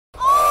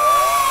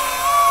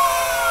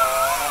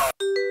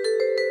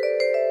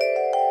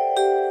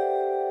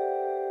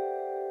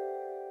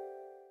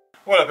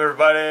What up,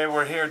 everybody?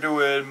 We're here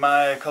doing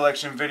my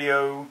collection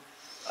video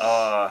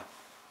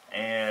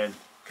and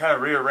kind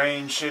of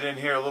rearranged shit in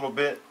here a little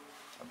bit.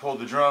 I pulled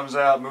the drums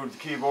out, moved the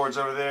keyboards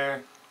over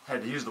there,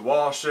 had to use the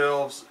wall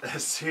shelves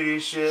as CD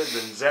shit.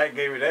 Then Zach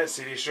gave me that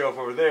CD shelf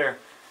over there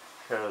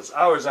because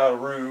I was out of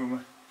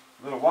room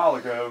a little while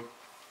ago.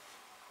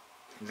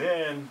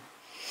 Then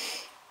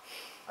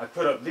I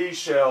put up these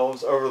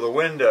shelves over the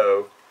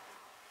window,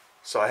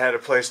 so I had a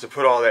place to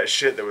put all that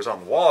shit that was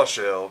on the wall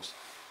shelves.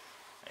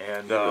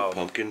 And a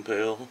pumpkin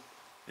pail.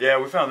 Yeah,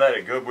 we found that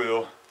at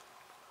Goodwill.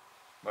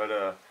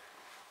 But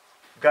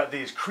got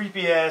these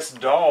creepy ass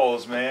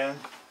dolls, man,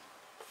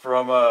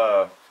 from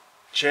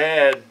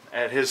Chad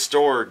at his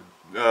store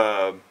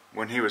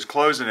when he was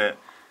closing it.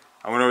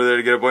 I went over there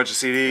to get a bunch of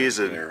CDs,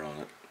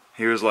 and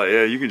he was like,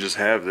 "Yeah, you can just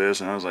have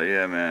this." And I was like,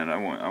 "Yeah, man, I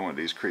want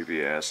these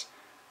creepy ass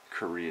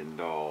Korean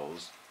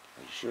dolls."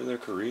 Are you sure they're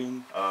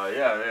Korean?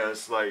 Yeah,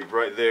 it's like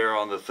right there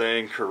on the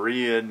thing,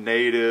 Korean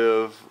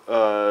native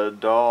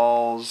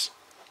dolls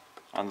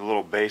on the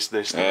little base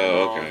they stand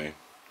on. Okay.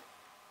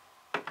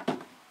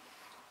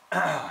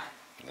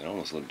 They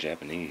almost look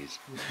Japanese.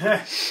 I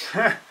guess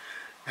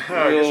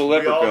little we all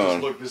leprechaun.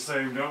 just look the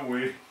same, don't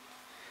we?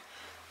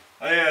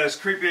 Oh yeah, this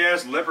creepy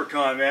ass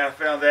leprechaun, man. I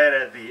found that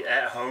at the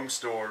at-home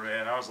store,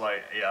 man. I was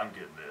like, yeah, I'm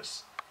getting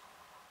this.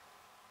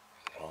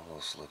 It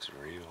almost looks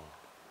real.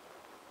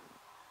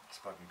 It's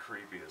fucking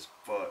creepy as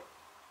fuck.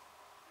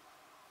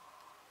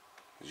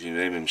 Did you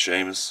name him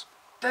Seamus?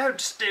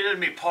 Don't steal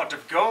me pot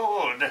of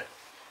gold! Did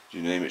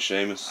you name it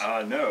Seamus?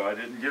 No, I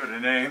didn't give it a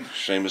name.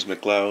 Seamus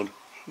McLeod.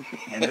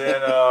 And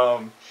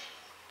then,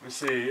 let's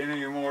see,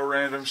 any more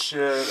random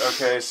shit?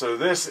 Okay, so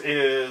this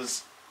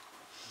is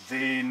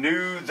the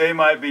new They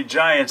Might Be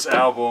Giants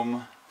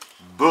album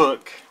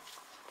book.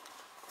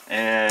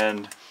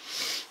 And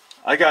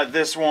I got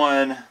this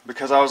one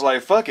because I was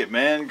like, fuck it,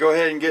 man. Go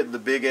ahead and get the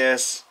big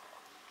ass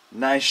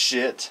nice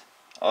shit.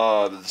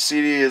 The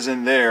CD is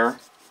in there.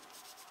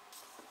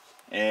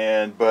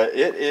 But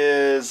it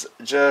is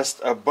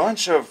just a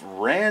bunch of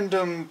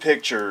random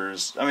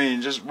pictures. I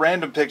mean, just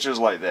random pictures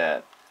like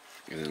that.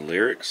 And then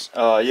lyrics?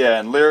 Yeah,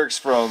 and lyrics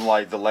from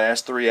like the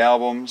last 3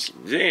 albums.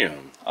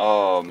 Damn.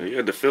 You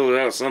had to fill it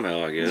out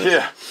somehow, I guess.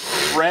 Yeah,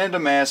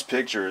 random ass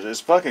pictures.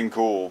 It's fucking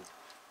cool.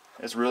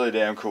 It's really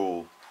damn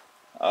cool.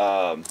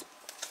 Then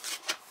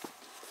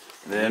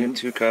get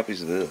 2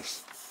 copies of this.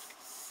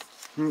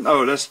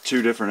 Oh, that's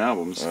 2 different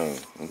albums. Oh,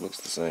 it looks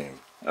the same.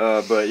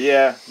 But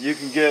yeah, you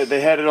can get, they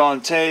had it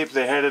on tape,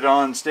 they had it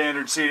on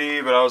standard CD,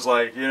 but I was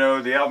like, you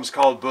know, the album's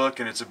called Book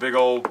and it's a big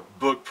old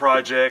book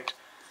project.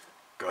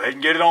 Go ahead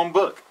and get it on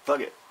Book.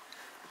 Fuck it.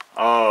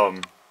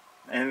 And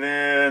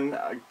then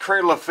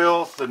Cradle of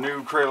Filth, the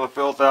new Cradle of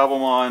Filth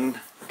album on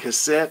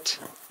cassette.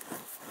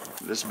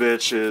 This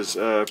bitch is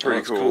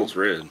pretty cool. Cool. It's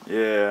red.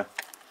 Yeah.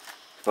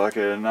 Fuck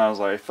it. And I was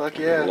like, fuck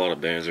yeah. A lot of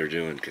bands are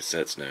doing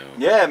cassettes now.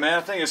 Yeah, man,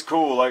 I think it's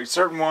cool. Like,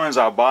 certain ones,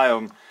 I'll buy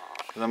them.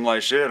 Because I'm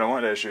like, shit, I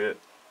want that shit.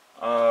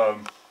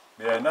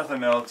 Yeah,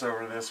 nothing else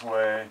over this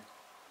way.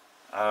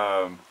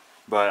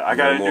 But I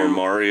got more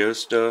Mario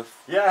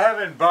stuff. Yeah, I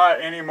haven't bought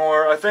any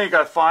more. I think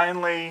I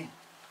finally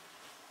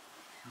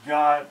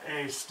got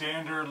a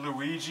standard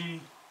Luigi,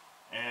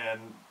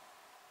 and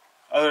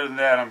other than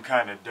that, I'm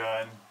kind of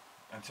done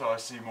until I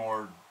see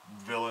more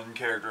villain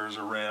characters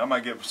around. I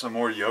might get some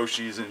more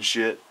Yoshis and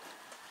shit.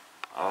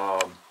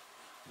 But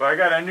I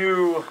got a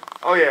new.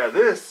 Oh yeah,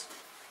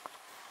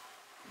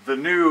 the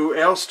new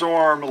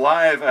Alestorm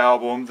live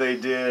album. They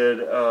did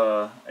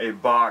a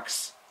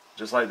box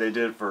just like they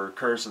did for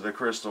Curse of the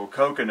Crystal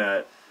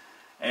Coconut.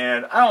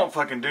 And I don't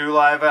fucking do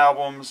live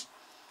albums.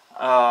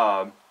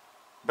 But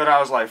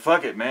I was like,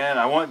 fuck it, man.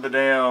 I want the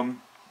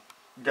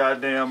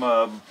goddamn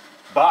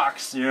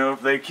box. You know, if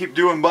they keep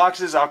doing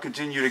boxes, I'll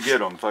continue to get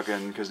them.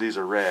 Fucking, because these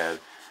are rad.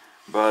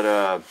 But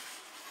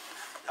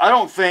I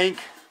don't think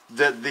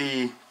that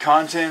the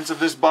contents of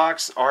this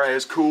box are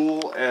as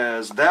cool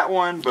as that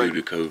one. But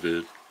due to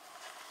COVID.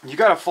 You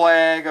got a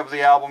flag of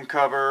the album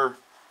cover,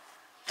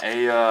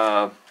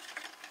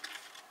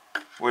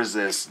 what is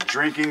this,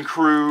 Drinking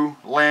Crew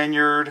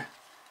lanyard,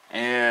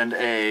 and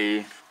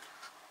a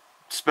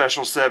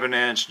special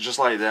 7-inch, just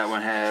like that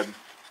one had.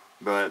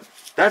 But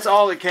that's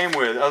all it came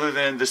with, other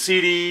than the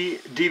CD,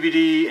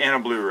 DVD, and a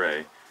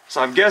Blu-ray.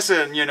 So I'm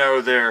guessing, you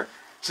know,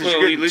 since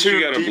well, you're at least getting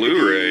 2 you got a DVDs,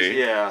 Blu-ray.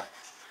 Yeah.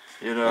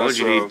 You know, why would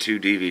you need 2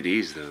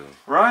 DVDs though?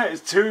 Right,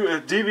 it's a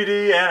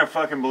DVD and a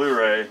fucking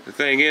Blu-ray. The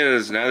thing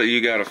is, now that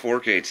you got a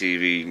 4K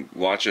TV,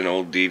 watching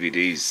old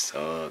DVDs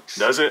sucks.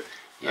 Does it?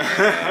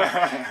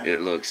 Yeah,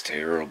 it looks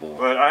terrible.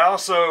 But I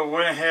also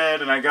went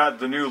ahead and I got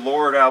the new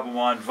Lord album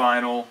on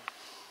vinyl.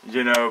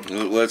 You know,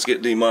 let's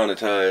get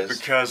demonetized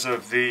because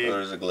of the.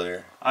 There's a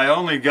glare. I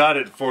only got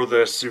it for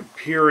the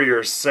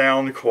superior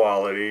sound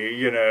quality.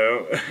 You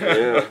know.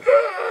 Yeah.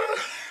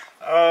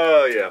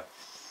 Oh yeah,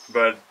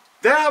 but.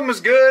 That album is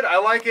good. I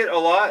like it a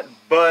lot,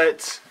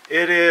 but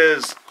it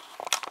is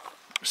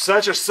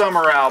such a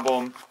summer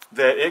album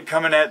that it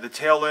coming at the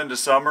tail end of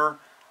summer,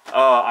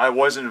 I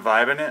wasn't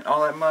vibing it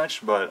all that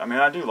much, but I mean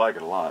I do like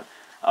it a lot.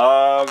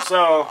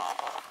 So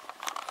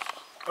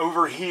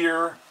over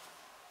here,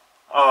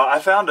 I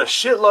found a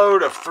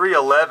shitload of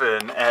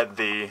 311 at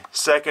the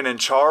 2nd and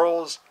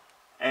Charles,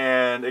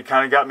 and it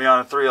kind of got me on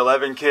a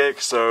 311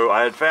 kick. So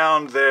I had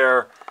found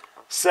their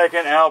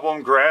second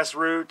album,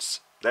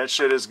 Grassroots. That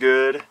shit is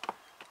good.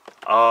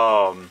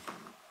 I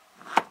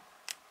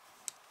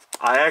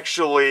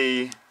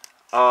actually,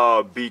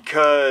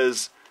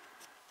 because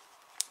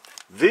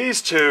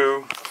these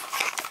two,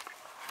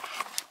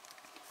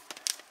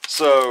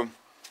 so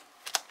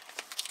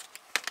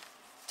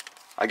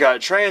I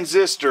got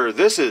Transistor.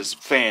 This is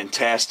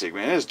fantastic,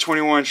 man. This is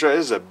 21 tracks.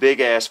 This is a big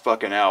ass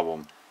fucking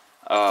album.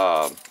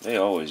 They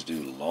always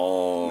do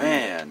long.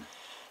 Man,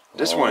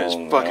 this one is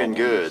fucking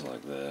good.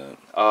 Like that.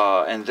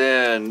 And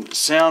then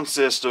Sound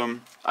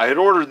System. I had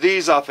ordered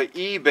these off of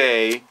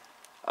eBay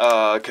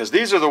because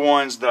these are the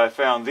ones that I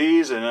found.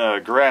 These and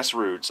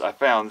Grassroots. I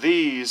found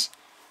these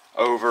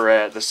over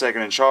at the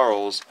 2nd and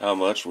Charles. How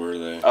much were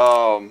they?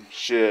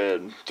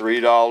 Shit,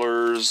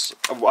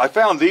 $3. I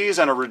found these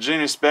on a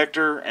Regina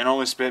Spectre and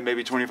only spent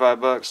maybe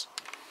 25 bucks.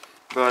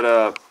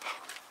 But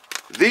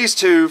these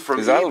two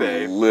from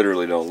eBay. I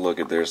literally don't look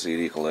at their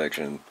CD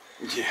collection.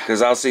 Yeah.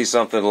 Because I'll see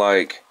something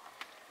like,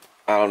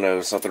 I don't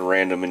know, something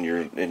random in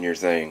your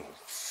thing,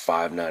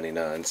 $5.99,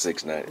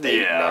 $6.99,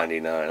 Yeah.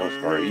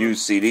 $8.99, or a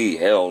used CD.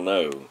 Hell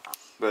no.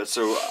 But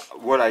so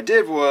what I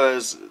did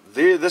was,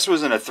 this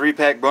was in a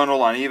 3-pack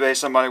bundle on eBay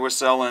somebody was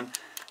selling,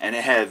 and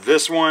it had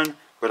this one,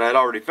 but I'd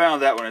already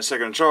found that one at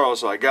 2nd and Charles,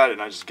 so I got it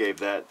and I just gave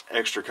that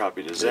extra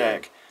copy to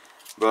Zach.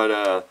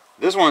 But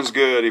this one's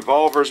good.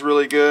 Evolver's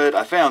really good.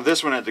 I found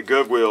this one at the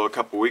Goodwill a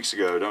couple weeks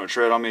ago. Don't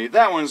Tread on Me.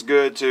 That one's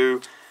good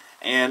too.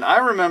 And I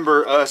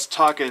remember us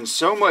talking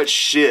so much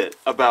shit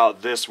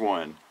about this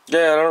one.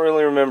 Yeah, I don't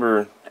really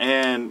remember.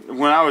 And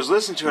when I was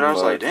listening to it, I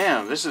was like,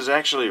 damn, this is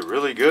actually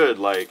really good.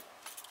 Like,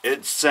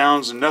 it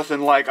sounds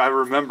nothing like I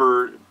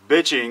remember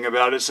bitching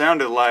about it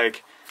sounded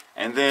like.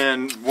 And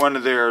then one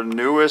of their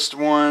newest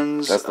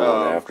ones. That's the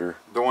one after.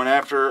 The one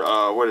after,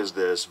 what is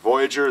this?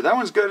 Voyager. That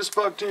one's good as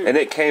fuck too. And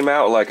it came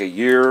out like a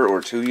year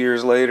or 2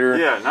 years later.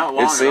 Yeah, not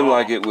long It seemed at all.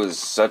 like it was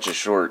such a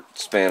short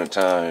span of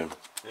time.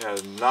 Yeah,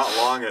 not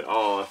long at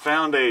all. I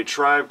found a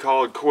Tribe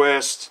Called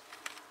Quest,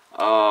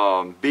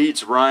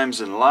 Beats, Rhymes,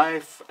 and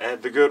Life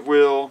at the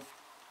Goodwill.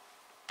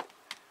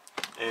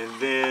 And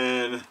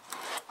then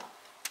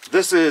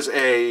this is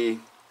the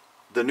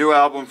new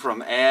album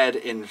from Ad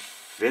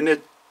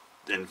Infinitum,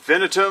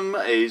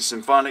 a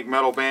symphonic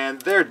metal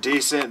band. They're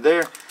decent.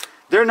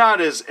 They're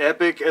not as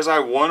epic as I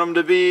want them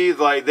to be.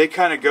 Like, they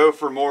kind of go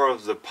for more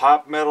of the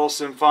pop metal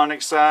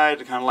symphonic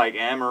side, kind of like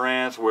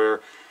Amaranth,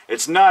 where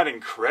it's not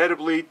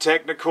incredibly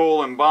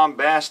technical and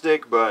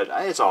bombastic, but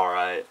it's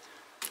alright.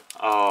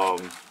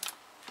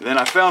 Then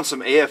I found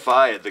some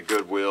AFI at the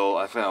Goodwill.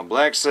 I found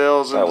Black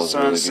Sails in the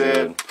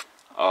Sunset,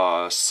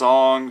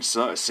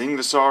 Really Sing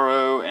the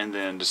Sorrow, and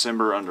then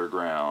December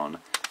Underground.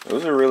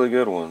 Those are really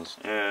good ones.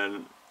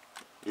 And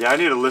yeah, I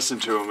need to listen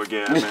to them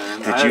again,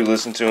 man. Did you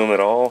listen to them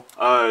at all?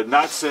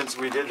 Not since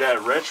we did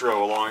that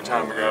retro a long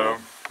time ago.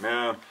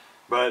 Yeah,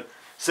 but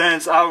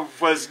since I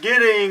was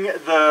getting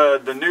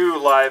the new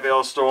Live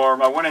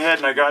Ailstorm, I went ahead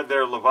and I got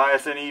their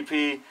Leviathan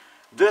EP.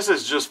 This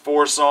is just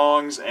 4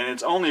 songs, and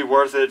it's only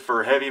worth it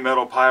for Heavy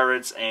Metal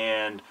Pirates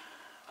and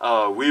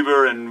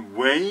Weber and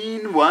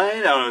Wayne. I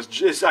don't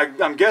know.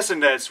 I'm guessing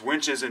that's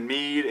Winches and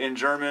Mead in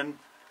German,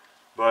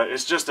 but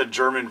it's just a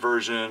German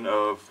version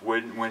of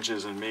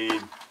Winches and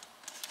Mead.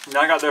 And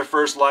I got their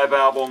first live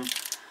album.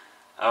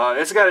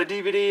 It's got a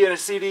DVD and a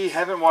CD.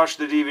 Haven't watched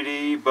the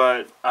DVD,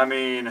 but I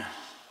mean,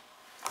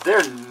 they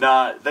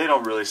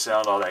don't really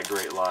sound all that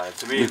great live.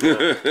 To me,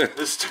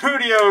 the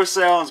studio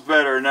sounds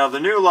better. Now, the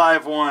new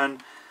live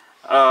one,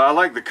 I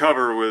like the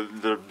cover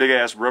with the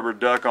big-ass rubber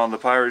duck on the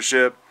pirate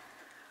ship.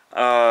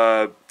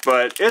 But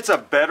it's a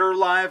better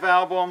live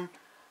album.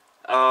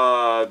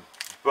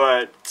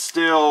 But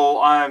still,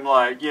 I'm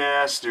like,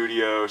 yeah,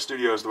 studio's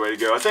the way to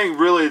go. I think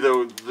really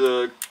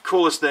the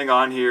coolest thing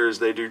on here is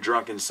they do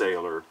Drunken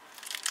Sailor.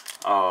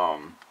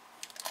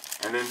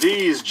 And then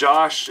these,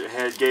 Josh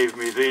had gave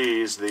me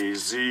these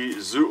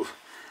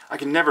I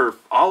can never,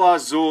 Allah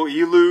Zul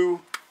Ilu,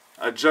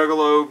 a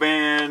Juggalo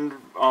band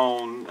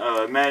on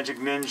Magic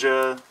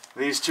Ninja.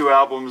 These 2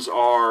 albums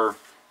are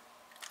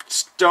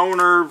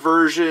stoner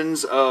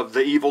versions of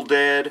The Evil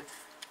Dead,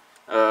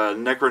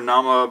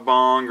 Necronama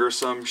Bong or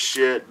some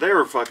shit. They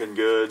were fucking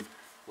good.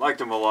 Liked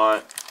them a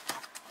lot.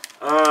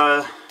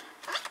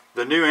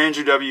 The new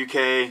Andrew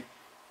WK,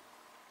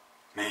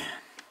 man.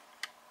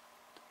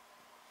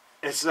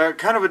 It's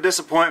kind of a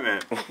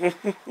disappointment.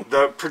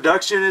 The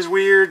production is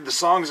weird. The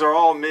songs are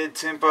all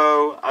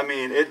mid-tempo. I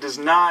mean, it does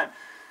not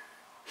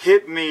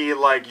hit me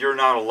like You're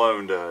Not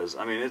Alone does.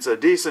 I mean, it's a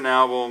decent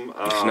album.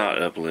 It's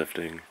not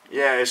uplifting.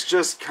 Yeah, it's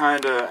just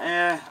kind of,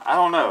 I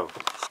don't know.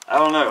 I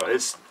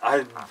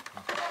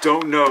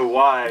don't know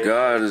why.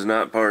 God is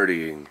not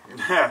partying.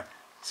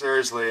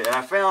 Seriously. And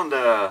I found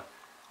a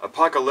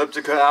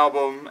Apocalyptica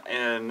album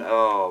in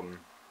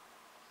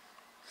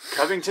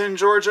Covington,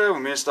 Georgia,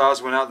 when me and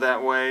Stas went out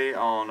that way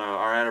on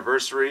our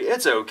anniversary.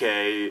 It's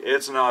okay.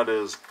 It's not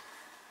as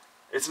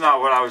it's not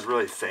what I was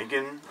really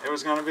thinking it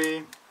was gonna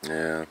be.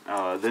 Yeah.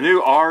 The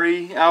new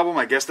Ari album,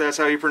 I guess that's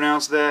how you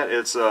pronounce that.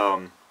 It's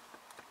the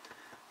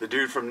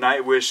dude from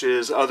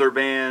Nightwish's other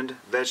band.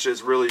 That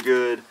shit's really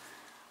good.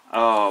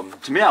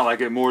 To me, I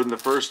like it more than the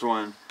first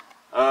one.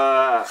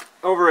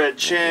 Over at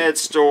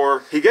Chad's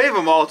store, he gave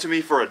them all to me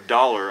for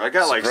 $1. I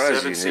got like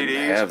 7 you CDs.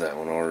 didn't have that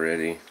one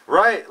already.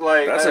 Right,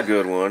 like that's a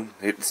good one.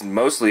 It's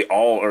mostly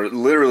all, or it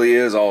literally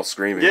is all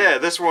screaming. Yeah,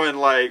 this one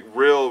like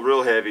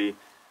real heavy.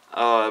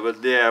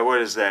 But yeah,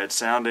 what is that?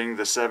 Sounding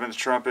the Seventh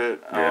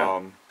Trumpet.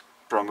 Yeah.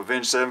 From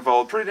Avenged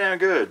Sevenfold, pretty damn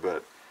good.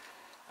 But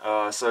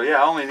so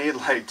yeah, I only need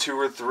like 2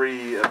 or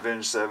 3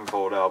 Avenged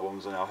Sevenfold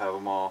albums, and I'll have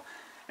them all.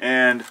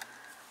 And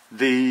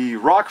the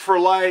Rock for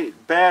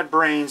Light Bad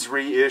Brains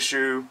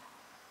reissue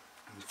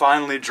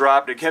finally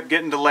dropped. It kept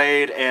getting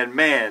delayed, and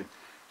man,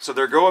 so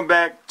they're going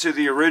back to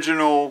the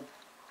original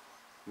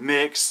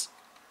mix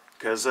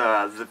because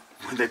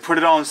when they put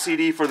it on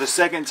CD for the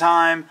second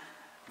time,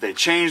 they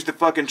changed the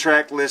fucking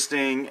track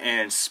listing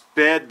and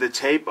sped the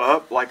tape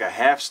up like a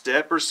half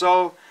step or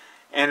so,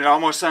 and it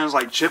almost sounds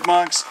like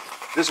Chipmunks.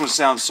 This one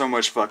sounds so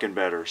much fucking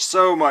better.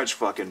 So much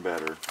fucking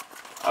better.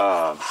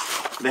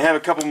 They have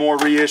a couple more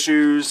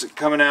reissues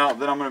coming out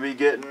that I'm going to be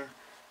getting.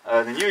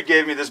 Then you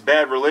gave me this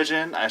Bad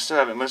Religion. I still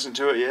haven't listened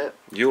to it yet.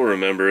 You'll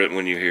remember it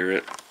when you hear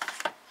it.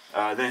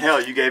 Then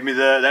hell, you gave me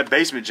that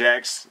Basement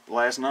Jacks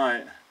last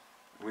night.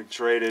 We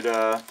traded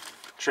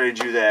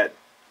you that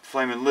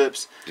Flaming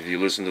Lips. Did you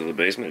listen to the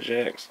Basement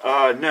Jacks?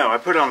 No, I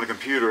put it on the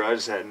computer. I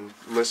just hadn't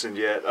listened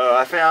yet.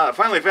 I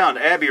finally found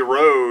Abbey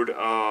Road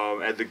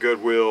at the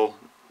Goodwill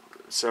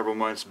several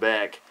months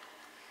back.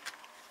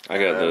 I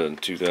got the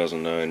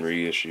 2009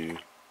 reissue.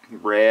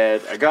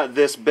 Rad. I got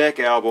this Beck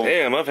album.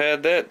 Damn, I've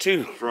had that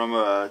too.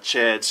 From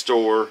Chad's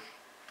store.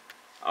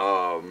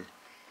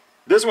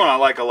 This one I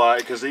like a lot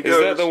because he goes.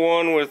 Is that the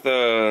one with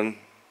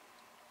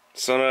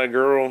Sun-Eye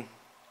Girl?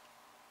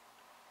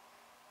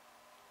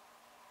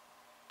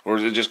 Or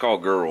is it just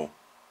called Girl?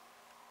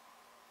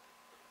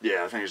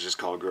 Yeah, I think it's just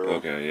called Girl.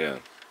 Okay, yeah.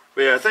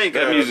 But yeah, I think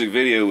that music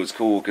video was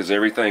cool because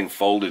everything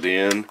folded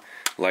in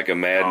like a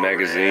Mad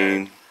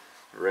magazine.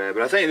 Rad.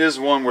 But I think this is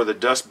one where the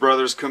Dust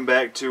Brothers come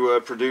back to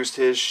produce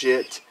his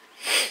shit,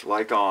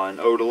 like on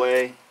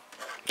Odelay.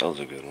 That was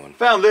a good one.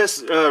 Found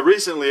this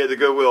recently at the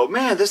Goodwill.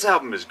 Man, this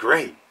album is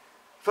great.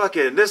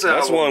 Fucking this album.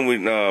 That's one we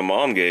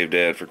Mom gave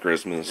Dad for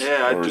Christmas.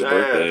 Yeah, or his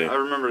birthday. I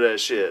remember that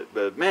shit.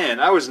 But man,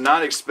 I was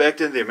not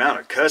expecting the amount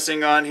of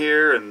cussing on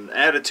here and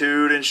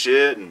attitude and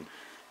shit. And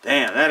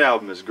damn, that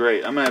album is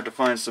great. I'm gonna have to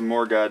find some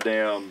more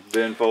goddamn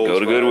Ben Folds. Go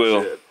to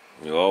Goodwill. Shit.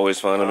 You'll always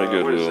find them at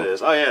Goodwill. What is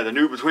this? Oh yeah, the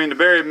new Between the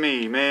Buried and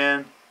Me,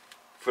 man.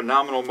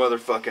 Phenomenal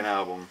motherfucking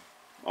album,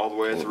 all the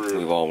way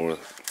through.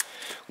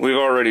 We've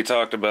already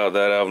talked about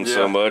that album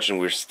so much, and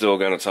we're still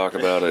going to talk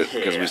about it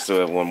because we still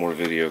have one more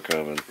video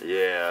coming.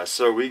 Yeah,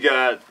 so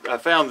I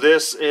found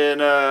this in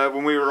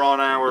when we were on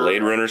our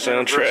Blade Runner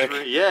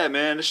soundtrack. Yeah,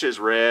 man, this shit's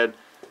rad.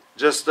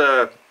 Just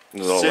I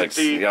was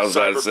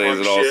about to say, is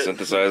it all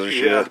synthesizer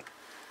shit?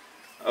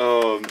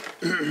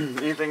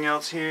 Anything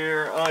else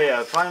here? Oh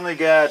yeah, finally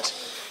got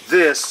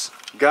this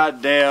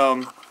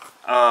goddamn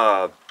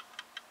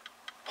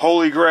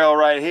Holy Grail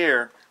right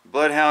here.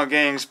 Bloodhound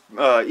Gang's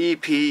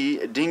EP,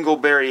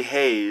 Dingleberry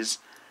Haze.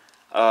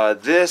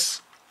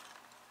 This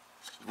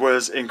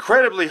was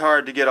incredibly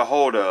hard to get a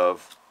hold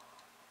of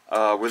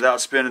without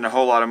spending a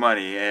whole lot of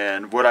money.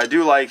 And what I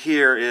do like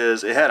here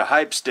is it had a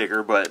hype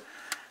sticker, but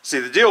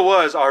see, the deal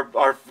was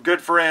our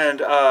good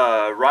friend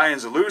Ryan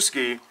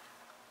Zalewski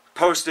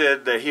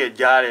posted that he had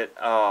got it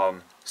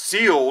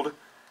sealed,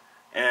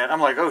 and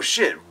I'm like, oh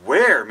shit,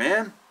 where,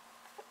 man?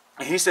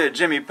 And he said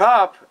Jimmy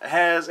Pop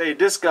has a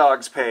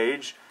Discogs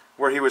page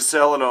where he was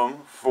selling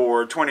them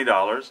for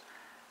 $20.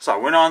 So I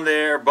went on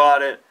there,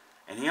 bought it,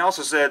 and he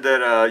also said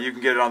that you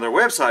can get it on their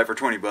website for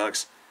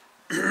 $20.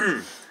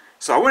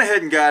 So I went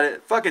ahead and got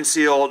it, fucking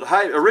sealed.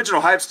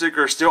 Original hype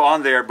sticker is still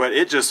on there, but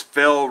it just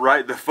fell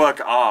right the fuck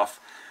off.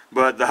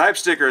 But the hype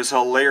sticker is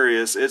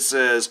hilarious. It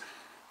says,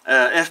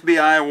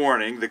 FBI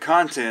warning, the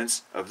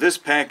contents of this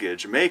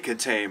package may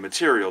contain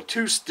material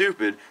too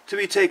stupid to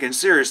be taken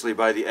seriously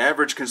by the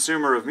average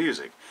consumer of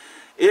music.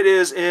 It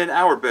is in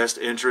our best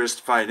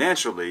interest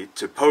financially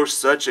to post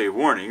such a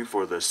warning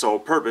for the sole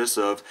purpose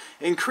of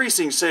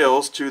increasing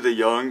sales to the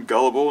young,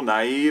 gullible,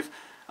 naive,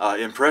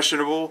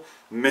 impressionable,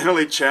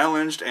 mentally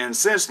challenged, and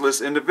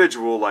senseless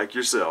individual like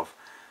yourself,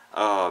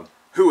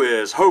 who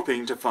is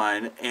hoping to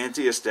find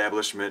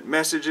anti-establishment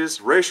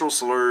messages, racial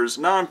slurs,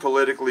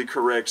 non-politically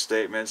correct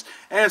statements,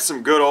 and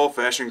some good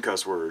old-fashioned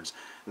cuss words.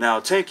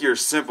 Now take your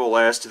simple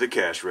ass to the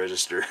cash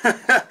register.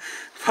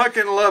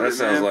 Fucking love it, man. That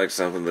sounds like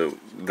something that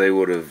they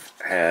would have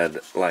had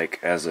like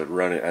as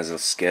a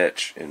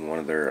sketch in one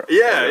of their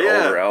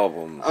older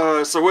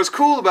albums. So what's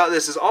cool about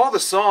this is all the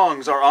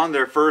songs are on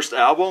their first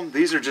album.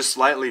 These are just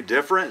slightly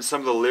different.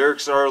 Some of the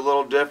lyrics are a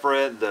little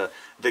different.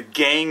 The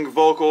gang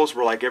vocals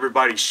where like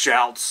everybody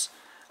shouts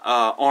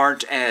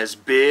aren't as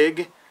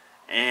big.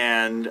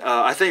 And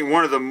I think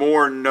one of the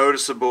more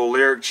noticeable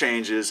lyric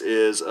changes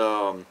is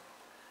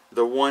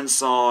the one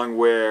song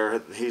where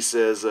he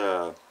says,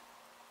 I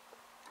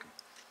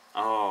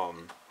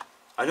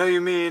know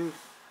you mean,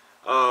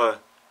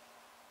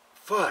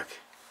 fuck,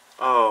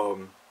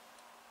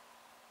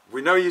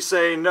 we know you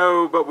say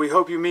no, but we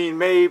hope you mean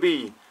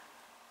maybe.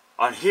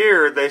 On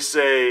here, they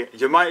say,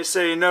 you might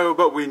say no,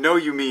 but we know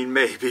you mean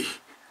maybe.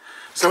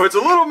 So it's a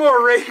little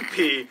more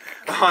rapey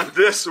on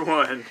this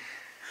one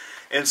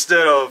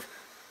instead of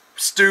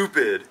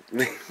stupid.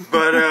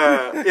 But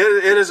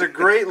it is a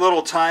great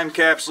little time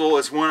capsule.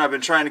 It's one I've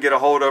been trying to get a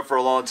hold of for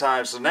a long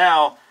time. So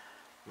now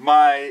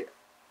my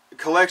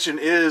collection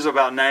is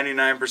about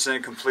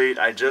 99% complete.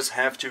 I just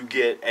have to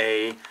get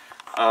a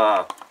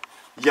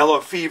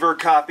Yellow Fever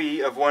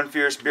copy of One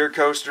Fierce Beer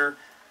Coaster.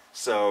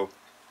 So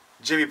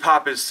Jimmy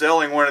Pop is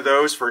selling one of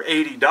those for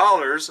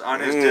 $80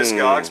 on his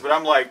Discogs, but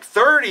I'm like,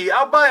 30?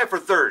 I'll buy it for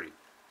 30.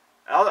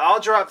 I'll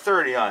drop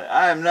 30 on it.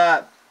 I am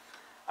not.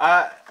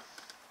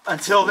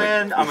 Until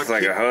then, I'm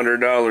like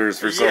 $100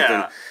 for something.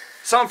 Yeah,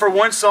 something for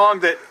one song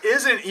that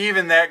isn't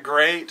even that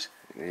great.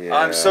 Yeah.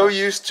 I'm so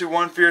used to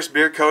One Fierce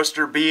Beer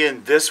Coaster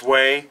being this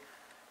way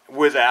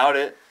without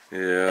it.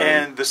 Yeah.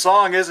 And the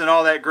song isn't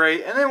all that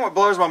great. And then what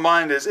blows my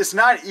mind is it's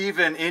not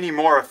even any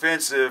more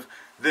offensive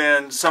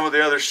than some of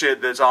the other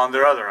shit that's on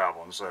their other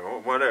albums. So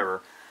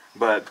whatever.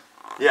 But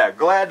yeah,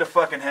 glad to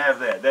fucking have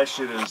that. That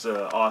shit is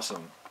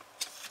awesome.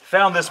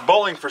 Found this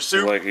Bowling for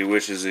Soup. Like he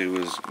wishes he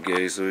was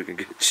gay so he could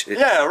get shit.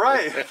 Yeah,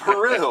 right.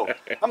 For real.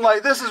 I'm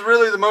like, this is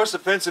really the most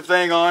offensive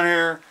thing on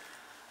here.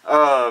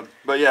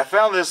 But yeah, I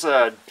found this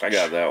I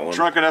got that one.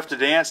 Drunk Enough to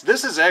Dance.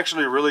 This is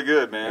actually really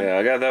good, man. Yeah,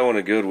 I got that one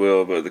at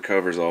Goodwill, but the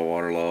cover's all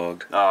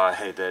waterlogged. Oh, I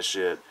hate that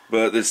shit.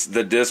 But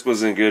the disc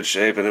was in good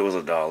shape and it was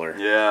 $1.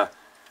 Yeah.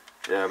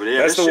 Yeah, but yeah.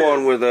 That's the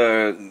one with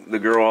the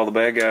girl all the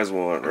bad guys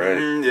want, right?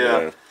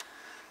 Yeah.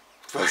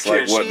 That's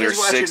like what, their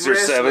 6th or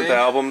 7th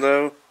album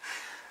though?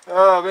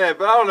 Oh man,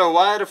 but I don't know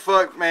why the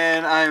fuck,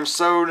 man, I am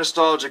so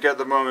nostalgic at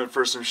the moment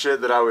for some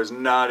shit that I was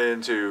not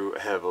into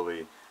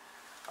heavily.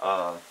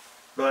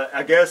 But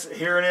I guess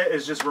hearing it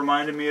is just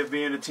reminding me of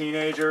being a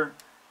teenager,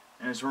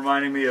 and it's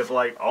reminding me of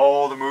like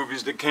all the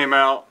movies that came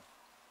out,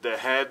 that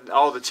had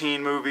all the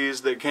teen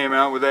movies that came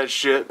out with that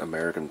shit.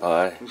 American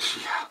Pie.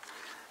 Yeah.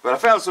 But I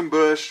found some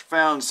Bush,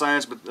 found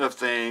Science of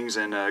Things,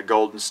 and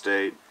Golden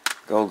State.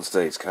 Golden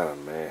State's kind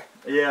of meh.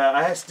 Yeah,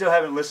 I still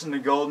haven't listened to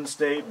Golden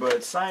State,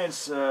 but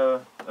Science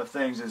of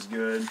Things is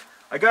good.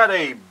 I got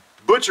a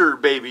Butcher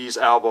Babies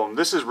album.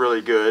 This is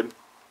really good.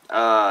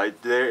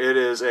 It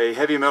is a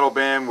heavy metal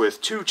band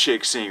with 2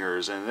 chick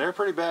singers, and they're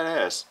pretty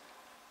badass.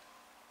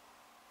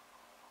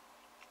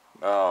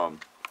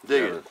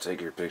 Dig it. Take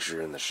your picture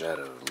in the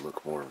shadow and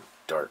look more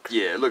dark.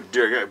 Yeah, look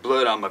dark. I got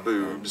blood on my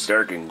boobs.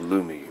 Dark and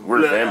gloomy. We're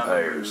blood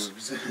vampires.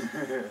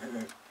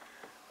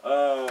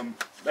 I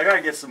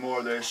gotta get some more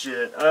of that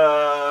shit.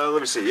 Let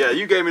me see. Yeah,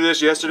 you gave me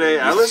this yesterday.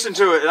 I listened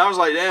to it, and I was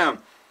like, damn,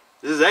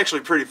 this is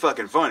actually pretty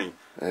fucking funny.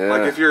 Yeah.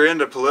 Like, if you're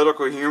into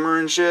political humor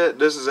and shit,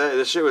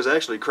 this shit was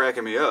actually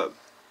cracking me up.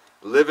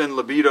 Living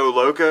Libido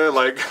Loca,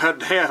 like,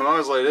 goddamn, I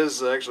was like,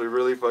 this is actually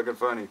really fucking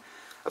funny.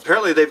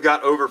 Apparently, they've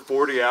got over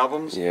 40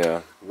 albums.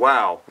 Yeah.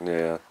 Wow.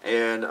 Yeah.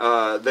 And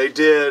they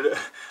did,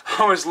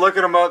 I was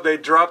looking them up, they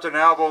dropped an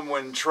album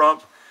when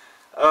Trump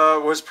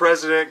was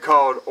president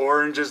called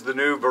Orange is the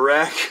New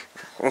Barack.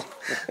 I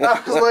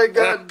was like,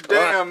 god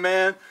damn,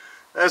 man.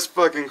 That's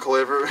fucking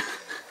clever.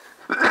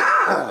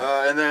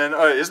 And then,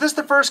 is this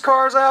the first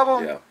Cars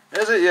album? Yeah.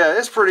 Is it? Yeah,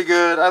 it's pretty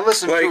good. I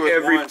listened like to it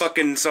every once.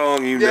 fucking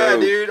song you know. Yeah,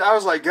 dude. I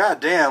was like, god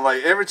damn.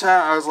 Like, every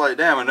time I was like,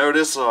 damn, I know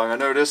this song. I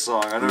know this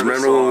song. I know this song.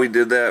 Remember when we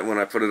did that when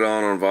I put it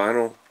on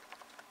vinyl?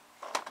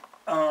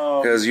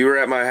 Because you were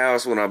at my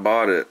house when I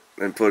bought it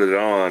and put it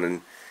on,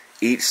 and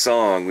each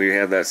song we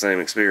had that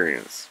same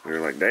experience. We were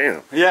like,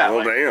 damn. Yeah. Well,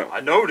 like, damn. I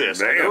know this.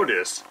 Damn. I know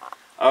this.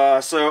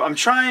 So I'm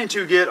trying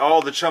to get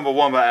all the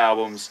Chumbawamba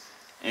albums,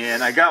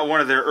 and I got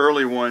one of their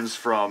early ones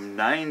from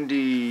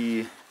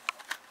 90...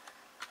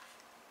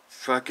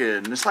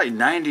 Fucking, it's like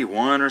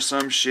 91 or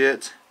some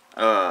shit.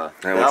 How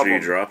much are you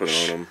dropping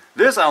on them?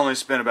 This I only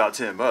spent about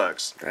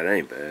 $10. That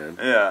ain't bad.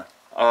 Yeah.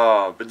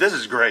 But this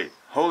is great.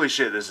 Holy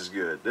shit, this is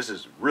good. This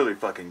is really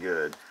fucking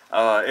good.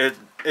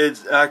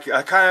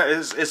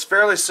 It's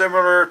fairly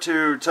similar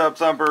to Tub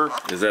Thumper.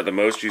 Is that the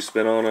most you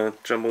spent on a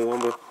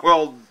Chumbawamba?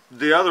 Well,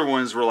 the other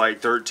ones were like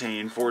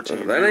 13,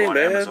 14. That ain't on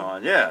bad.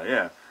 Amazon. Yeah,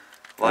 yeah.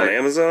 Like, on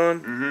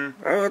Amazon? Mm-hmm.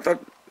 Oh, I thought...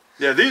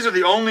 Yeah, these are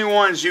the only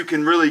ones you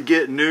can really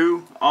get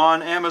new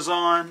on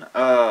Amazon.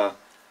 Are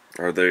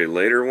they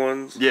later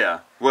ones? Yeah.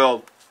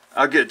 Well,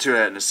 I'll get to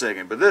that in a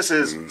second. But this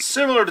is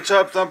similar to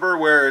Tub Thumper,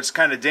 where it's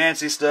kind of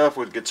dancey stuff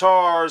with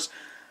guitars,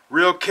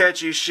 real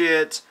catchy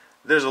shit.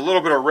 There's a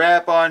little bit of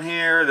rap on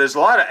here. There's a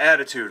lot of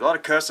attitude, a lot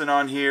of cussing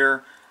on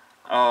here.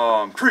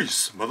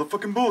 Priest,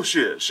 motherfucking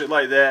bullshit, shit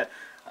like that.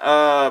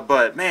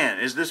 But man,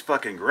 is this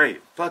fucking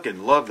great.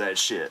 Fucking love that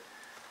shit.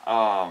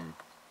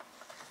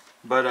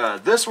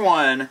 This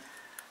one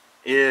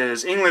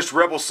is English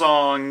Rebel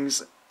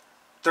Songs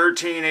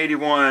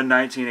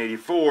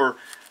 1381-1984.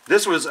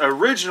 This was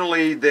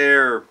originally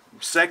their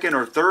second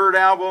or third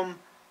album,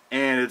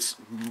 and it's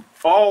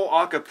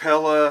all a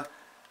cappella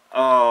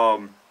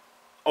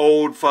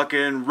old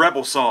fucking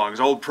rebel songs,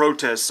 old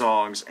protest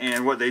songs.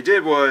 And what they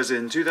did was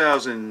in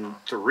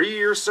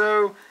 2003 or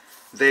so,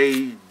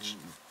 they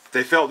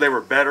felt they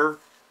were better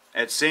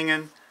at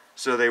singing,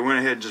 so they went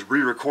ahead and just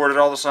re-recorded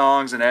all the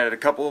songs and added a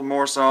couple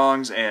more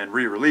songs and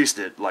re-released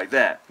it like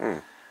that.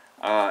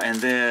 And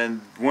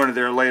then one of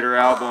their later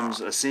albums,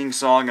 A Sing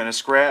Song and a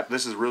Scrap,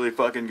 this is really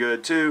fucking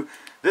good too.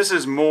 This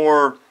is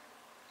more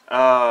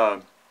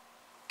kind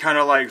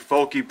of like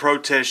folky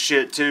protest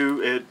shit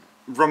too. It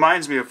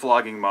reminds me of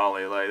Flogging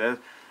Molly. Like that.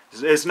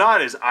 It's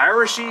not as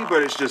Irishy,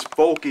 but it's just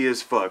folky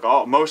as fuck.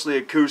 Mostly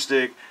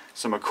acoustic,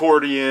 some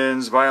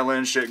accordions,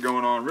 violin shit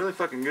going on. Really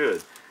fucking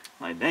good.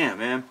 Like damn,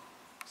 man.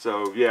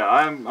 So yeah,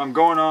 I'm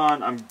going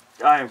on.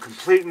 I am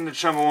completing the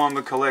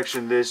Chumbawamba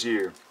collection this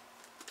year.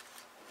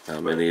 How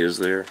many is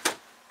there?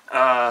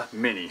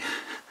 Many.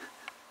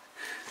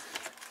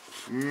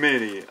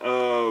 Many.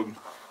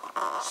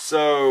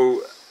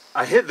 So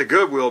I hit the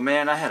Goodwill,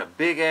 man. I had a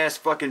big ass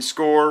fucking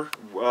score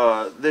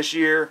this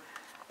year,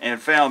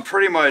 and found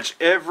pretty much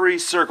every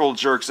Circle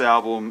Jerks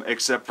album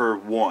except for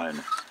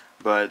one.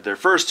 But their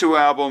first two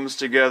albums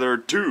together,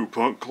 two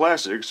punk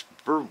classics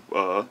for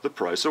the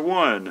price of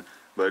one.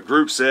 But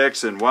Group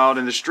Sex and Wild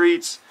in the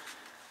Streets,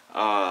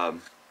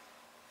 their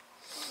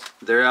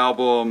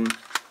album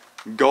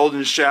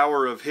Golden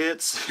Shower of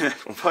Hits,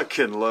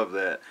 fucking love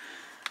that.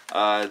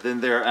 Then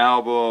their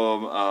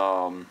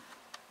album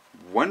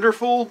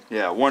Wonderful,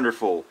 yeah,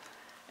 Wonderful,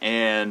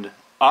 and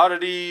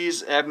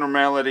Oddities,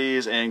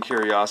 Abnormalities, and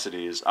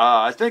Curiosities.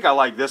 I think I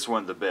like this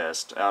one the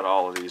best out of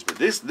all of these, but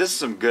this is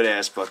some good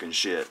ass fucking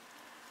shit.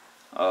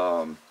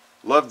 Love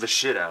the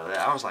shit out of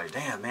that. I was like,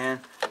 damn,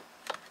 man.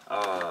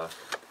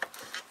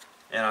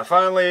 And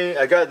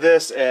I got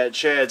this at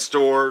Chad's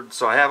store,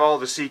 so I have all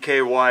the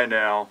CKY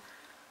now.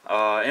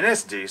 And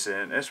it's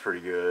decent. It's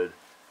pretty good.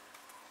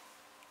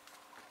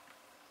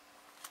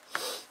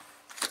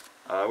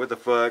 What the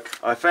fuck?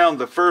 I found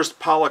the first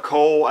Paula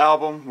Cole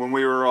album when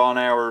we were on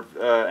our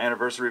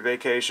anniversary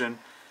vacation.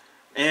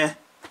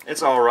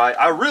 It's alright.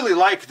 I really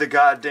like the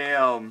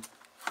goddamn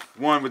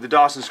one with the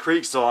Dawson's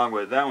Creek song,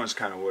 but that one's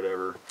kind of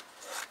whatever.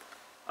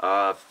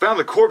 Found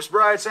the Corpse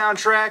Bride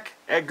soundtrack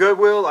at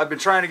Goodwill. I've been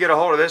trying to get a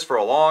hold of this for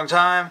a long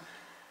time.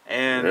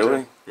 And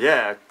really?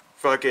 Yeah,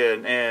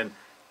 fucking, and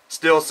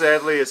still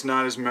sadly it's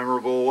not as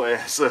memorable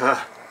as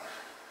I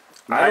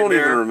don't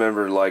even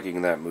remember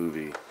liking that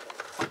movie.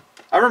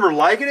 I remember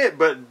liking it,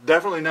 but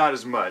definitely not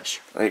as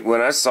much. Like when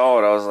I saw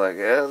it, I was like,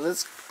 yeah,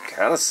 this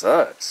kind of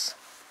sucks.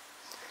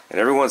 And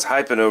everyone's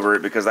hyping over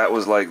it because that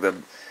was like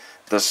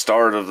the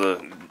start of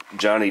the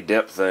Johnny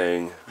Depp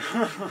thing.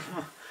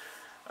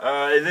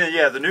 And then,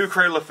 yeah, the new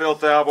Cradle of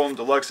Filth album,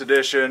 deluxe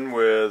edition,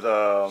 with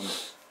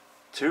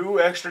 2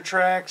 extra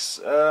tracks,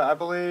 I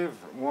believe.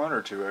 1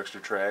 or 2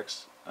 extra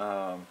tracks.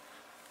 But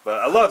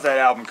I love that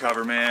album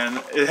cover,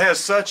 man. It has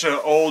such an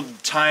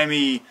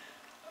old-timey...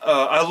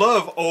 I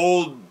love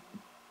old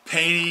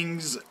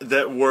paintings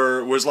that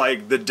was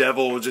like the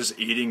devil just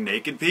eating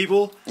naked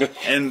people.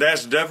 And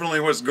that's definitely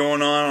what's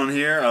going on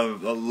here.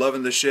 I'm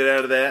loving the shit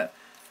out of that.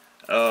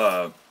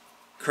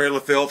 Cradle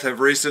of Filth have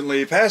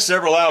recently, past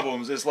several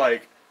albums, it's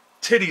like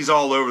titties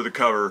all over the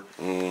cover,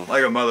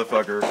 like a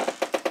motherfucker.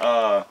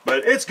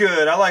 But it's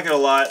good. I like it a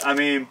lot. I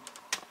mean,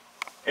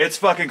 it's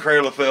fucking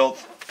Cradle of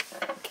Filth.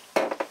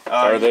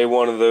 Are they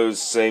one of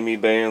those samey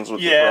bands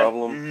with the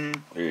problem?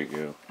 Mm-hmm. There you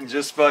go.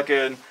 Just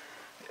fucking,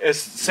 it's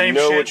same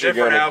you know shit, what you're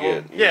different gonna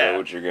album. Get. You know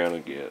what you're gonna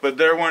get. But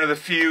they're one of the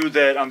few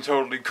that I'm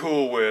totally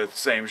cool with.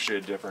 Same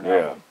shit, different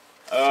album.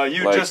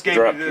 You like just gave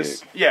me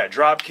this. Yeah,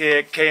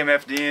 Dropkick,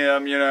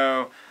 KMFDM, you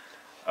know.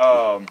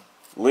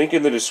 Link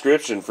in the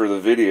description for the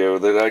video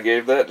that I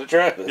gave that to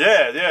Travis.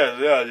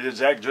 Yeah.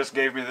 Zach just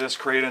gave me this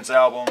Creedence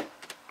album.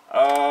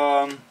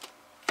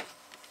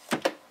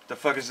 The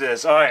fuck is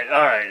this?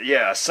 Alright,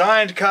 yeah.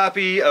 Signed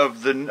copy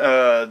of the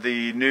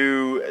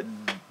new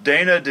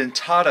Dana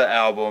Dentata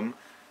album,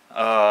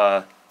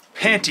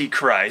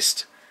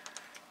 Pantychrist.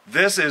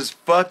 This is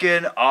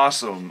fucking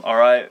awesome,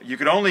 alright? You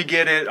can only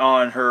get it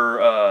on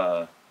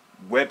her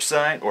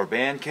website or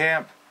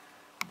Bandcamp,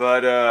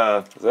 but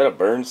is that a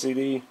burn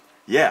CD?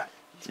 Yeah.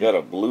 It's got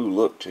a blue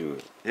look to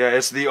it. Yeah,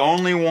 it's the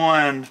only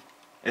one,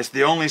 it's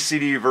the only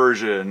CD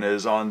version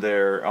is on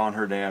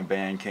her damn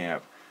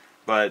Bandcamp.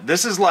 But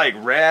this is like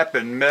rap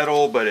and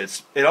metal, but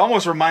it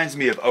almost reminds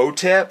me of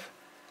OTEP.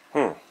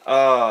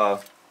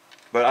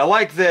 But I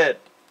like that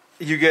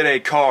you get a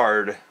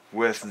card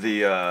with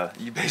the,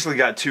 you basically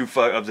got 2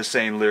 of the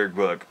same lyric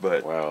book,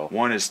 but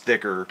one is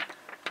thicker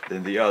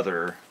than the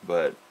other.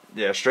 But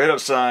yeah, straight up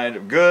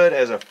signed, good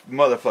as a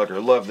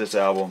motherfucker. Love this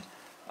album.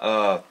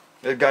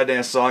 That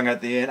goddamn song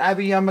at the end,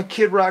 I'm a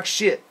Kid Rock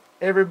shit.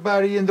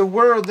 Everybody in the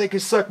world, they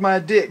can suck my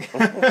dick.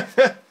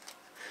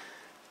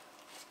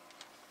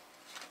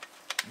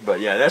 But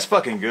yeah, that's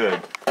fucking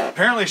good.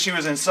 Apparently she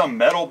was in some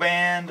metal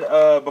band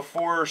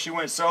before she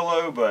went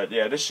solo, but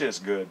yeah, this shit's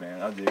good,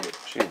 man. I dig it.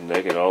 She's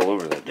naked all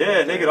over that.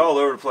 Yeah, naked all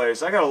over the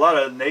place. I got a lot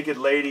of naked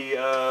lady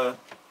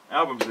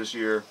albums this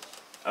year.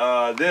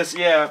 Yeah.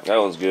 That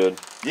one's good.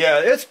 Yeah,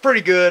 it's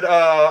pretty good.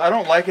 I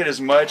don't like it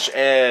as much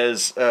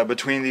as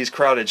Between These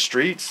Crowded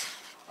Streets,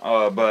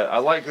 but I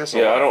like this a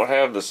lot. Yeah, I don't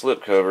have the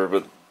slipcover,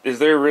 but is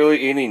there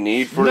really any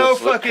need for No a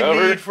slipcover?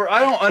 fucking need for. I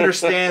don't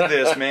understand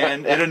this,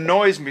 man. It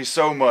annoys me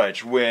so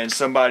much when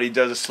somebody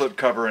does a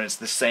slipcover and it's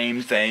the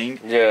same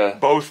thing. Yeah.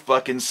 Both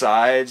fucking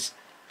sides.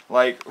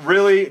 Like,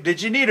 really?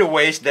 Did you need to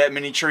waste that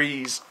many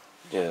trees?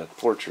 Yeah,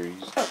 poor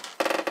trees.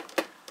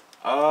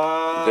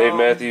 Dave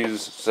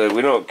Matthews said,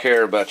 "We don't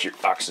care about your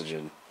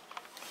oxygen."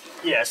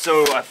 Yeah,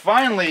 so I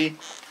finally.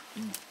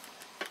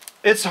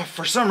 It's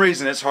for some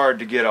reason it's hard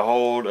to get a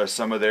hold of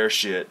some of their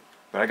shit.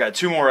 But I got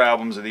 2 more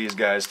albums of these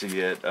guys to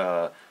get.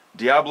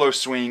 Diablo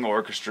Swing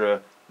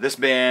Orchestra. This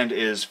band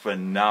is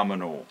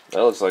phenomenal.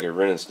 That looks like a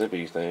Ren and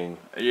Snippy thing.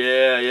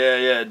 Yeah,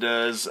 it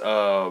does.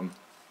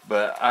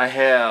 But I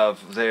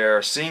have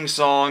their Sing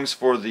Songs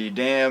for the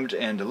Damned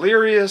and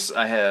Delirious.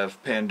 I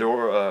have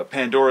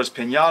Pandora's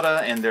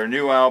Pinata and their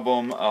new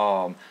album,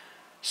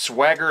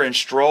 Swagger and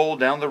Stroll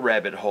Down the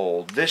Rabbit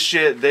Hole. This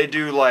shit, they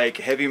do like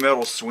heavy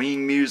metal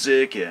swing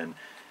music and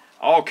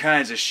all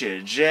kinds of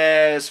shit.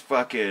 Jazz,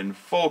 fucking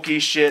folky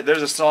shit.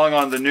 There's a song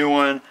on the new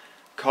one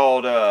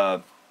called,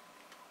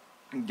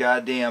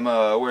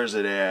 where's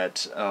it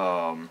at?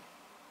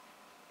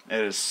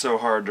 It is so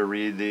hard to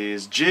read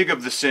these. Jig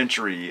of the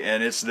Century,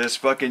 and it's this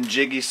fucking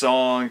jiggy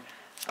song.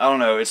 I don't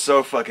know, it's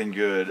so fucking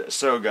good.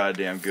 So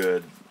goddamn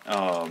good.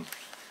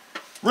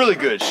 Really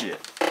good shit.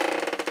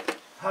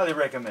 Highly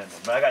recommend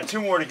them. But I got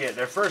 2 more to get.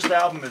 Their first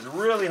album is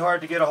really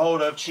hard to get a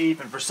hold of, cheap,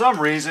 and for some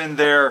reason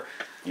they're...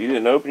 You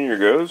didn't open your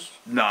Ghost?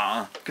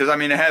 Nah, because I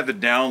mean I had the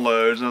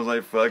downloads and I was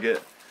like, fuck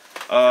it.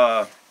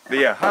 But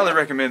yeah, highly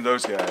recommend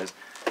those guys.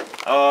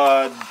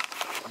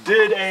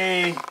 Did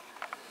a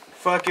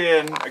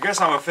fucking, I guess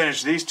I'm gonna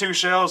finish these 2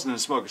 shells and then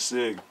smoke a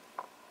cig.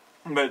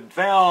 But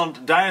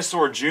found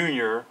Dinosaur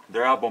Jr.,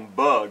 their album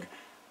Bug.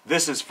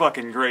 This is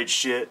fucking great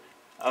shit.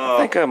 I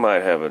think I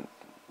might have it.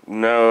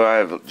 No, I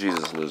have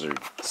Jesus Lizard.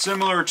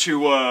 Similar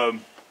to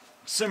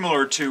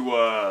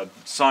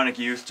Sonic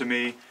Youth to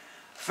me.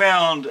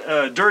 Found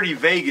Dirty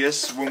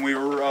Vegas when we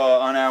were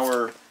on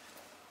our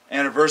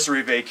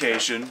anniversary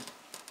vacation.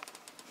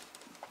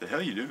 The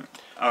hell you doing?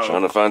 Oh,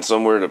 Trying to find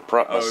somewhere to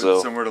prop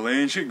myself. Somewhere to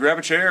lean. Shoot, grab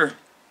a chair.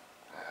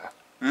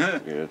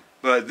 Good.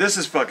 But this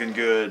is fucking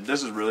good.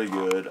 This is really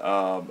good.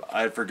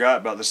 I forgot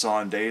about the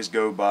song Days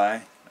Go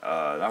By.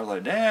 I was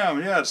like,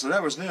 damn, yeah, so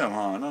that was them,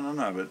 huh?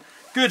 No. But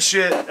good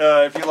shit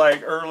if you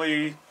like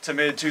early to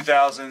mid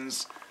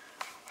 2000s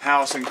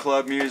house and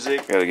club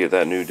music. Gotta get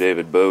that new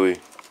David Bowie.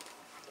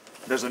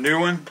 There's a new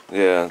one?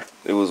 Yeah,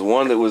 it was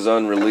one that was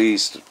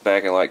unreleased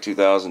back in like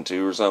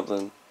 2002 or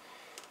something.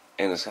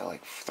 And it's got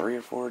like 3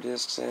 or 4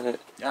 discs in it.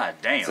 God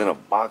damn. It's in a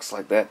box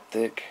like that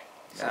thick.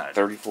 It's like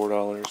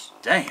 $34.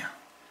 Damn.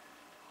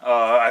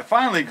 I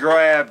finally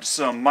grabbed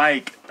some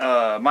Mike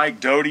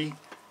Doty.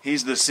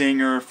 He's the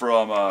singer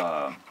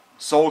from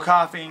Soul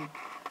Coughing.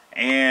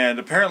 And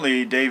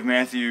apparently Dave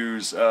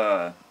Matthews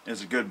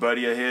is a good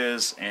buddy of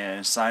his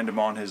and signed him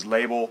on his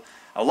label.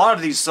 A lot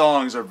of these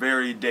songs are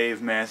very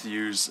Dave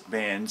Matthews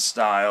Band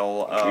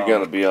style. You're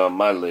gonna be on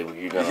my label.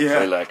 You're gonna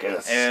play like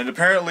us. And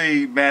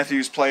apparently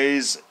Matthews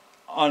plays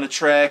on a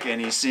track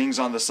and he sings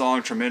on the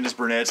song Tremendous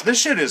Brunettes. This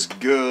shit is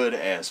good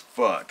as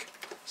fuck.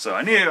 So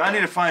I need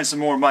to find some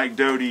more Mike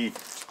Doty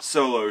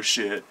solo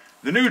shit.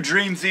 The new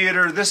Dream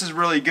Theater, this is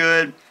really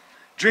good.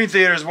 Dream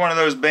Theater is one of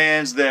those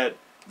bands that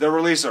they'll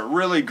release a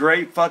really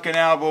great fucking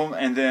album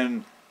and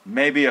then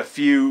maybe a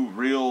few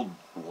real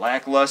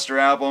lackluster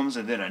albums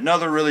and then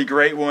another really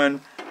great one.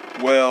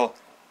 Well,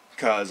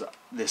 because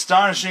The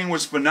Astonishing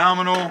was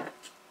phenomenal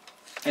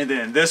and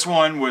then this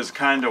one was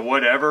kind of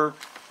whatever,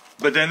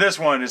 but then this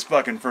one is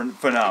fucking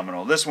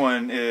phenomenal. This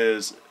one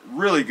is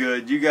really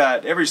good. You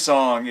got, every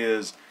song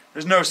is,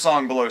 there's no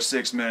song below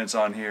 6 minutes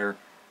on here.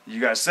 You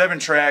got 7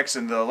 tracks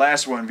and the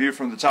last one, View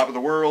from the Top of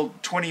the World,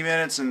 20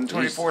 minutes and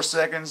 24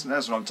 seconds, and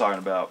that's what I'm talking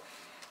about.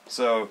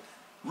 So,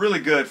 really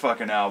good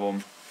fucking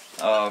album.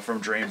 From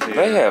Dream Theater.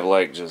 They have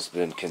like just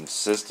been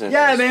consistent.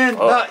 Yeah, man.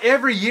 About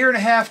every year and a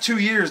half, 2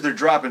 years, they're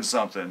dropping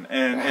something.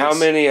 And how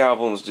many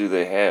albums do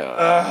they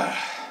have?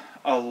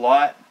 A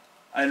lot.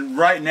 And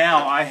right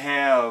now, I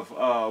have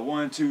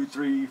 1, 2,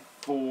 3,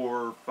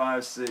 4,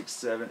 5, 6,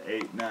 7,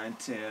 8, 9,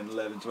 10,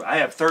 11, 12. I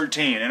have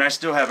 13, and I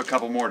still have a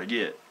couple more to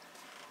get.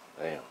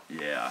 Damn.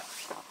 Yeah.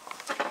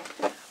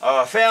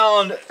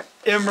 Found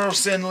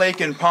Emerson, Lake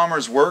and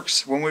Palmer's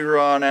Works when we were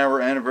on our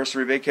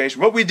anniversary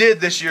vacation. What we did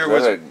this year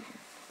was...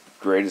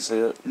 Greatest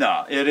hit?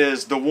 No, it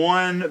is the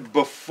one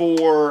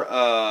before...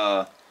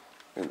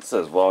 it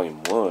says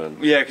volume 1.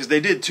 Yeah, because they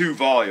did 2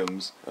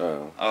 volumes.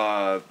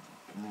 Oh.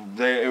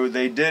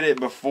 They did it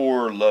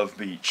before Love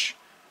Beach.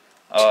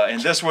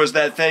 And this was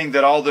that thing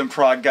that all them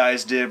prog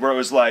guys did where it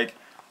was like,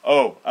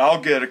 oh, I'll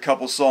get a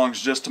couple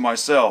songs just to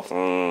myself.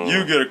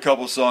 You get a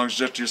couple songs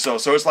just to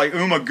yourself. So it's like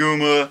Uma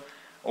Guma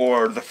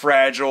or The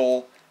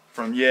Fragile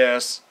from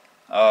Yes.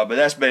 But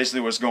that's basically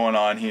what's going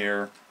on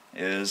here.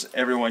 Is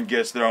everyone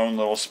gets their own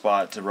little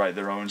spot to write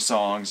their own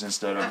songs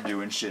instead of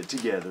doing shit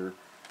together.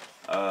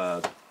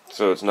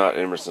 So it's not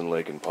Emerson,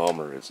 Lake, and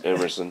Palmer. It's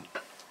Emerson,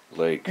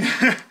 Lake,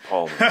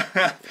 Palmer.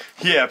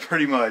 Yeah,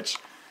 pretty much.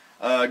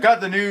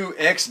 Got the new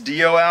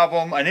Ex-Dio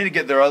album. I need to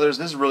get their others.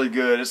 This is really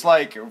good. It's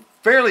like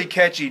fairly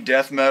catchy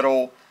death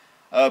metal,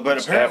 but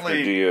It's apparently,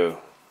 after Dio.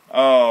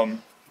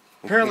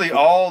 apparently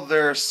all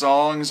their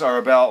songs are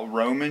about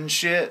Roman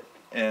shit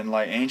and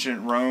like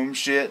ancient Rome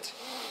shit.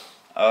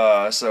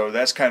 So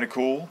that's kind of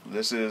cool.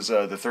 This is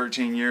the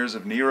 13 Years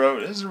of Nero.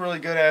 This is a really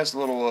good ass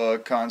little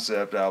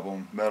concept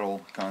album,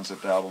 metal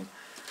concept album.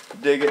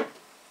 Dig it.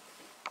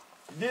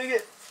 Dig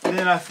it. And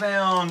then I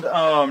found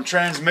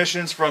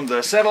Transmissions from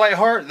the Satellite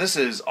Heart. This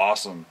is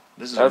awesome.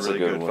 This is That's a really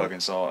good one.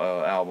 fucking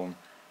album.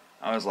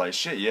 I was like,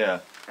 shit, yeah.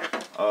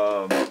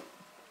 And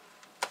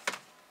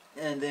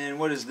then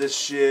what is this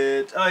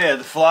shit? Oh yeah,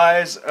 The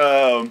Flies.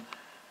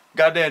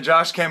 Goddamn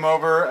Josh came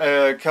over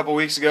a couple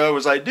weeks ago,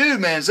 was like,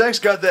 dude, man, Zach's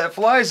got that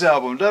Flies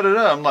album,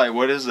 da-da-da. I'm like,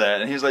 what is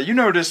that? And he's like, you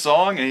know this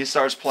song? And he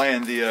starts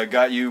playing the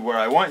Got You Where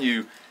I Want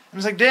You. I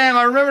was like, damn,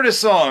 I remember this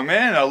song,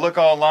 man. And I look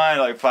online,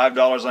 like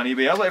 $5 on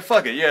eBay. I was like,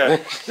 fuck it, yeah.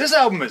 This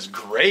album is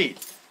great.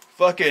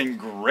 Fucking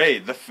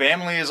great. The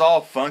family is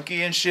all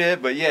funky and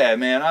shit, but yeah,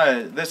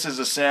 man, this is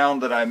a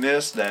sound that I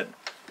missed, that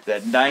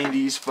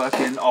 90s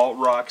fucking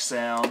alt-rock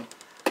sound.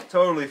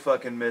 Totally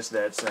fucking missed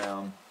that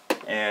sound.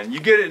 And you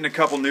get it in a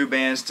couple new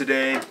bands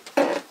today.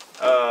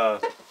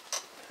 Damn,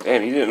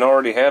 you didn't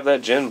already have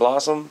that Gin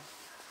Blossom?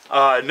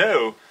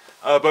 No.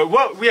 But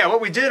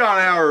what we did on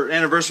our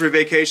anniversary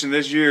vacation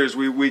this year is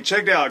we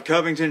checked out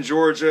Covington,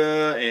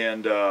 Georgia,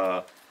 and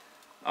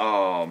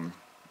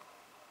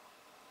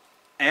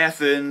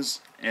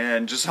Athens,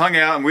 and just hung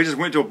out, and we just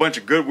went to a bunch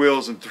of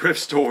Goodwills and thrift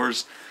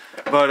stores.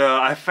 But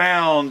I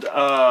found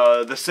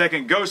the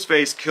second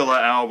Ghostface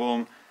Killah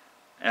album,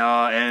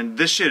 and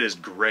this shit is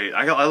great.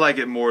 I like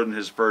it more than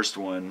his first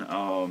one,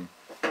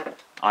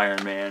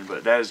 Iron Man,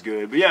 but that is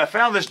good. But yeah, I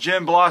found this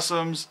Gin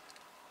Blossoms.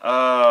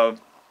 Oh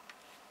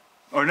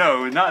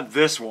no, not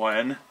this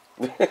one.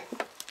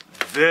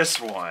 This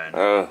one.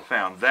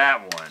 Found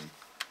that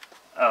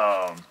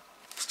one.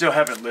 Still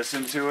haven't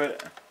listened to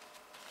it.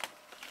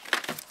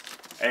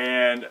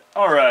 And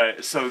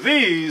alright, so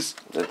these...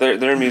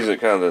 Their music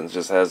kind of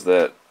just has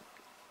that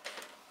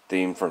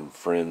theme from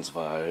Friends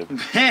vibe.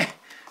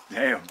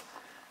 Damn.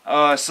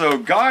 So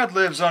God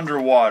Lives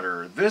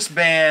Underwater. This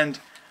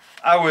band,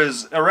 I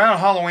was, around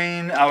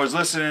Halloween, I was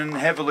listening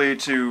heavily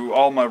to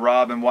all my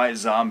Rob and White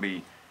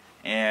Zombie.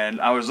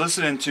 And I was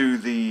listening to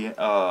the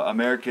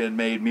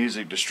American-made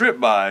music to Strip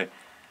By,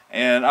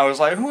 and I was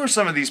like, who are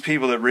some of these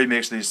people that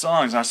remix these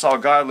songs? And I saw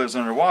God Lives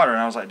Underwater, and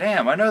I was like,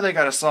 damn, I know they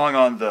got a song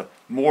on the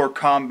Mortal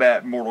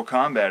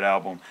Kombat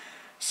album.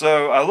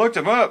 So I looked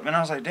them up, and I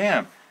was like,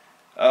 damn,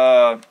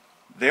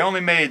 they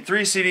only made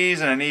 3 CDs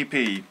and an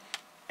EP.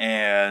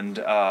 And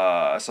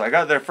so I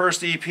got their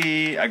first EP,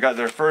 I got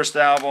their first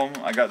album,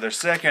 I got their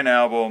second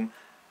album,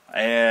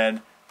 and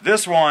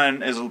this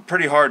one is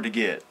pretty hard to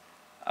get.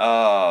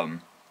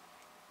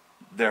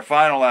 Their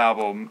final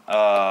album,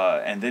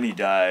 and then he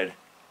died.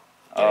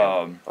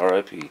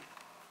 R.I.P.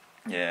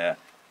 Yeah,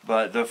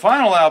 but the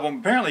final album,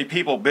 apparently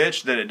people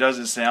bitch that it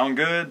doesn't sound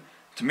good.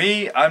 To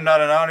me, I'm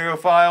not an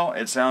audiophile.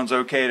 It sounds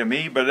okay to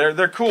me, but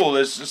they're cool.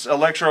 It's just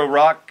electro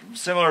rock,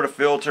 similar to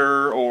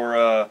Filter,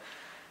 or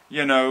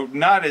you know,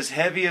 not as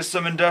heavy as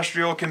some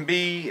industrial can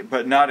be,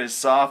 but not as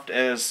soft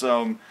as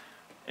some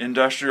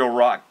industrial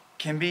rock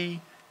can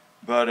be.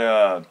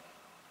 But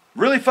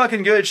really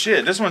fucking good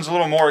shit. This one's a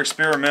little more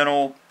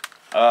experimental,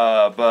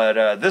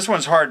 but this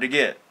one's hard to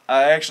get.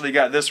 I actually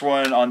got this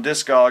one on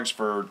Discogs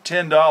for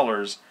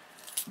 $10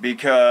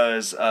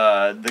 because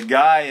the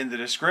guy in the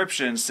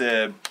description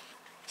said,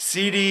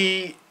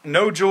 CD,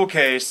 no jewel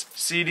case,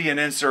 CD and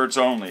inserts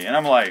only. And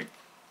I'm like...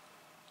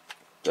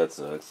 That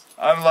sucks.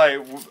 I'm like,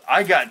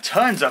 I got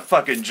tons of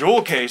fucking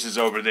jewel cases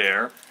over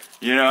there.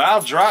 You know,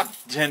 I'll drop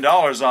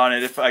 $10 on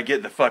it if I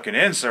get the fucking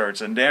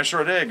inserts. And damn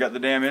sure did. Got the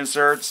damn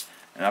inserts.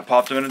 And I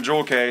popped them in a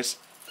jewel case.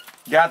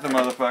 Got the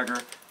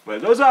motherfucker.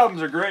 But those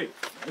albums are great.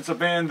 It's a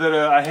band that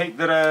I hate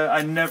that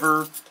I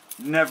never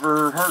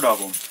heard of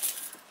them.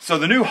 So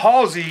the new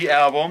Halsey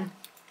album,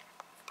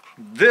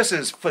 this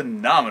is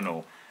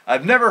phenomenal.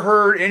 I've never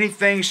heard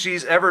anything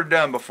she's ever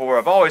done before.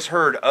 I've always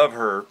heard of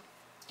her.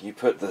 You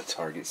put the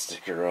Target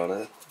sticker on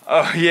it.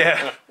 Oh,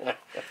 yeah.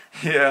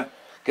 Yeah.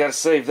 Gotta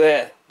save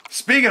that.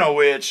 Speaking of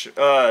which,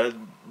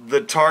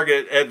 the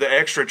Target at the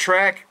extra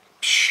track,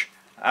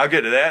 I'll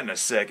get to that in a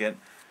second.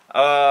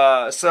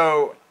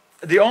 So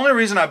the only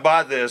reason I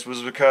bought this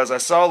was because I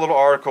saw a little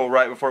article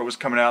right before it was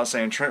coming out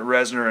saying Trent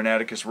Reznor and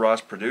Atticus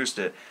Ross produced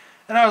it,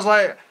 and I was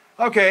like,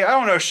 okay, I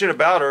don't know shit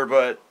about her,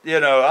 but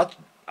you know,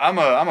 I'm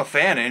a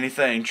fan of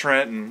anything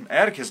Trent and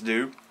Atticus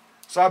do,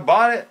 so I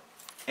bought it,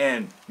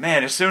 and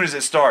man, as soon as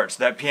it starts,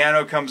 that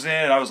piano comes in,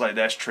 and I was like,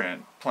 that's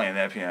Trent playing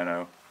that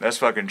piano. That's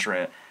fucking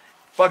Trent.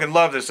 Fucking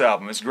love this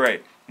album. It's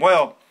great.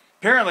 Well,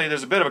 apparently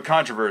there's a bit of a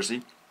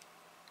controversy.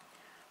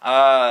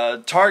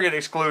 Target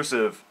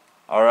exclusive,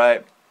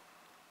 alright,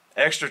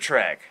 extra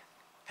track,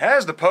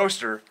 has the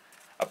poster.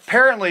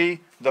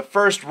 Apparently the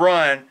first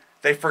run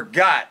they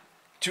forgot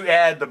to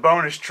add the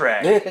bonus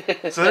track.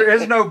 So there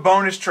is no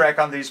bonus track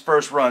on these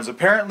first runs.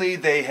 Apparently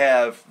they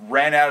have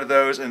ran out of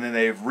those and then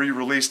they've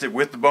re-released it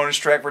with the bonus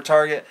track for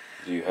Target.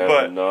 Do you have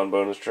a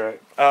non-bonus track?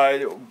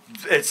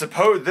 It's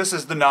supposed this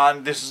is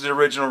the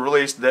original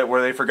release that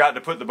where they forgot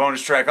to put the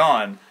bonus track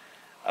on.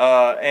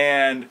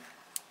 And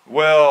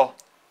well,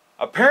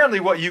 apparently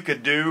what you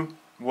could do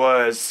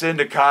was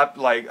send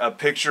a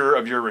picture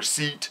of your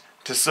receipt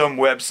to some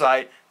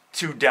website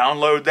to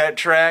download that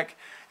track.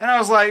 And I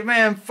was like,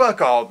 man,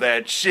 fuck all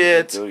that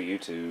shit. Go to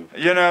YouTube.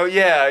 You know,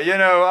 yeah, you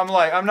know,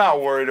 I'm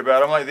not worried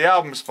about it. I'm like, the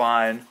album's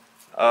fine.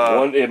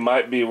 It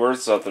might be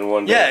worth something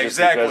one day. Yeah, just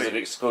exactly. Because it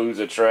excludes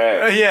a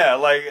track. Yeah,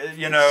 like,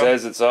 you know. It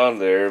says it's on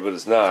there, but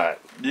it's not.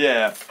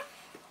 Yeah.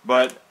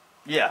 But,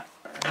 yeah.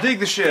 Dig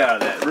the shit out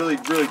of that. Really,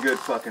 really good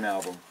fucking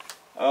album.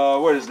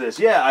 What is this?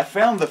 Yeah, I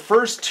found the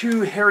first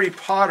 2 Harry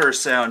Potter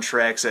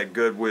soundtracks at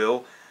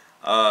Goodwill.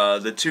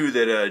 The 2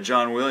 that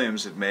John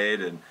Williams had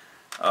made, and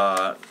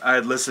I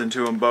had listened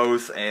to them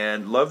both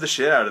and loved the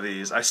shit out of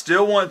these. I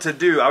still want to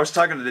do, I was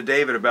talking to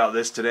David about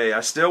this today,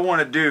 I still want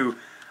to do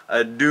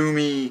a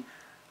doomy,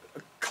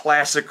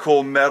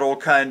 classical metal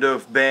kind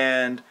of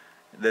band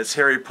that's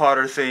Harry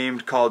Potter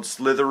themed called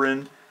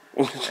Slytherin.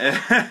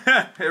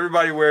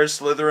 Everybody wears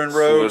Slytherin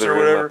robes or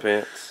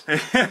whatever.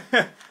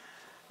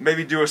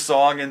 Maybe do a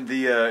song in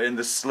the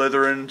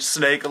Slytherin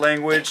snake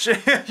language,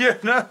 you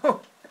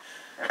know.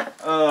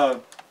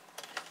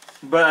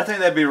 But I think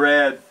that'd be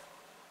rad.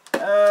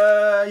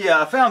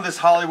 Yeah, I found this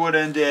Hollywood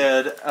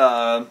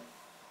Undead.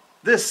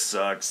 This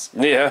sucks.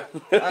 Yeah.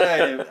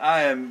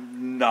 I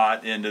am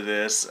not into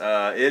this.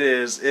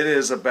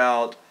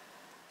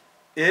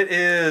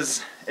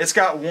 It's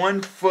got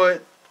 1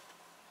 foot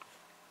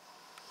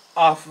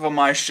off of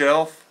my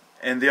shelf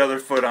and the other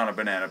foot on a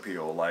banana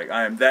peel. Like,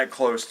 I am that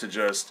close to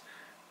just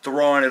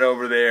throwing it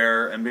over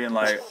there and being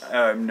like,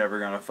 I'm never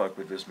gonna fuck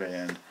with this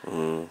band.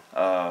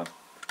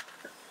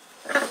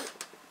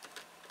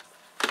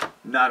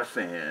 Not a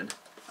fan.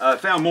 I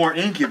found more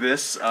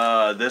Incubus,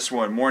 this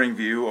one, Morning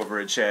View, over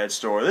at Chad's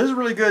store. This is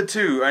really good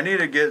too. I need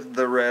to get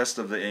the rest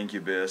of the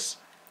Incubus.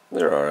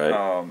 They're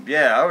alright.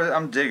 Yeah,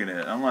 I'm digging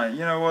it. I'm like, you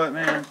know what,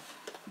 man?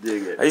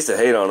 Dig it. I used to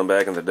hate on them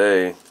back in the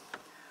day.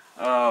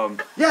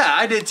 Yeah,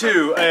 I did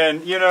too.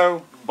 And, you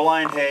know,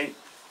 blind hate.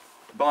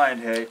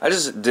 Blind hate. I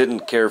just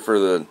didn't care for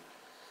it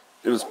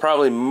was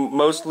probably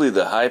mostly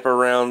the hype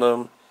around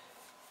them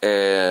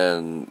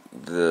and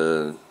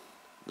the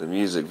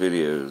music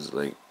videos.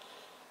 Like,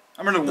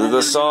 I remember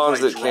the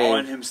songs was, like, that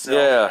drawing came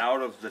himself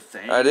out of the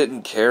thing. I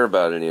didn't care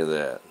about any of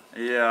that.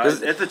 Yeah,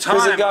 at the time,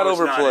 because it got I was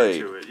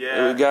overplayed. Not into it.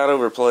 Yeah, it got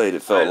overplayed.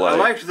 It felt like I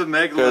liked the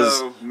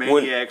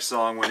Megalomaniac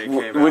song when it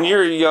came out. When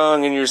you're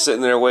young and you're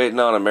sitting there waiting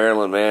on a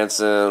Marilyn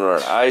Manson or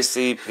an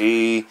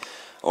ICP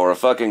or a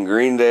fucking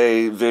Green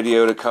Day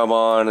video to come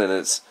on, and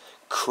it's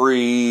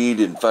Creed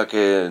and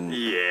fucking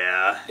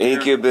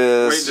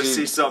Incubus. Waiting to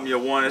see something you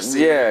want to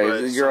see. Yeah,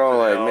 you're all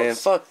like, man,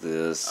 fuck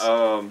this.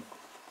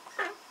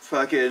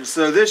 Fucking,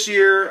 so this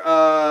year,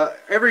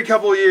 every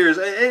couple of years,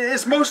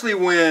 it's mostly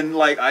when,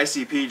 like,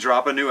 ICP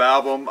drop a new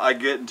album, I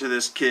get into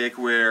this kick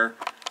where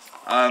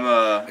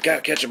I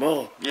gotta catch them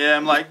all. Yeah,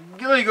 I'm like,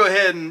 let me go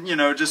ahead and, you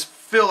know, just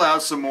fill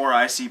out some more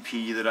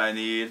ICP that I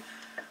need.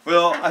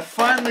 Well, I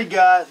finally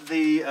got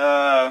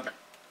the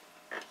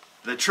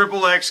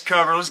Triple X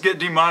cover. Let's get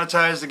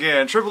demonetized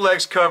again. Triple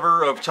X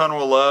cover of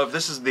Tunnel of Love.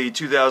 This is the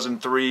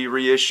 2003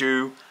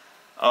 reissue.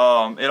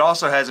 It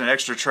also has an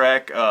extra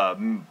track,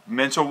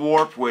 Mental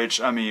Warp, which,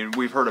 I mean,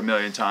 we've heard a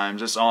million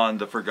times. It's on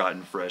the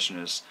Forgotten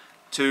Freshness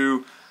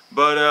too.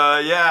 But,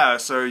 yeah,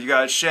 so you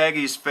got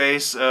Shaggy's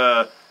face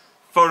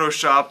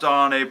photoshopped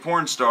on a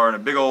porn star and a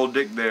big old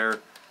dick there.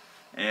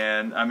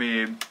 And, I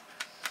mean,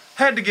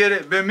 had to get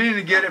it, been meaning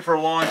to get it for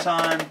a long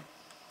time.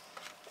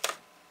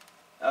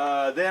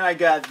 Then I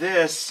got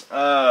this,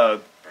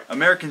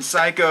 American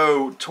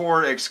Psycho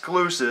tour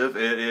exclusive.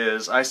 It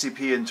is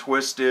ICP and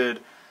Twisted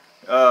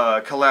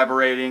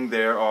collaborating.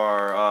 There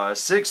are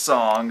 6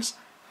 songs,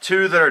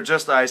 2 that are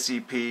just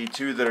ICP,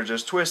 2 that are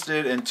just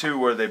Twisted, and 2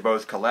 where they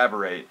both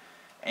collaborate.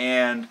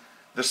 And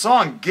the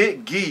song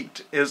Get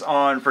Geeked is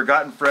on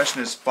Forgotten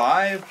Freshness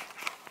 5.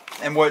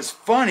 And what's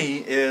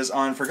funny is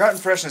on Forgotten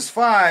Freshness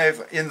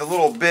 5, in the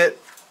little bit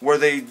where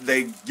they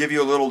give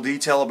you a little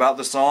detail about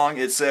the song,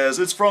 it says,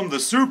 it's from the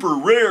super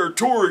rare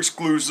tour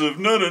exclusive,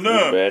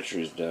 na-na-na. Your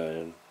battery's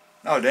dying.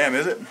 Oh, damn,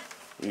 is it?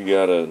 You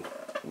got a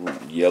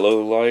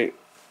yellow light?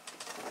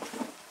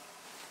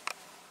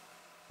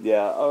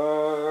 Yeah,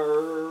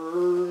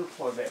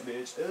 plug that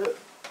bitch up.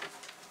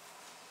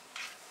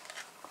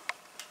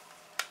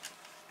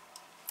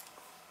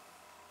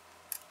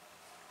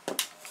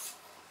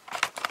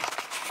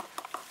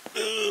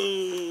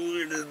 Ooh,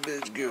 where did this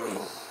bitch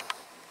go?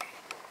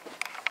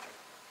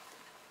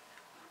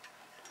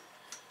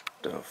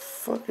 The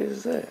fuck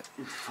is that?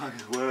 Fuck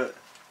is what?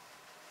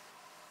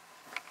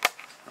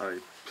 Oh,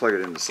 you plug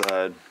it in the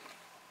side.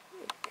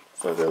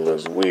 Fuck, that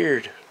looks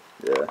weird.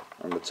 Yeah,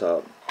 on the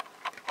top.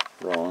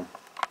 Wrong.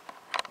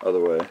 Other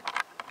way.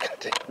 God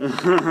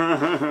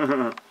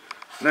damn.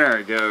 There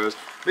it goes.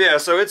 But yeah,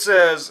 so it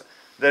says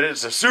that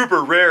it's a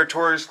super rare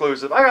tour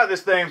exclusive. I got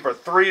this thing for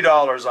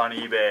 $3 on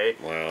eBay.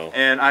 Wow.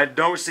 And I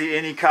don't see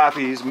any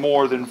copies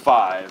more than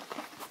 5.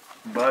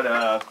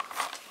 But,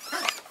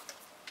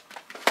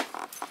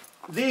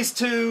 these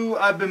two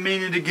I've been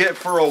meaning to get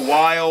for a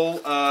while.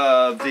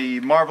 The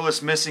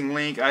Marvelous Missing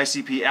Link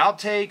ICP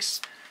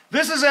outtakes.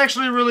 This is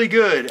actually really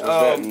good. Is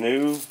that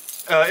new?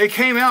 It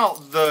came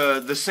out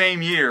the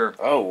same year.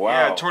 Oh,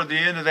 wow. Yeah, toward the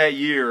end of that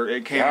year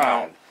it came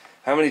out.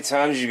 How many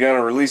times you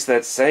gonna release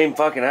that same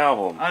fucking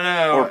album? I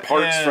know. Or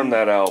parts from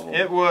that album?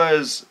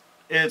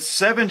 It's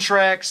 7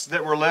 tracks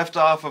that were left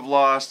off of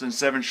Lost and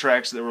 7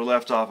 tracks that were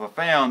left off of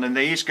Found, and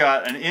they each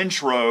got an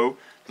intro,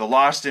 the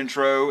Lost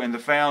intro and the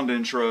Found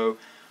intro,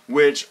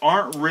 which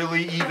aren't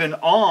really even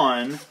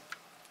on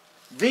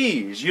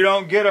these. You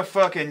don't get a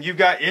fucking, you've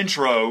got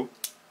intro,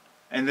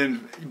 and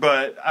then,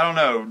 but I don't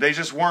know, they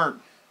just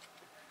weren't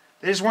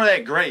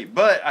that great.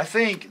 But I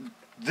think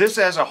this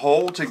as a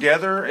whole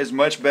together is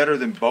much better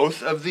than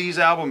both of these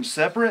albums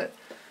separate.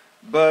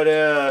 But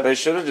they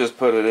should have just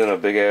put it in a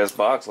big ass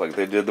box like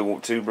they did the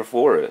 2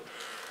 before it.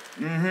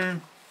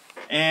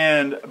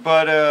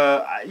 But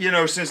you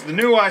know, since the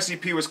new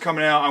ICP was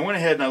coming out, I went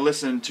ahead and I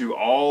listened to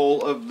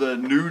all of the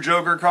new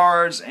Joker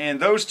cards,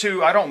 and those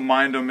 2 I don't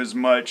mind them as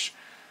much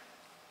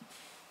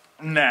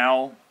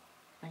now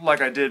like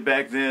I did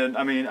back then.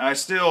 I mean, I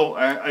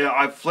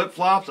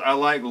flip-flopped. I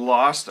like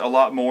Lost a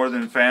lot more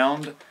than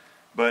Found,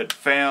 but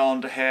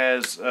Found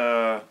has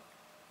a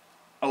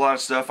lot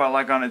of stuff I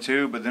like on it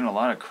too, but then a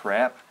lot of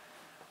crap.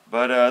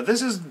 But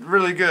this is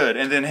really good.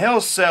 And then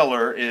Hell's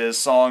Cellar is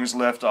songs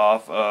left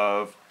off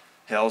of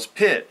Hell's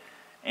Pit,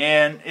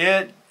 and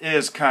it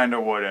is kind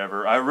of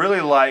whatever. I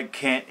really like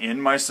Can't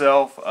End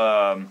Myself,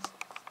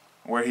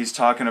 where he's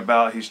talking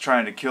about he's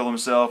trying to kill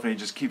himself and he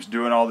just keeps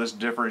doing all this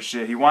different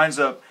shit. He winds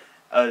up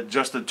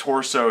just a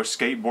torso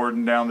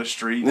skateboarding down the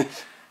street.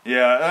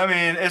 Yeah, I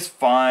mean, it's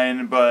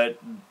fine, but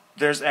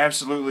there's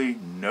absolutely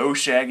no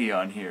Shaggy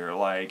on here.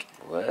 Like,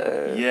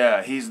 what?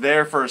 Yeah, he's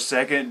there for a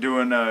second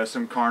doing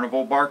some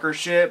Carnival Barker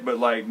shit, but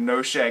like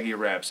no Shaggy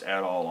raps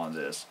at all on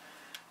this.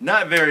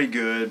 Not very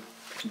good,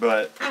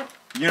 but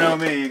you know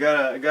me, you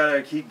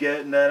gotta keep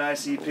getting that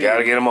ICP.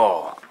 Gotta get them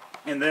all.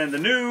 And then the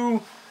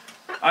new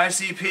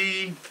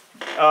ICP,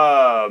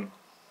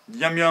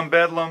 Yum Yum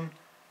Bedlam.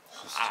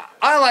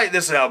 I like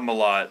this album a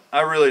lot.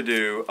 I really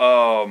do.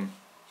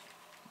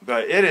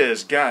 But it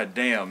is,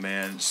 goddamn,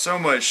 man, so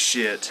much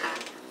shit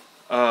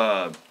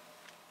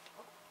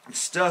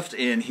stuffed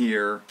in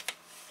here.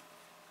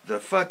 The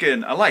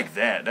fucking, I like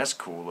that. That's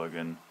cool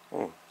looking.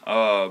 Oh.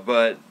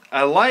 But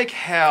I like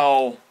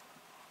how,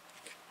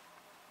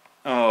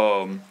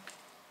 and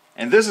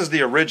this is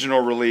the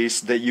original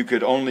release that you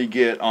could only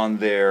get on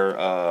their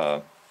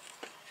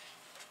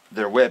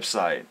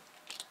website,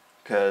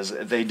 because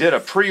they did a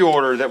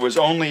pre-order that was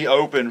only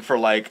open for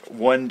like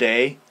 1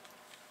 day.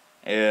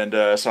 And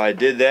so I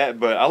did that,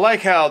 but I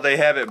like how they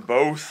have it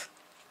both,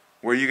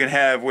 where you can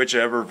have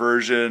whichever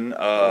version.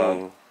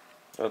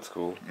 That's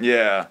cool.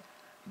 Yeah,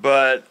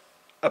 but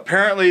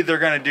apparently they're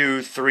going to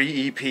do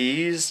 3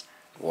 EPs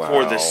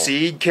for the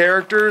seed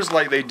characters,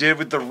 like they did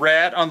with the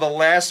rat on the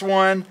last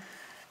one.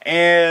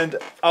 And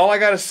all I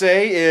got to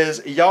say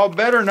is, y'all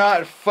better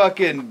not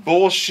fucking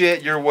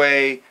bullshit your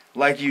way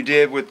like you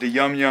did with the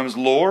Yum Yums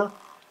lore,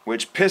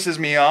 which pisses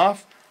me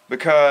off,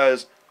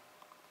 because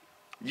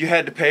you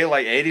had to pay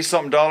like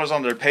 $80-something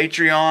on their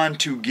Patreon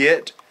to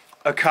get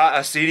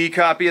a CD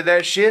copy of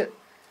that shit.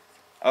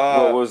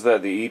 What was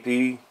that, the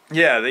EP?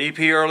 Yeah, the EP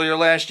earlier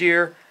last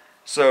year.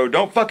 So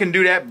don't fucking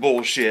do that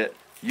bullshit.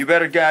 You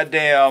better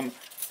goddamn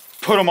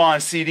put them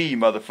on CD,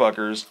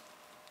 motherfuckers.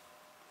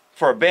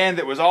 For a band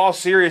that was all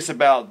serious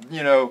about,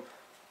 you know,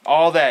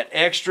 all that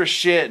extra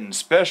shit and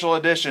special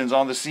editions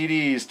on the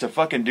CDs, to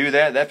fucking do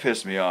that, that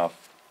pissed me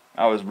off.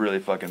 I was really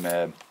fucking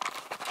mad.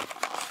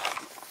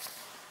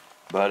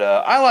 But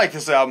I like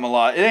this album a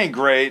lot. It ain't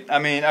great. I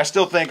mean, I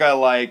still think I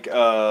like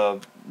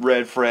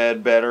Red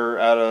Fred better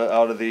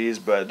out of these,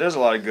 but there's a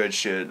lot of good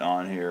shit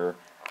on here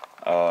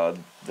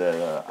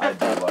that I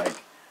do like.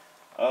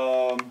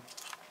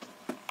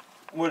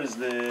 What is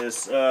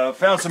this?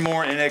 Found some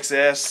more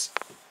NXS.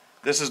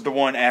 This is the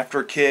one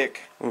after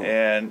Kick,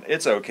 and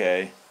it's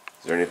okay.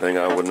 Is there anything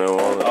I would know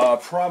on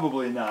it?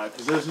 Probably not,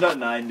 because there's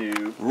nothing I knew.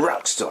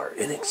 Rockstar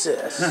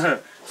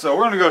NXS. So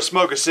we're gonna go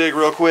smoke a cig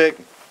real quick,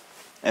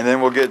 and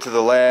then we'll get to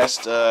the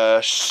last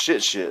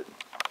shit.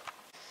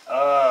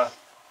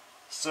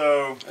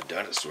 So A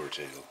Dinosaur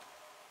Tale.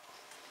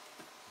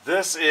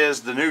 this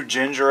is the new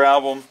Ginger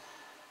album.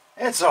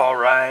 It's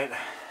alright.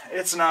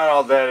 It's not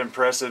all that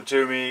impressive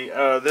to me.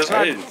 I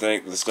didn't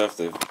think the stuff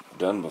they've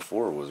done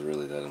before was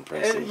really that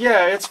impressive.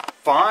 Yeah, it's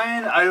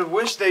fine. I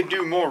wish they'd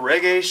do more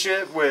reggae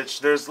shit,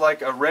 which there's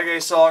like a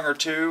reggae song or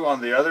 2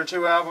 on the other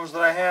 2 albums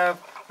that I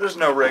have. There's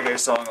no reggae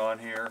song on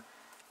here.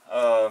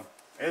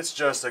 It's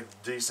just a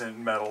decent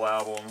metal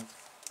album.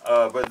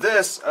 But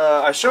this,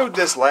 I showed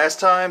this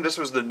last time. This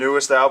was the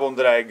newest album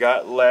that I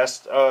got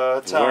last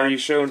time. Why are you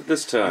showing it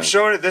this time? I'm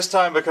showing it this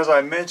time because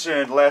I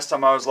mentioned last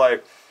time, I was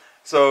like,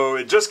 so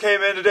it just came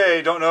in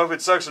today, don't know if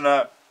it sucks or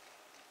not.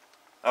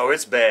 Oh,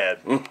 it's bad.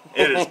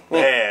 It is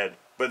bad.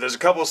 But there's a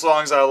couple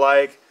songs I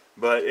like,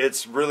 but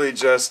it's really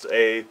just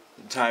a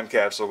time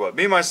capsule. But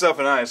Me, Myself,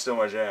 and I is still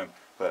my jam.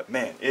 But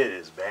man, it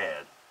is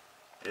bad.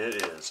 It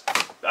is.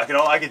 I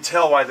can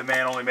tell why the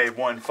man only made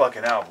one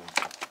fucking album.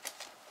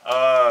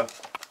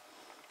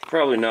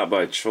 Probably not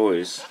by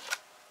choice.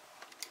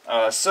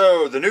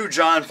 So the new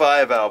John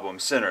 5 album,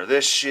 Sinner.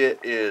 This shit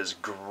is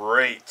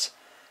great.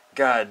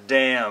 God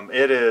damn,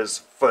 it is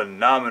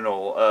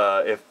phenomenal.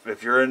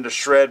 If you're into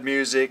shred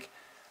music,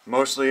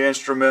 mostly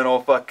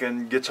instrumental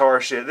fucking guitar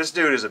shit, this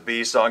dude is a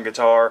beast on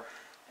guitar.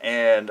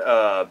 And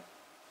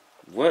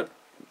what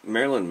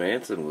Marilyn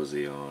Manson was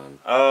he on?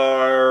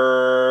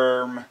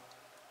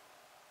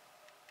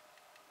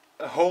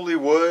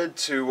 Hollywood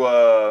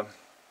to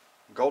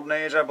Golden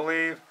Age, I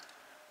believe.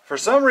 For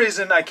some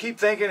reason, I keep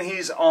thinking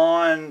he's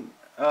on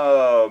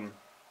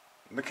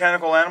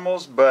Mechanical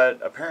Animals, but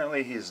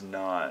apparently he's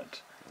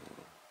not.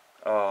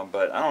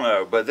 But I don't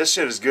know. But this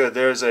shit is good.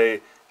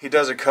 He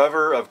does a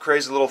cover of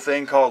Crazy Little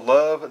Thing called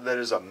Love that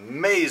is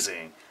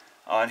amazing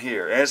on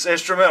here. And it's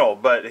instrumental,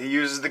 but he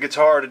uses the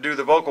guitar to do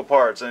the vocal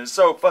parts, and it's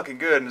so fucking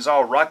good, and it's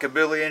all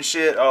rockabilly and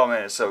shit. Oh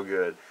man, it's so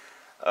good.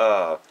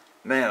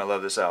 Man, I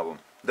love this album.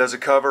 Does a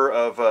cover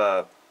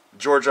of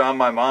Georgia on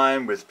My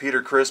Mind with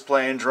Peter Criss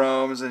playing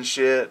drums and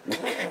shit.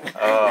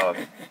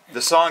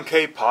 The song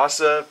Que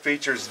Pasa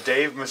features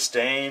Dave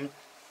Mustaine,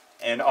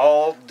 and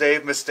all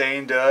Dave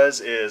Mustaine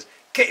does is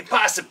Que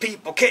Pasa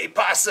people, Que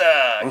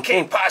Pasa,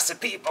 Que Pasa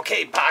people,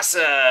 Que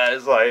Pasa.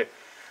 It's like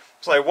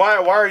why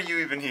are you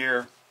even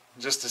here?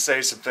 Just to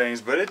say some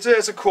things, but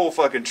it's a cool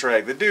fucking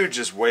track. The dude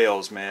just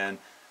wails, man.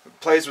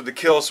 Plays with the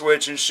kill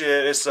switch and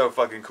shit. It's so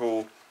fucking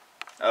cool.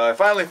 I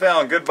finally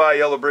found Goodbye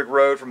Yellow Brick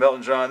Road from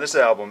Elton John. This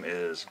album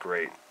is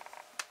great.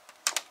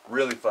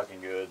 Really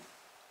fucking good.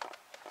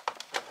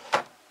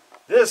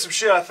 This is some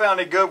shit I found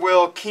at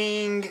Goodwill.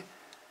 King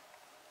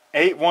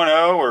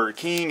 810 or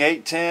King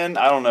 810.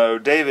 I don't know.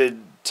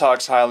 David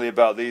talks highly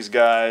about these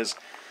guys.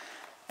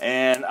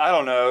 And I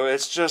don't know.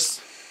 It's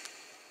just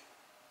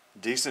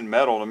decent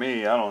metal to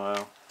me. I don't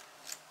know.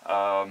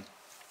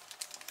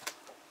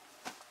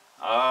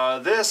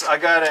 This I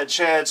got at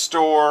Chad's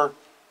store.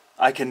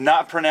 I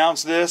cannot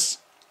pronounce this.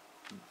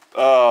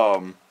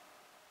 Corpiclanis.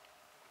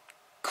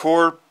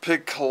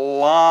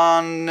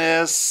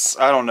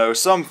 I don't know.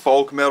 Some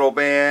folk metal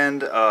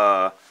band.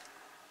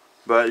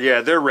 But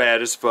yeah, they're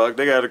rad as fuck.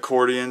 They got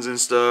accordions and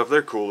stuff.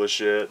 They're cool as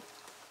shit.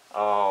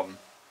 So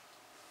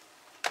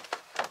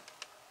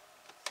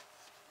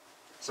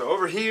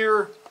over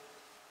here,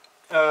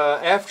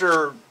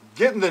 after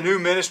getting the new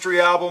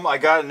Ministry album, I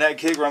got in that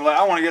kick where I'm like,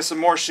 I want to get some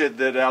more shit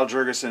that Al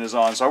Jourgensen is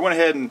on. So I went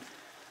ahead and,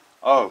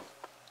 oh,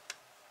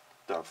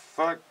 the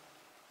fuck?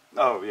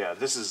 Oh yeah,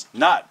 this is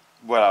not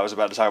what I was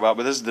about to talk about,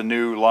 but this is the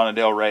new Lana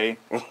Del Rey,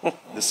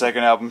 the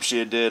second album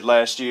she did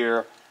last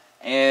year.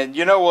 And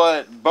you know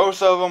what?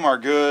 Both of them are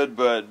good,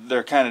 but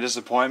they're kind of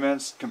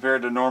disappointments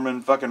compared to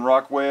Norman fucking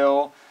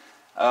Rockwell.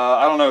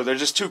 I don't know, they're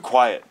just too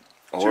quiet.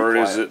 Or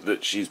is it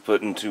that she's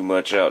putting too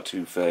much out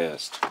too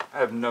fast? I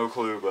have no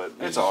clue, but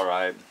it's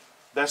alright.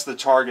 That's the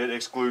Target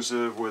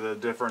exclusive with a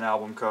different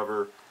album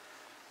cover.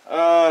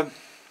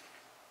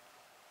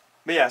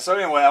 But yeah, so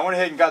anyway, I went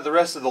ahead and got the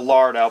rest of the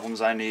Lard albums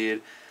I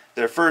need.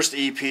 Their first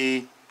EP.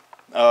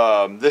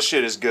 This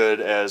shit is good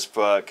as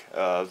fuck.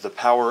 The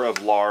Power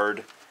of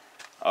Lard.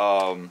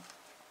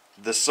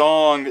 The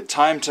song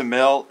Time to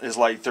Melt is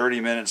like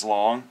 30 minutes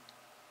long.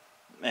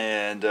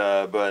 And,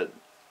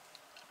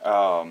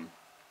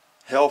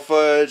 Hell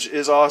Fudge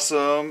is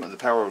awesome. The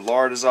Power of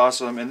Lard is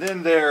awesome. And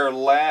then their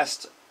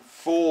last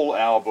full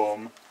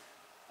album,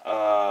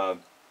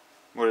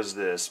 what is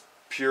this?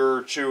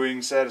 Pure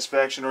Chewing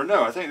Satisfaction? Or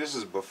no, I think this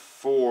is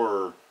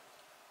before,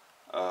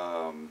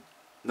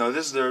 no,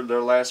 this is their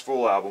last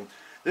full album.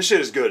 This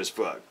shit is good as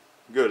fuck.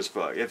 Good as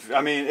fuck.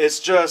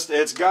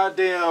 It's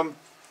goddamn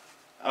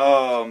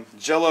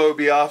Jello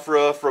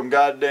Biafra from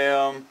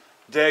goddamn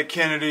Dead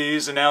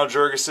Kennedys and Al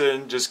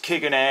Jourgensen just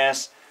kicking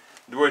ass,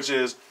 which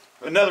is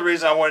another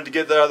reason I wanted to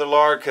get the other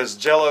Lard, because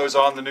Jello's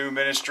on the new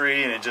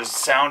Ministry and it just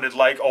sounded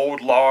like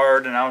old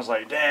Lard, and I was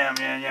like, damn,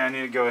 man, yeah, I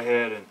need to go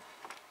ahead and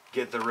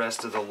get the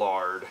rest of the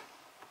Lard.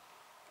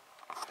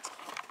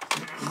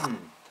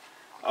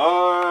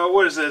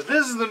 What is this?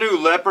 This is the new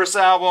Leprous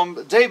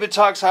album. David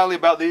talks highly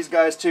about these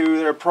guys too.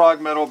 They're a prog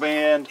metal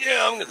band.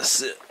 Yeah, I'm gonna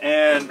sit.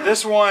 And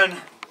this one,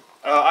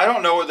 I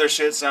don't know what their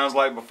shit sounds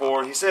like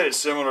before. He said it's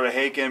similar to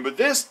Haken, but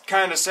this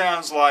kind of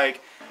sounds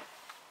like,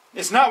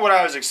 it's not what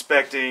I was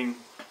expecting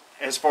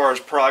as far as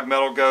prog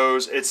metal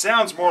goes. It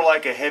sounds more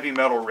like a heavy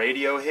metal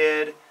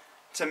Radiohead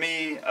to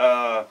me,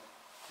 but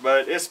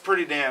it's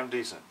pretty damn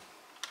decent.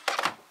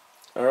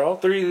 Are all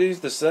three of these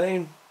the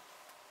same?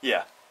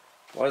 Yeah.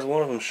 Why is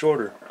one of them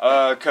shorter?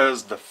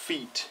 Because the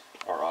feet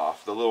are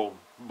off. The little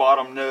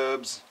bottom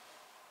nubs.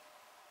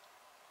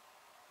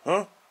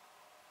 Huh?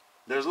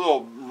 There's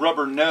little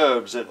rubber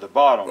nubs at the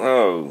bottom.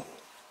 Oh.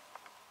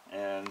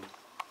 And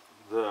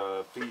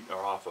the feet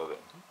are off of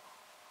it.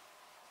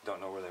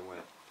 Don't know where they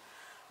went.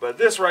 But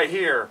this right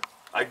here,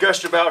 I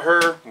gushed about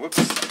her. Whoops.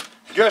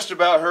 gushed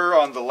about her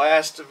on the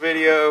last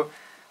video,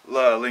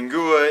 La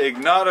Lingua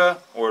Ignota,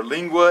 or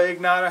Lingua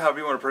Ignota, however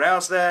you want to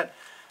pronounce that.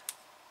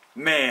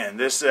 Man,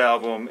 this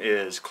album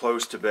is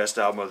close to best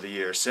album of the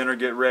year. Sinner,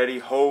 get ready.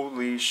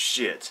 Holy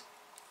shit.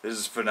 This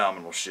is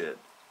phenomenal shit.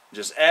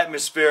 Just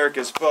atmospheric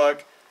as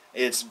fuck.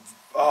 It's,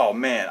 oh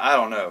man, I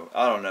don't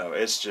know.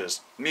 It's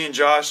just, me and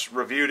Josh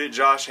reviewed it.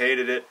 Josh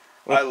hated it.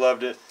 I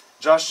loved it.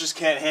 Josh just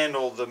can't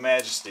handle the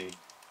majesty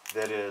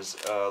that is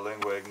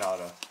Lingua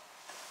Ignota.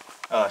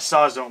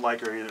 Saz don't like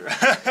her either.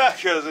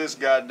 Because it's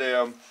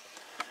goddamn...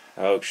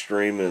 How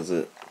extreme is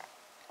it?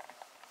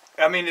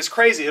 I mean, it's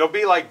crazy. It'll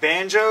be like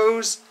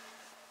banjos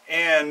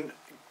and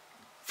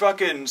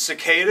fucking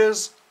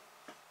cicadas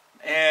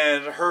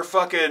and her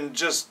fucking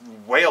just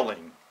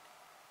wailing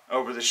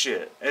over the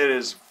shit. It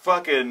is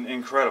fucking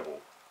incredible.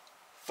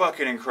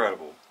 Fucking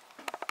incredible.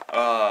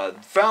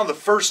 Found the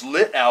first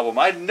Lit album.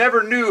 I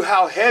never knew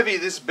how heavy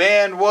this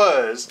band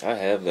was. I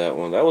have that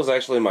one. That was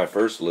actually my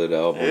first Lit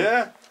album.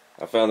 Yeah?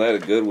 I found that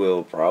at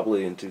Goodwill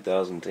probably in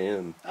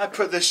 2010. I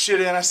put this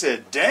shit in. I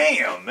said,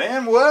 damn,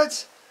 man,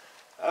 what?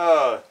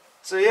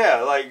 So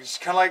yeah, like,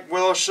 kind of like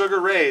Willow Sugar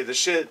Ray. The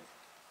shit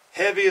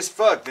heavy as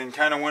fuck. Then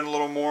kind of went a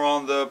little more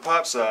on the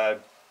pop side.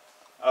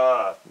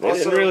 They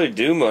didn't really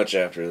do much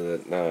after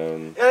that. Yeah,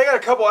 they got a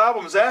couple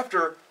albums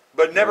after,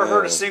 but never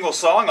heard a single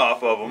song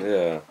off of them.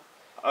 Yeah.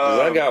 'Cause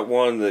I got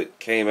one that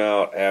came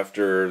out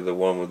after the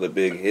one with the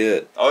big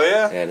hit. Oh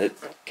yeah? And it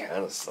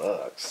kind of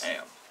sucks.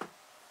 Damn.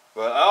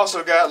 But I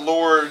also got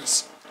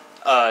Lord's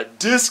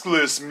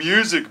discless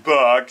music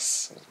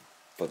box.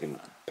 Fucking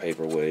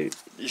paperweight.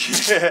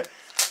 Yeah.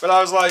 But I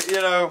was like,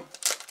 you know,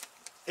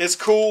 it's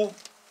cool.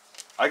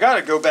 I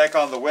gotta go back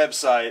on the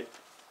website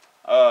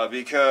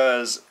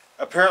because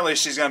apparently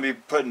she's gonna be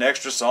putting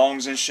extra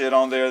songs and shit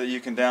on there that you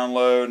can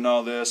download and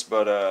all this.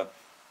 But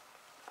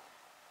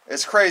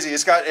it's crazy.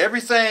 It's got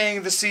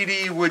everything the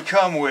CD would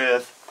come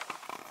with.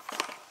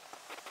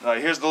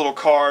 Here's the little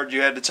card.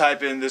 You had to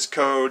type in this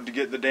code to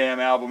get the damn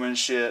album and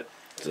shit.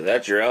 So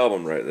that's your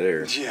album right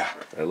there. Yeah.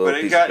 But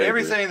it got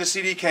everything the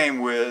CD came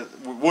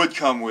with, would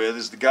come with,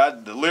 is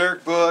the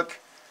lyric book,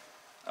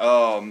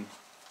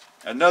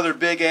 another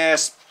big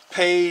ass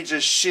page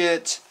of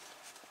shit,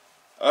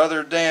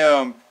 other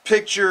damn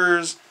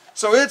pictures.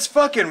 So it's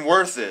fucking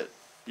worth it.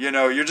 You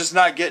know, you're just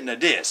not getting a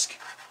disc.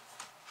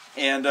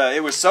 And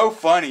it was so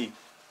funny.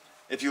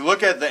 If you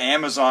look at the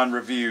Amazon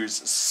reviews,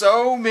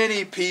 so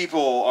many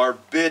people are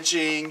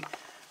bitching,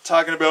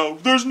 talking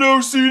about, there's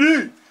no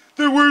CD.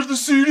 Where's the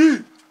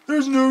CD?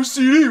 There's no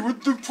CD.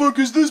 What the fuck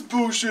is this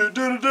bullshit?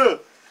 Da da da.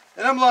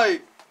 And I'm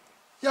like,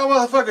 y'all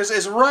motherfuckers,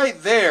 it's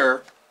right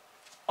there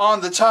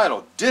on the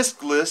title,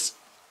 discless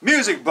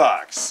music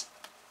box.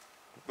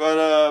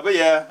 But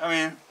yeah, I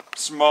mean,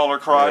 smaller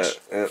crotch.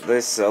 Yeah,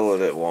 they sell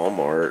it at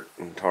Walmart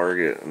and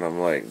Target, and I'm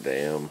like,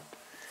 damn.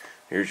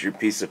 Here's your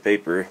piece of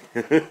paper.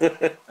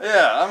 Yeah,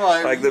 I'm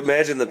like...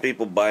 imagine the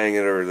people buying it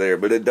over there,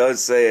 but it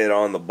does say it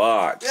on the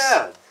box.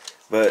 Yeah.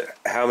 But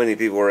how many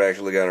people are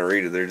actually going to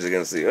read it? They're just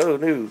going to see, oh,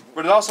 new.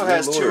 But it also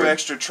has 2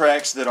 extra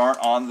tracks that aren't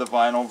on the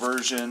vinyl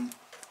version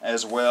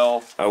as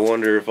well. I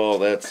wonder if all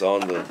that's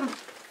on the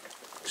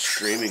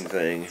streaming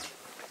thing.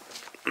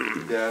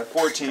 Yeah,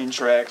 14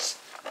 tracks.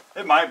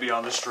 It might be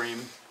on the stream.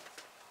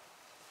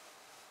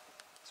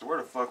 So where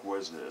the fuck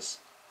was this?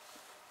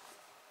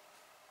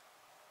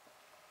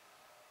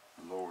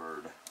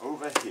 Lord,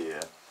 over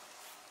here.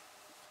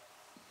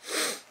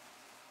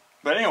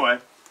 But anyway,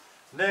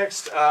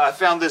 next I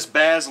found this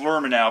Baz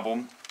Luhrmann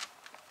album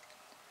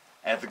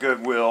at the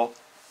Goodwill.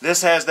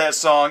 This has that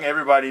song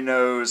everybody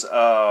knows,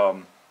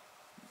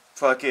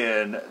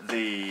 fucking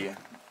the,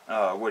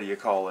 what do you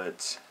call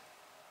it?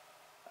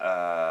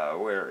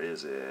 Where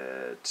is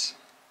it?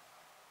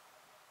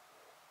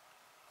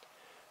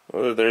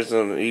 Oh, there's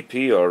an EP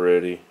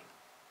already.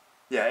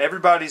 Yeah,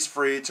 everybody's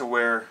free to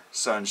wear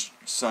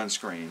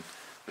sunscreen.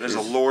 There's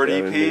a Lord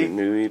got EP. A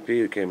new EP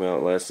that came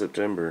out last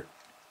September.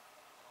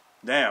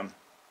 Damn.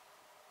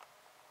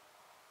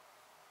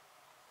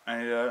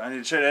 I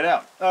need to check that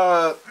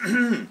out.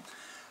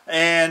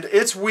 And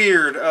it's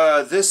weird.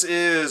 This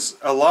is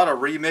a lot of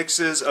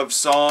remixes of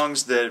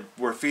songs that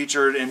were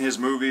featured in his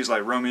movies,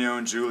 like Romeo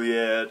and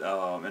Juliet,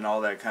 and all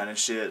that kind of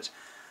shit.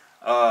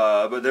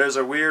 But there's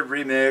a weird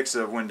remix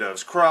of When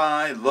Doves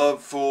Cry,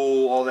 Love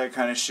Fool, all that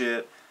kind of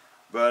shit.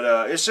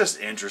 But it's just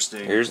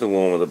interesting. Here's the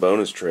one with the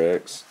bonus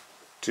tracks.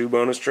 2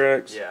 bonus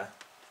tracks? Yeah.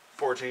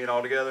 14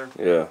 altogether?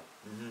 Yeah.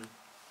 Mm-hmm.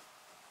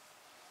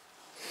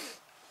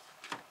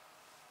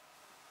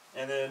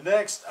 And then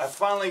next, I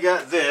finally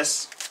got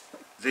this.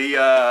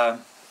 The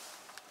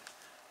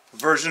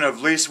version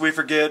of Least We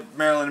Forget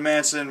Marilyn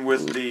Manson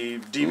with the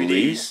DVD.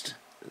 Least?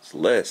 It's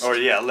less. Oh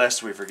yeah,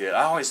 Lest We Forget.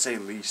 I always say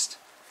least.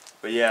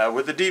 But yeah,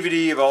 with the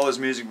DVD of all his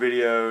music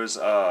videos.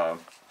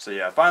 So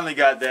yeah, I finally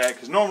got that,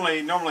 because normally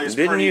it's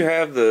Didn't pretty... you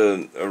have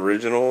the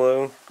original,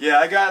 though? Yeah,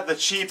 I got the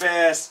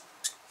cheap-ass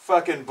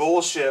fucking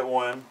bullshit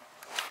one.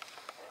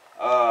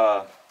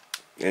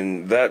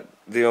 And that,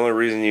 the only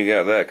reason you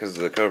got that, because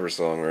of the cover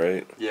song,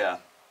 right? Yeah.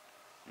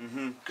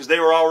 Because they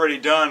were already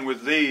done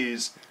with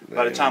these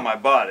by the time I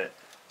bought it.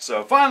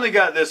 So finally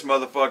got this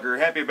motherfucker.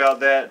 Happy about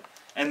that.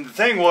 And the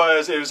thing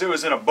was, it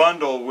was in a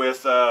bundle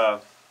with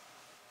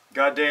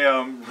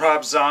goddamn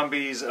Rob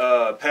Zombie's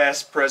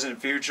Past,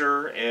 Present,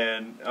 Future,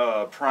 and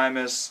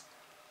Primus.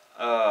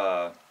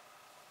 The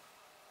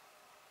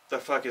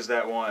fuck is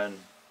that one?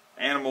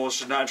 Animals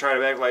Should Not Try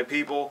to Act Like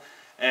People.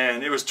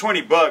 And it was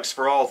 $20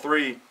 for all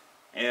three.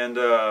 And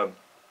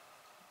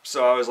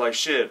so I was like,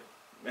 shit.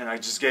 And I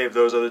just gave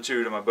those other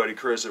two to my buddy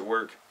Chris at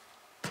work.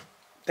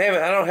 Damn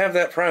it, I don't have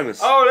that Primus.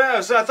 Oh, no,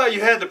 so I thought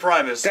you had the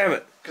Primus. Damn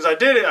it. Because I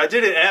did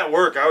it at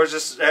work. I was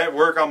just at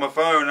work on my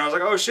phone, and I was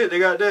like, oh shit, they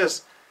got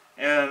this.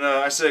 And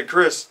I said,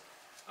 Chris,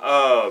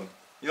 you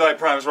like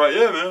Primus, right?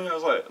 Yeah, man. I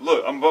was like,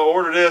 look, I'm going to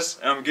order this,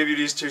 and I'm going to give you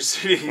these 2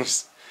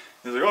 CDs.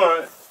 He's like,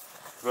 alright.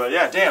 But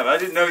yeah, damn, I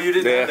didn't know you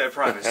didn't have that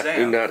Primus. Damn. I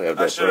do not have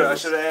that Primus. I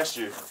should have asked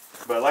you.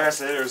 But like I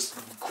said, it was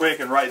quick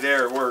and right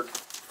there at work.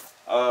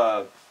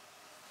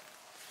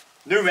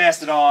 New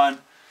Mastodon.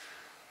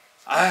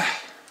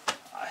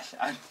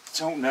 I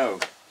don't know.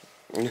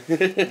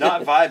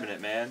 Not vibing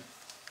it, man.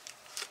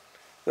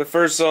 The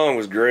first song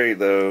was great,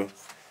 though.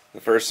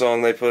 The first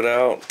song they put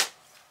out.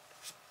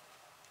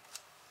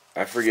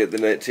 I forget the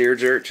name. Tear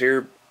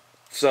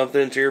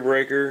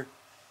Breaker.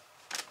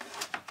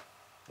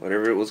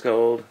 Whatever it was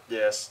called.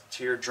 Yes,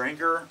 Tear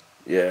Drinker.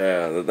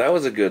 Yeah, that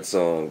was a good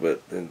song,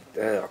 but then,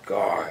 oh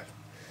god.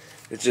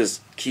 It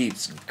just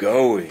keeps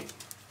going.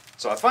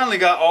 So I finally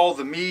got all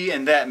the Me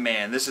and That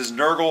Man. This is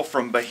Nurgle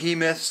from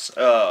Behemoth's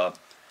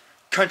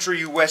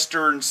country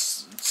western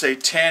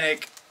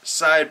satanic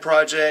side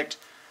project.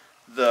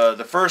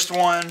 The first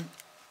one,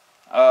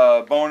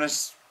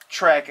 bonus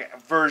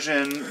track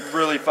version,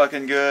 really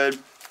fucking good.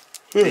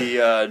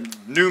 The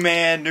New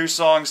Man, New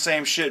Song,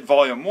 Same Shit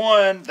Volume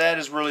 1, that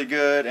is really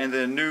good. And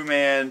then New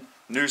Man,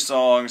 New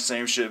Song,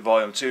 Same Shit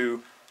Volume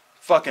 2,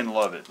 fucking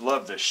love it.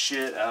 Love the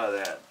shit out of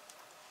that.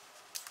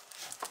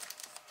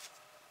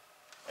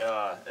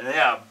 And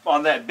yeah,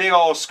 on that big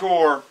old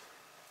score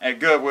at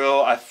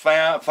Goodwill, I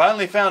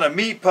finally found a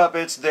Meat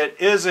Puppets that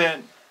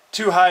isn't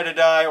Too High to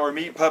Die or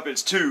Meat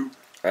Puppets 2.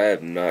 I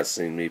have not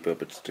seen Meat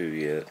Puppets 2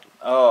 yet.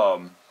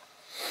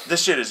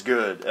 This shit is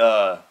good.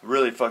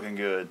 Really fucking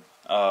good.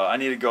 I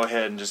need to go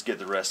ahead and just get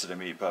the rest of the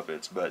Meat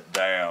Puppets, but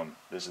damn,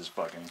 this is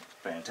fucking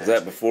fantastic. Is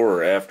that before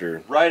or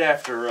after? Right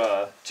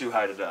after Too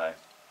High to Die.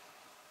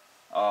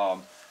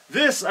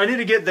 This, I need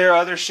to get their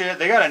other shit.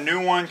 They got a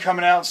new one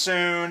coming out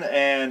soon,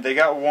 and they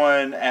got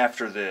one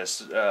after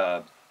this.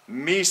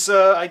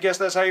 Misa, I guess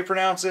that's how you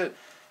pronounce it.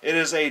 It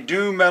is a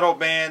doom metal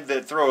band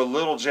that throw a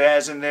little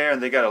jazz in there,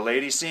 and they got a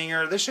lady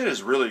singer. This shit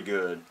is really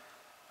good.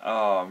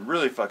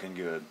 Really fucking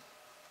good.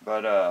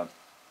 But,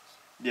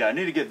 yeah, I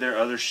need to get their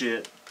other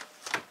shit.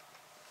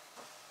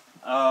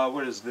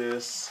 What is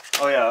this?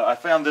 Oh, yeah, I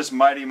found this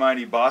Mighty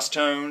Mighty Boss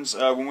Tones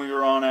when we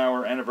were on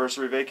our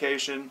anniversary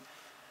vacation.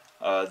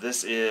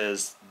 This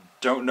is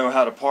Don't Know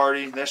How to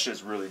Party. That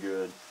shit's really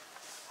good.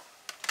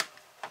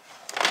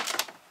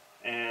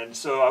 And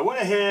so I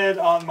went ahead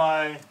on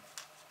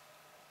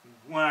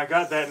when I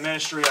got that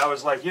Ministry, I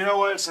was like, you know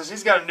what, since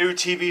he's got a new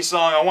TV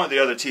song, I want the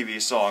other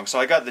TV song. So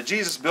I got the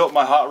Jesus Built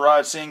My Hot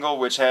Rod single,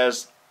 which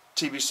has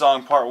TV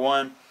song part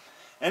 1.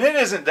 And it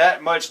isn't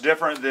that much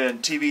different than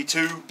TV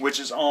 2, which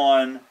is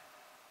on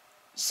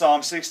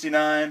Psalm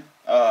 69.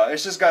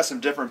 It's just got some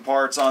different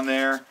parts on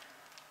there.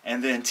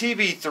 And then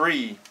TV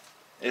 3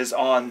 is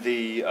on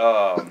the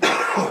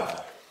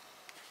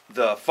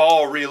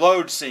Fall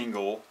Reload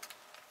single.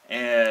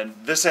 And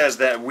this has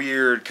that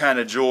weird kind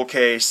of jewel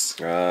case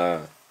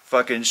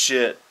fucking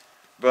shit.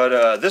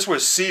 But this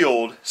was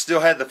sealed,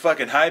 still had the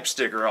fucking hype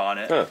sticker on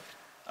it. Huh.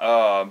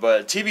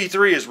 But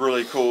TV3 is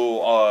really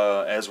cool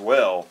as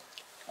well.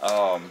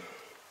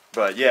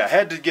 But yeah,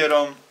 had to get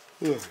them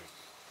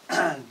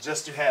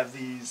just to have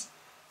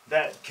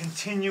that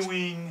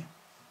continuing,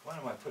 why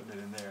am I putting it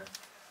in there?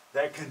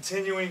 That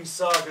continuing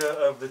saga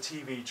of the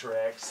TV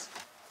tracks.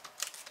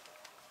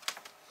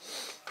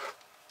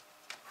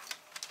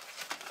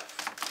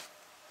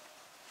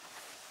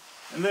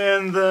 And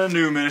then the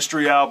new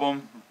Ministry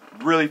album,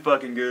 really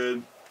fucking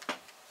good.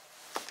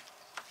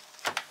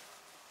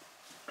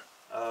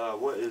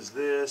 What is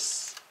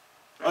this?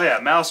 Oh yeah,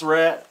 Mouse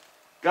Rat.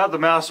 Got the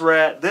Mouse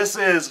Rat. This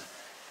is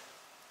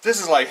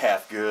like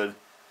half good.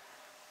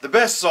 The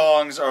best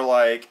songs are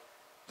like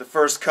the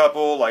first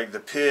couple, like The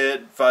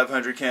Pit,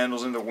 500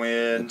 Candles in the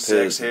Wind,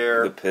 Sex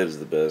Hair. The Pit is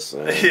the best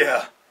song.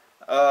 Yeah.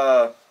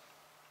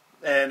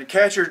 And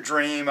Catch Your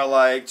Dream, I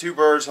like. Two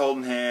Birds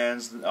Holding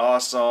Hands, aw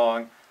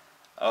song.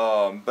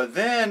 But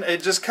then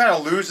it just kind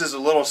of loses a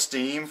little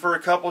steam for a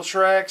couple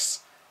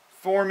tracks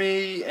for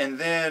me, and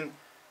then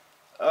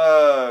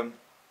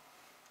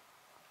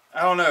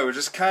I don't know, it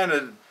just kind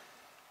of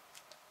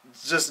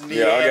meanders.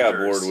 Yeah, I got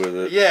bored with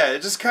it. Yeah,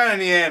 it just kind of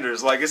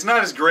meanders. Like, it's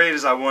not as great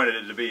as I wanted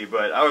it to be,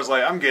 but I was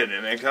like, I'm getting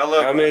it, man. 'Cause I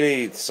love How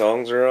many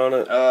songs are on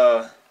it?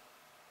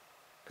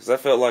 Because I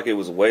felt like it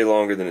was way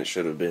longer than it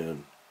should have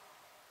been.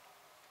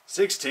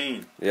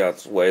 16. Yeah,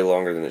 it's way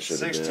longer than it should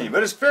have been. 16,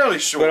 but it's fairly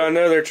short. But I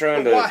know they're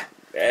trying to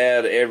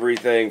add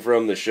everything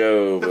from the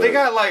show. But they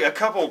got like a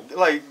couple,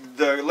 like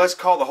the Let's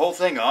Call the Whole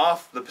Thing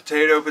Off, the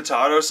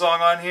Potato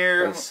song on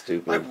here. That's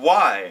stupid. Like,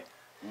 why?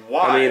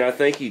 Why? I mean, I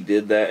think he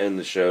did that in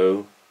the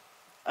show.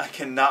 I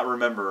cannot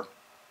remember.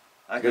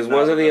 Because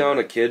wasn't he on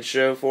a kid's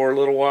show for a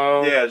little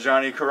while? Yeah,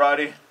 Johnny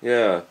Karate.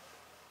 Yeah.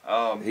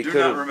 Do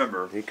not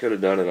remember. He could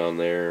have done it on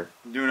there.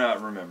 Do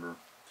not remember.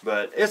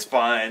 But it's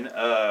fine.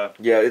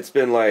 Yeah, it's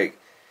been like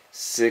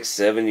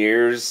 6-7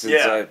 years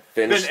since I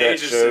finished that show.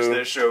 It's been ages since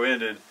that show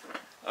ended.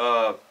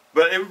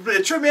 But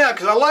it tripped me out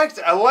because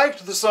I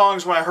liked the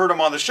songs when I heard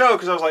them on the show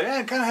because I was like,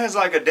 it kind of has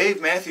like a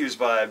Dave Matthews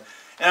vibe.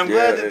 And I'm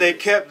glad that they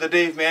kept the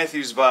Dave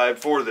Matthews vibe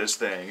for this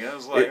thing. I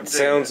was like, it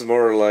sounds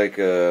more like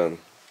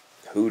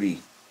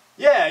Hootie.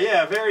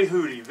 Yeah, very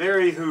Hootie.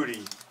 Very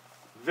Hootie.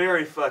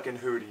 Very fucking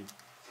Hootie.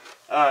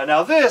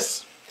 Now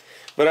this...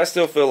 But I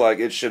still feel like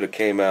it should have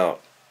came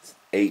out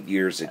 8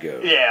 years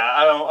ago. Yeah,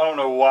 I don't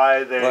know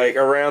why they... Like,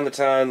 around the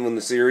time when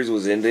the series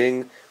was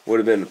ending, would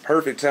have been the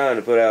perfect time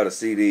to put out a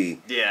CD.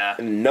 Yeah.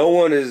 And no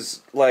one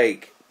is,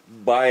 like,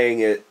 buying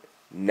it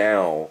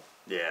now.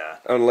 Yeah.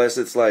 Unless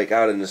it's, like,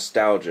 out of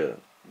nostalgia.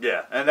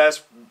 Yeah, and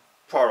that's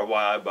part of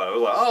why I bought it. I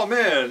was like, oh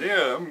man,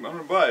 yeah, I'm going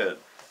to buy it.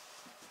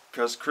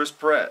 Because Chris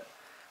Pratt.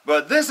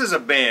 But this is a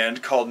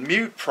band called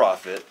Mute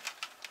Prophet.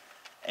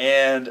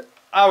 And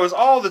I was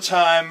all the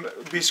time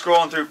be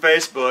scrolling through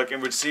Facebook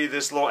and would see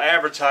this little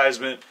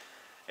advertisement.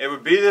 It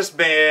would be this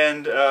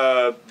band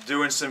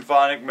doing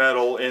symphonic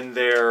metal in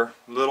their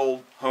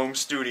little home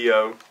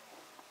studio.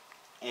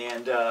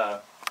 And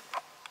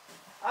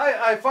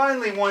I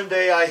finally one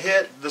day I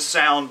hit the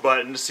sound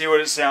button to see what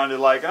it sounded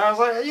like. And I was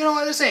like, you know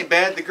what, this ain't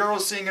bad. The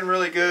girl's singing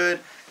really good.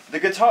 The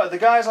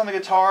guys on the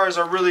guitars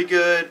are really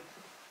good.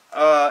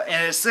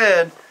 And it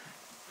said,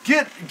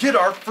 get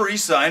our free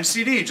signed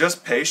CD,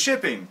 just pay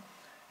shipping.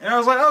 And I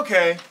was like,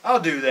 okay, I'll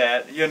do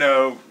that, you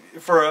know,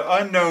 for an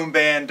unknown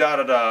band,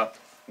 da-da-da.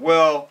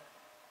 Well,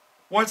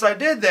 once I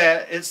did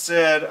that, it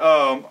said,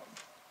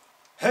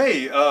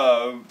 hey,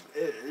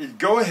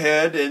 go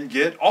ahead and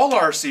get all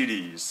our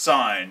CDs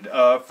signed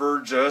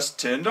for just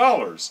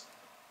 $10.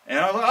 And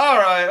I was like,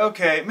 alright,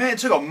 okay. Man, it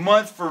took a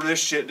month for this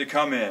shit to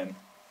come in.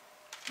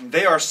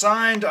 They are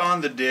signed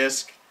on the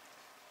disc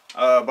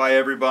by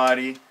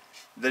everybody.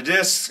 The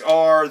discs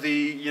are the,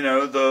 you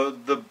know,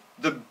 the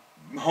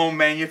home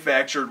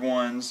manufactured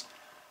ones.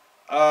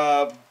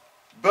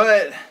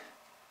 But,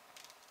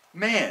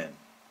 man.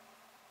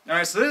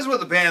 Alright, so this is what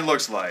the band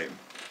looks like.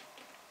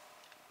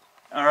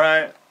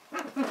 Alright.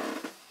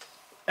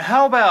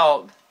 How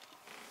about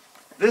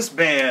this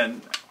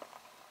band?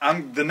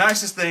 The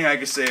nicest thing I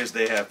can say is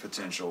they have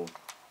potential.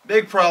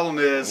 Big problem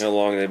is... How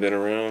long have they been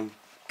around?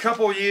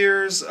 Couple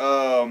years.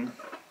 Well,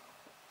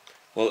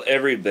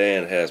 every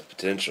band has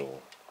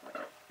potential.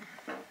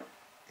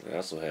 They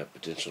also have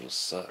potential to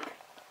suck.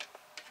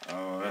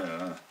 Oh,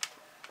 yeah.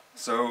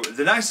 So,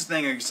 the nicest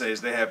thing I can say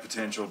is they have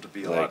potential to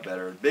be a lot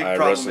better. Big I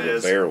problem wrestled a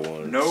is bear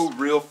once. no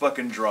real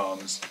fucking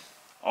drums.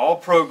 All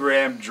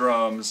programmed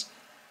drums.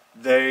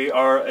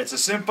 It's a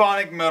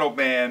symphonic metal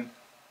band.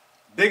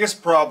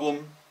 Biggest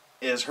problem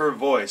is her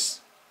voice.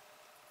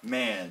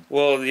 Man.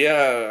 Well,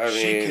 yeah, I mean...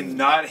 She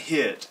cannot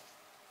hit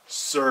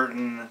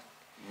certain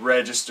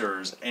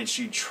registers, and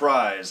she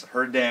tries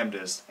her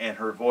damnedest, and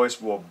her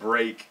voice will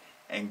break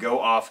and go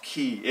off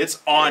key.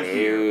 It's on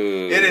here.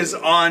 It is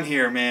on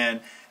here,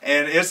 man.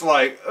 And it's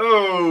like,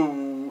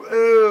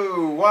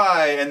 oh,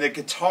 why? And the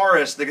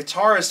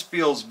guitarist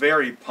feels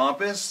very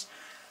pompous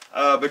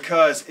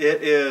because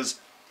it is,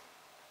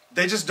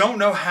 they just don't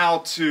know how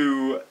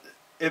to,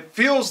 it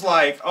feels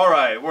like,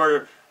 alright,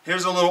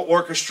 here's a little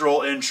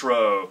orchestral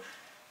intro,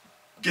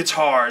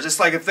 guitars. It's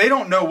like if they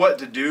don't know what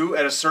to do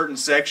at a certain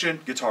section,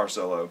 guitar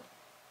solo.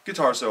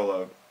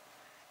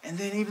 And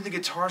then even the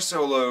guitar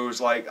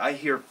solos, like, I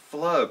hear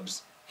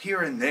flubs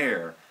here and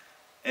there.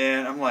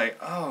 And I'm like,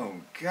 oh,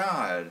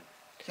 God.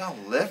 Y'all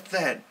left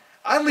that.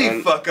 I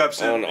leave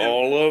fuck-ups on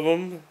all of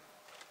them?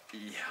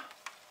 Yeah.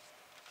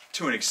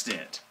 To an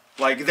extent.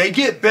 Like, they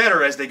get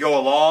better as they go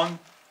along.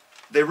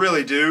 They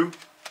really do.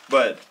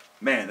 But,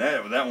 man,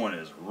 that one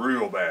is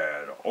real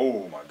bad.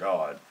 Oh, my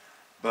God.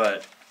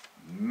 But,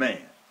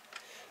 man.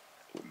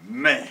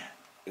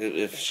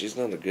 If she's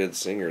not a good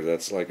singer,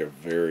 that's like a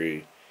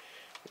very,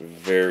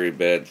 very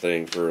bad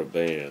thing for a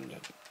band.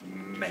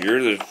 Man.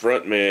 You're the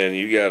front man,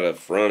 you gotta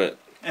front it.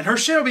 And her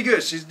shit will be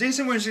good. She's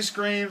decent when she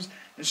screams,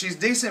 and she's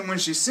decent when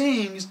she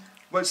sings,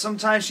 but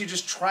sometimes she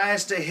just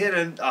tries to hit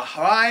a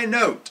high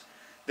note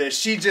that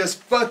she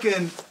just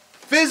fucking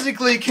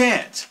physically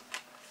can't.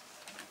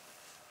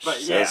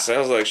 But yeah. That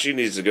sounds like she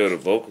needs to go to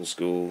vocal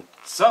school.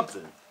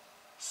 Something.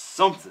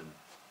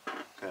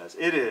 Because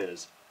it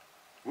is.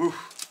 Woo.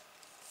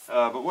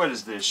 But what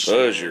is this shit?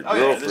 Buzz, your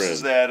girlfriend. Yeah, this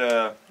is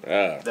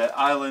that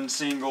Island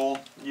single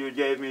you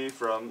gave me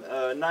from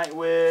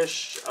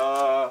Nightwish.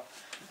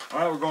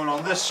 Alright, we're going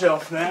on this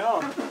shelf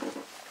now.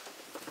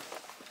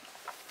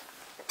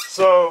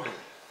 So,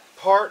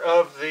 part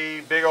of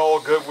the big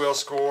old Goodwill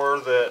score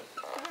that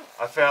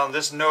I found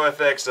this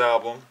NoFX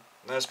album.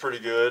 That's pretty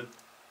good.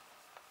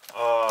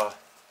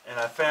 And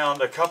I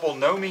found a couple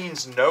No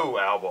Means No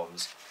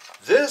albums.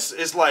 This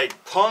is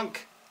like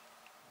punk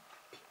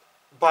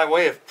by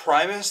way of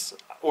Primus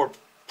or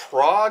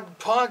prog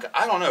punk.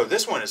 I don't know.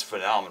 This one is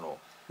phenomenal.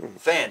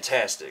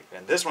 Fantastic.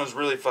 And this one's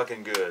really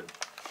fucking good.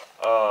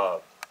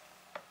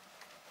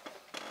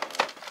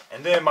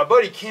 And then my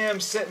buddy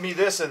Kim sent me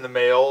this in the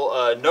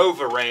mail,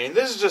 Nova Rain.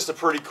 This is just a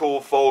pretty cool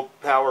folk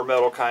power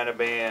metal kind of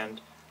band.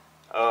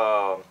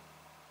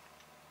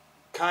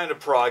 Kind of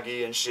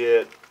proggy and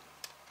shit.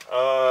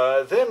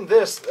 Then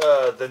this,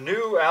 the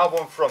new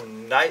album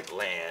from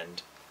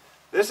Nightland.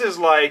 This is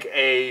like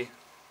a,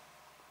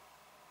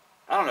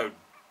 I don't know,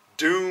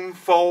 doom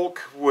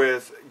folk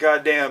with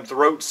goddamn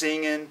throat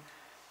singing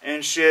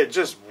and shit.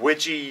 Just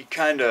witchy,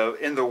 kind of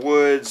in the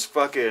woods,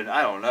 fucking,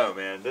 I don't know,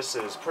 man. This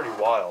is pretty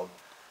wild.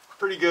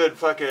 Pretty good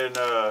fucking,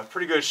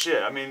 pretty good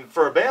shit. I mean,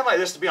 for a band like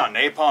this to be on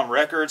Napalm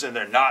Records and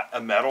they're not a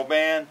metal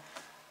band,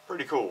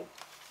 pretty cool.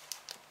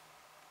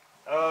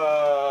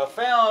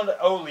 Found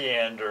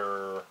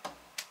Oleander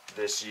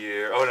this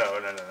year. Oh, no.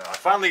 I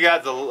finally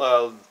got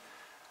the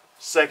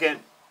second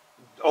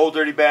Old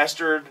Dirty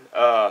Bastard.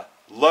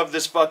 Love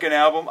this fucking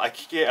album.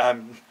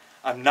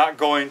 I'm not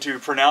going to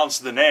pronounce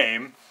the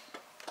name.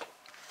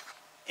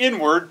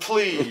 Inward,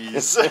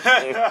 please.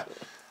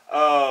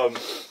 I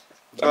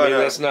mean,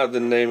 that's not the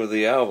name of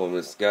the album.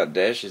 It's got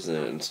dashes in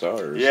it and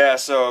stars. Yeah,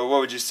 so what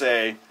would you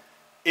say?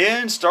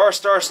 In star,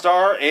 star,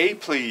 star, A,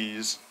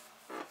 please.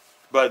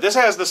 But this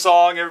has the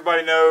song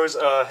everybody knows.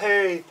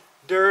 Hey,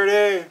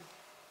 dirty,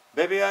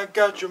 baby, I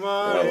got your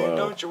money,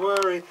 don't you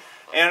worry.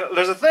 And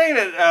there's a thing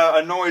that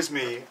annoys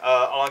me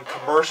on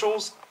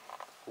commercials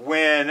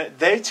when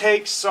they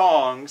take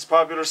songs,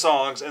 popular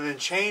songs, and then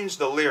change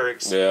the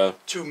lyrics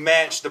to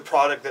match the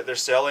product that they're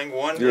selling.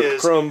 You're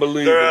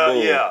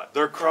crumb-believable.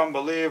 They're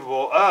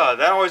crumb-believable.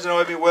 That always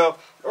annoyed me. Well,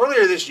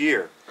 earlier this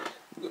year,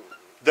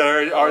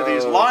 there are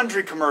these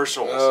laundry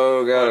commercials.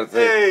 Oh, God.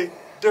 Hey,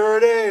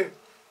 dirty,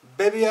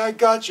 baby, I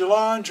got your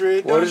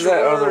laundry, what is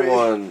that other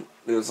one?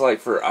 It was like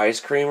for ice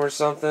cream or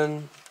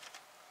something?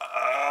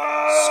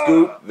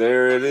 Scoop,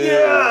 there it is.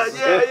 Yeah,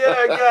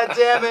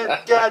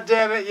 god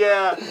damn it,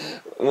 yeah.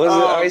 Was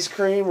it ice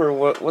cream or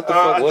what the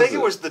fuck was it? I think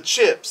it was the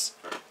chips.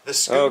 The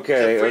scoop, the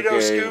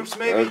Frito scoops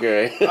maybe.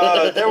 Okay.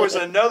 There was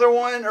another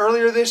one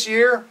earlier this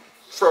year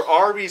for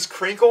Arby's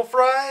crinkle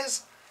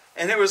fries.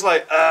 And it was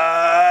like,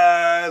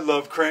 I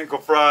love crinkle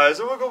fries.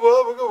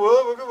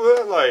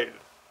 Like,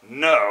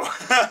 no.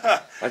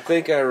 I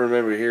think I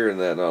remember hearing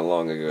that not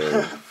long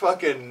ago.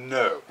 Fucking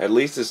no. At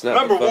least it's not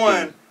Number the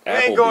one, we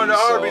ain't going to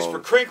Arby's song. for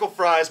crinkle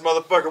fries,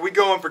 motherfucker. We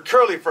going for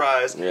curly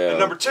fries. Yeah. And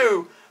number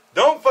two,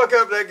 don't fuck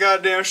up that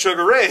goddamn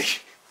Sugar Ray.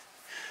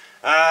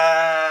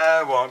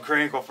 I want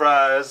crinkle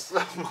fries.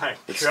 Oh my god.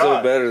 It's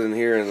still better than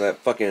hearing that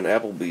fucking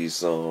Applebee's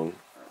song.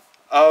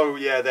 Oh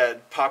yeah,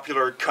 that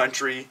popular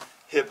country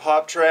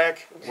hip-hop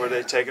track where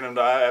they taking them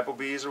to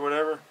Applebee's or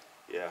whatever.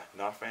 Yeah,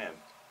 not a fan.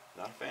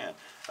 Not a fan.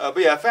 But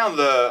yeah, I found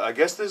I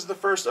guess this is the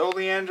first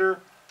Oleander.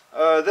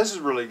 This is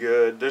really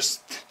good. There's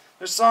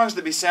songs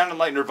that be sounding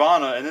like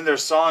Nirvana, and then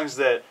there's songs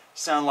that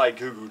sound like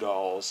Goo Goo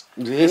Dolls.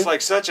 It's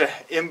like such a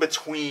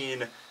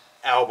in-between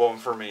album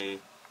for me.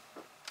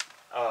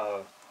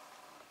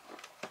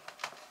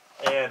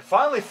 And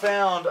finally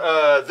found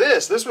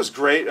this. This was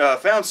great.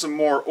 Found some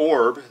more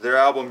Orb, their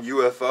album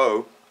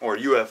UFO, or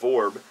UF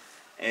Orb.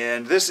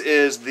 And this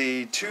is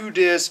the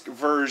 2-disc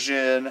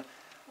version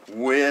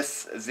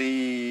with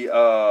the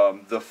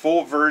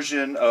full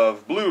version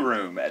of Blue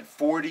Room at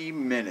 40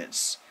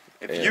 minutes.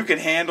 If you can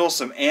handle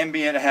some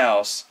ambient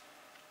house.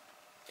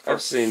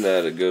 I've seen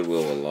that at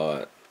Goodwill a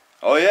lot.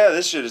 Oh yeah,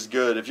 this shit is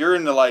good. If you're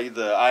into like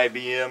the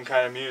IBM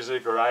kind of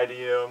music or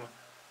IDM,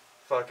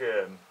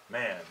 fucking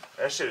man,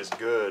 that shit is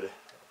good.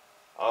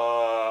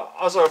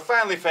 Also, I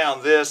finally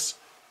found this.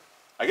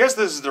 I guess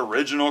this is the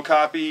original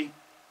copy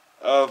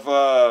of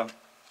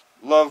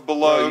Love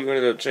Below. Oh, you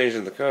ended up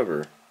changing the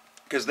cover.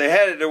 Because they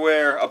had it to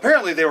where,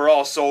 apparently they were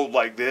all sold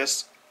like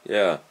this.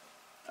 Yeah.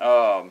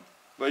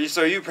 But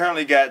so you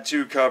apparently got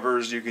 2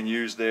 covers you can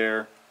use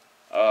there.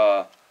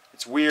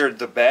 It's weird,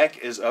 the back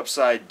is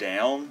upside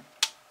down.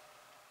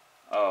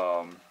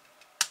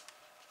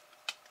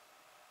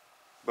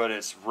 But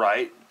it's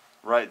right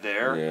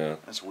there. Yeah.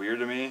 That's weird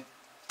to me.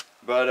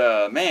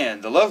 But,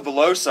 man, the Love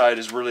Below side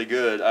is really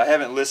good. I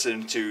haven't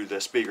listened to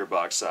the speaker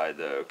box side,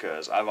 though,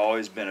 because I've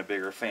always been a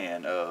bigger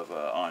fan of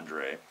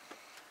Andre.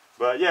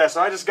 But, yeah,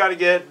 so I just got to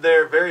get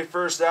their very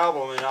first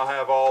album, and I'll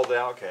have all the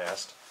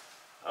Outcast.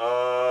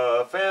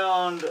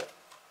 Found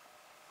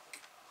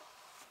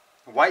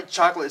White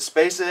Chocolate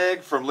Space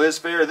Egg from Liz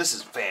Phair. This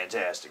is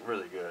fantastic.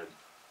 Really good.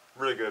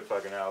 Really good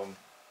fucking album.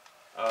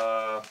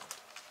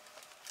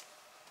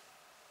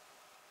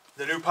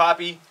 The new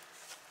Poppy.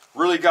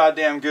 Really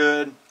goddamn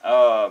good.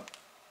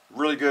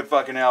 Really good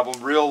fucking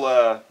album.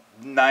 Real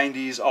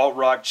 90s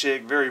alt-rock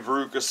chick. Very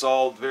Veruca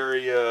Salt.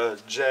 Very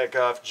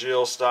Jack-Off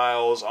Jill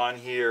Styles on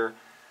here.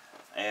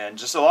 And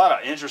just a lot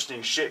of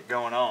interesting shit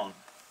going on.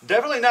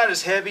 Definitely not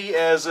as heavy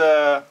as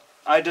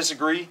I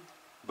Disagree.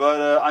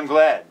 But I'm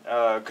glad.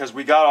 Because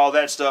we got all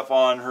that stuff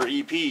on her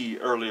EP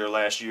earlier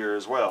last year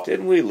as well.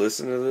 Didn't we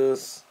listen to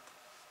this?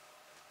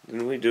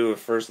 Didn't we do a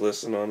first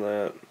listen on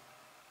that?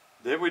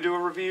 Did we do a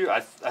review? I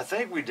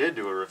think we did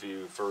do a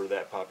review for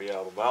that Poppy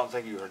album, but I don't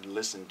think you had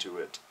listened to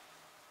it.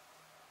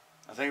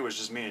 I think it was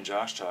just me and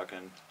Josh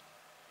talking.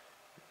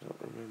 I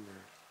don't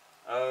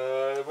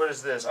remember. What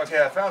is this?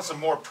 Okay, I found some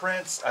more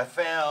prints. I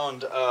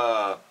found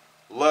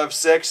Love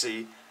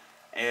Sexy,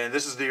 and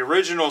this is the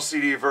original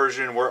CD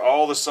version where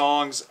all the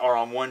songs are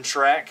on one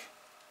track.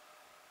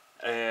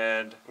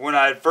 And when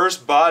I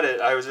first bought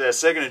it, I was at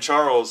Second and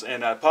Charles,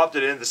 and I popped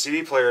it in the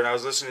CD player, and I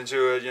was listening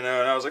to it, you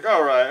know, and I was like,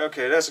 all right,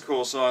 okay, that's a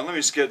cool song. Let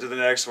me skip to the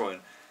next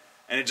one.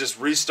 And it just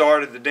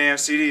restarted the damn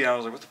CD, and I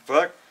was like, what the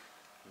fuck?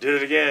 Did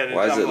it again.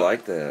 Why is it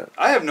like that?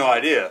 I have no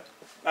idea.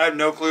 I have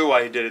no clue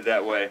why he did it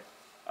that way.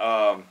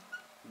 Yeah.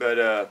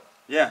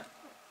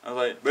 I was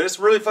like, but it's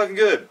really fucking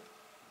good.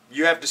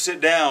 You have to sit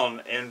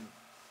down and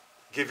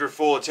give your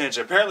full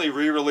attention. Apparently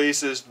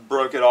re-releases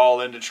broke it all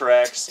into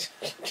tracks,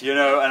 you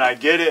know, and I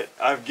get it,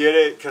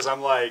 because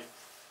I'm like,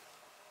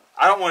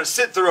 I don't want to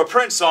sit through a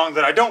Prince song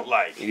that I don't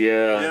like.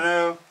 Yeah. You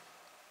know?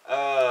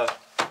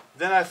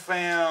 Then I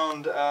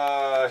found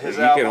his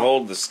you album. You can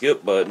hold the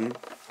skip button.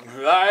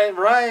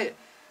 Right.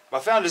 I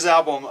found his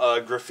album,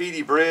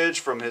 Graffiti Bridge,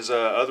 from his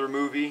other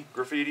movie,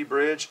 Graffiti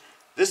Bridge.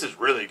 This is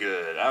really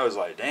good. I was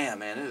like, damn,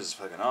 man, this is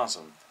fucking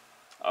awesome.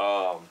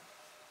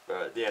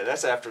 But yeah,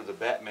 that's after the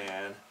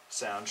Batman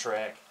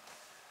soundtrack.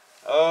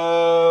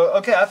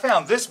 Okay, I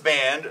found this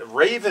band,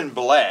 Raven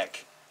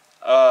Black.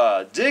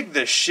 Dig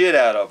the shit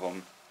out of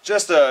them.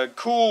 Just a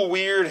cool,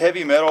 weird,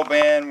 heavy metal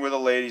band with a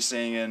lady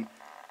singing.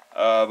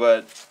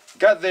 But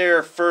got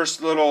their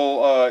first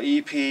little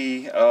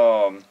EP,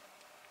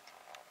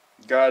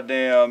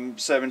 goddamn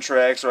 7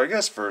 tracks, or I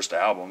guess first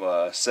album,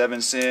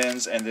 7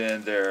 Sins, and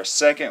then their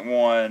second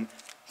one,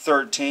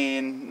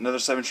 13, another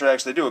 7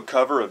 tracks. They do a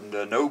cover of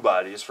the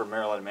Nobodies from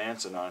Marilyn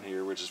Manson on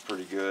here, which is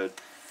pretty good.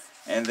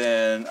 And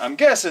then I'm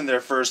guessing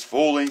their first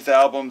full-length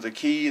album, The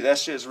Key, that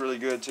shit's really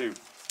good too.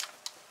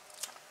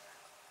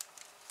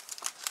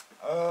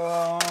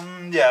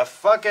 Yeah,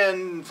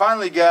 fucking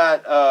finally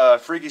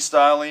got Freaky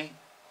Styley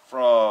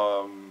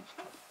from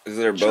Is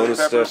there Chili bonus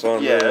Peppers. stuff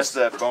on Yeah, this? that's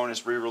that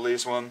bonus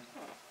re-release one.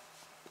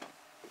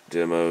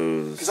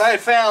 Demos. Because I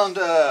had found,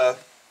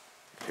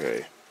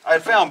 Okay.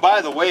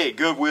 By the Way at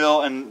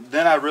Goodwill, and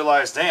then I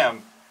realized,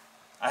 damn,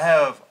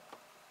 I've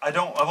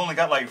only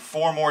got like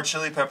 4 more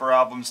Chili Pepper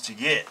albums to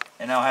get,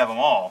 and now I have them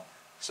all.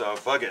 So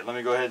fuck it, let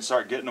me go ahead and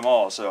start getting them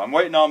all. So I'm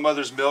waiting on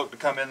Mother's Milk to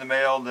come in the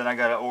mail, then I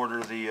gotta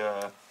order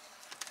the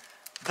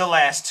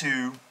last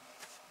 2.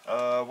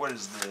 What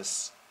is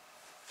this?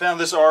 Found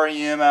this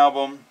REM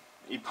album,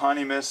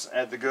 Eponymous,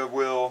 at the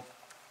Goodwill.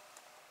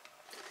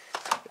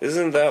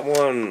 Isn't that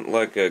one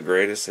like a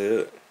greatest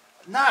hit?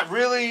 Not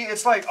really.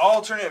 It's like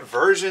alternate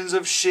versions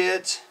of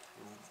shit.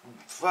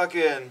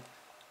 Fucking,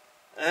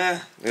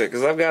 Yeah,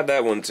 because I've got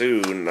that one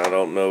too, and I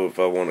don't know if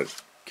I want to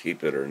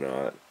keep it or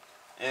not.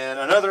 And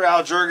another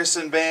Al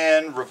Jurgensen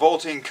band,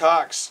 Revolting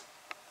Cocks.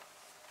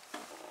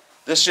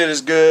 This shit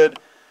is good.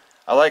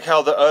 I like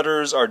how the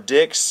udders are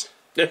dicks.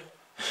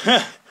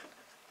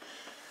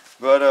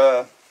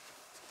 But,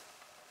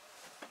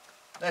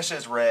 that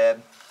shit's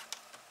rad.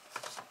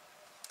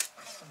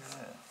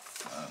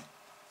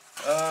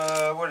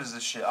 What is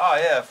this shit?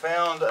 Oh yeah, I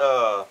found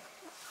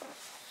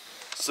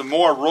some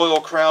more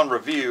Royal Crown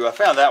Review. I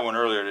found that one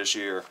earlier this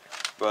year,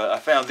 but I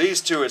found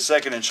these 2 at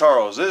Second and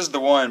Charles. This is the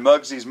one,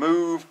 Mugsy's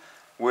Move,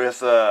 with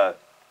the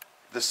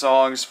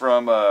songs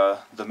from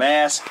The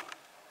Mask.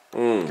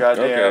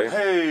 Goddamn, okay.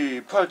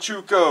 Hey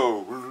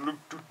Pachuco,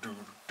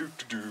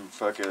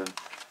 fucking,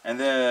 and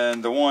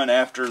then the one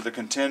after The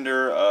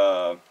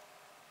Contender,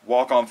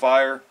 Walk on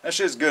Fire. That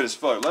shit's good as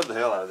fuck. Love the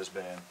hell out of this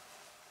band.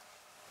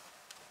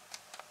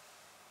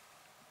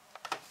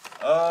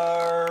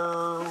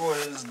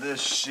 What is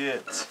this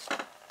shit?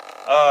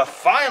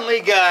 Finally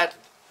got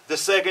the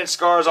second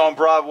Scars on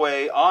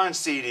Broadway on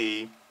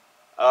CD.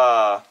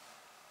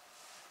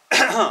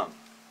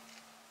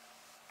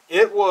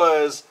 It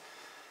was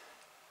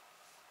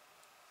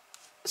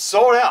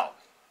sold out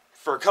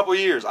for a couple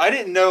years. I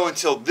didn't know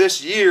until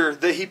this year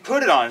that he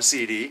put it on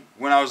CD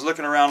when I was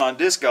looking around on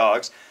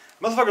Discogs.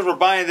 Motherfuckers were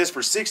buying this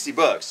for 60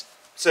 bucks.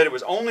 Said it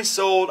was only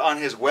sold on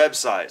his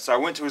website. So I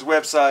went to his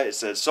website, it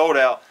said sold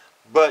out.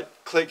 But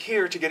click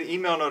here to get an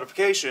email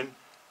notification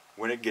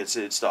when it gets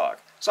in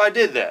stock. So I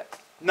did that,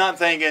 not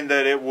thinking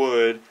that it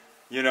would,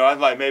 you know, I'm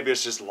like, maybe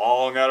it's just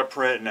long out of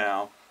print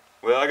now.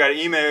 Well, I got an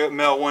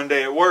email one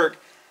day at work,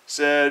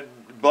 said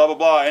blah blah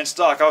blah in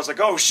stock. I was like,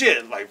 oh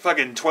shit, like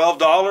fucking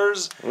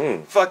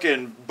 $12,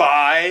 fucking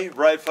buy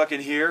right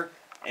fucking here.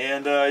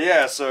 And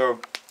yeah, so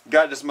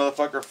got this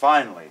motherfucker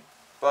finally,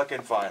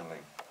 fucking finally.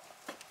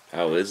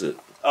 How is it?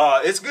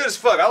 It's good as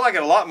fuck. I like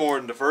it a lot more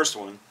than the first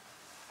one.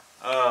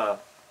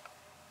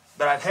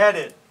 But I've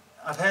had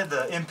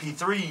the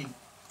MP3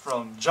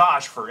 from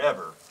Josh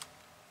forever.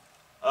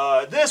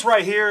 This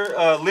right here,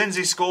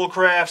 Lindsay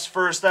Schoolcraft's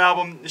first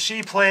album.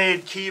 She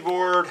played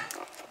keyboard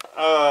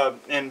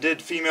and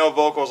did female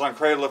vocals on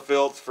Cradle of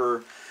Filth for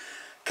a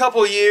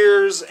couple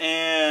years,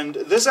 and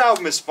this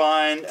album is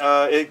fine.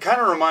 It kind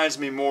of reminds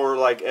me more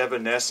like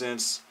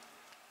Evanescence,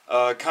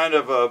 kind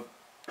of a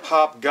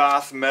pop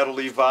goth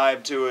metal-y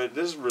vibe to it.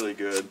 This is really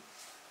good.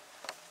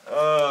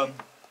 What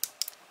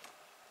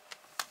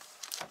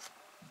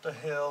the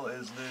hell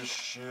is this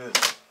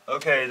shit?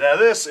 Okay, now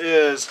this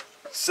is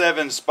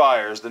Seven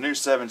Spires, the new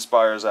Seven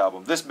Spires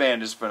album. This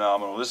band is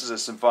phenomenal. This is a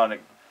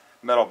symphonic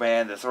metal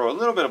band that throw a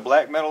little bit of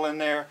black metal in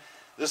there.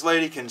 This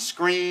lady can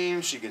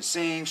scream, she can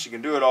sing, she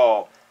can do it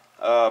all.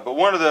 But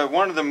one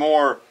of the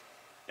more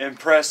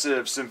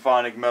impressive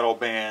symphonic metal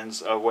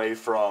bands away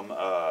from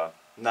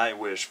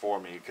Nightwish for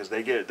me, because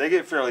they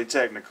get fairly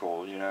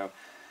technical, you know.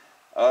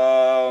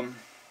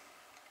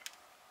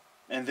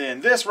 And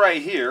then this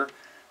right here,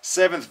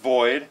 Seventh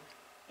Void,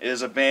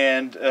 is a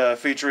band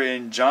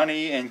featuring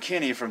Johnny and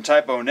Kenny from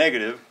Type O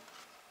Negative.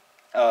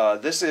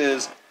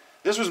 This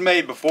was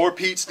made before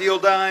Pete Steele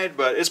died,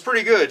 but it's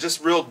pretty good.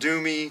 Just real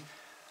doomy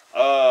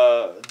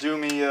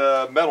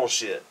metal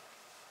shit.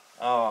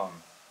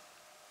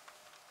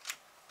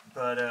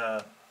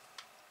 But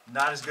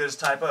not as good as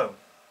Type O.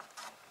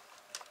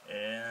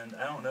 And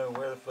I don't know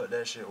where the fuck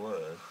that shit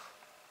was.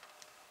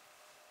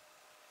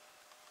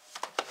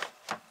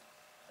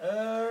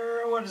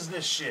 What is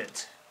this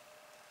shit?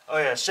 Oh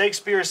yeah,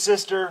 Shakespeare's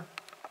Sister.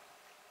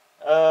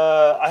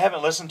 I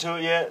haven't listened to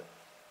it yet,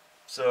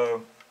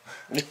 so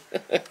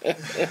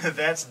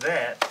that's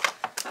that.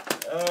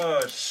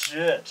 Oh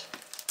shit.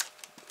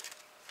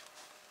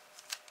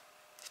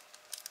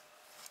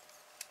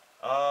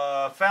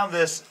 Found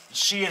this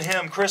She and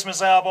Him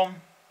Christmas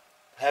album.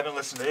 Haven't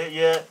listened to it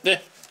yet.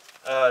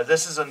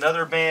 This is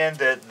another band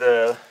that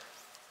the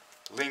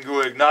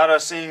Lingua Ignota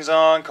sings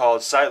on,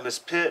 called Sightless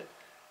Pit.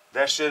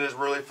 That shit is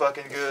really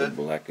fucking good. The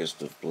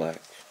blackest of black.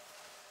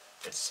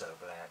 It's so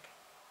black.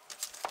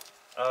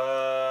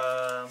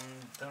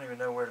 Don't even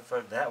know where the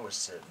fuck that was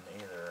sitting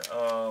either.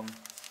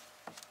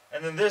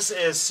 And then this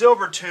is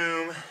Silver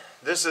Tomb.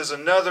 This is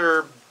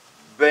another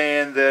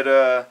band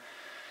that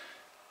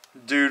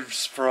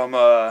dudes from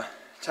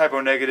Type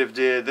O Negative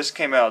did. This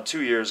came out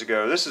 2 years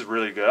ago. This is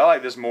really good. I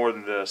like this more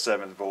than the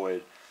Seventh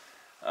Void.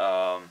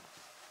 Oh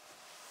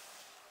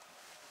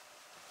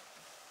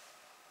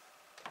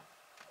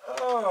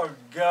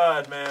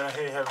god, man, I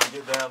hate having to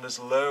get down this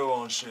low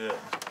on shit.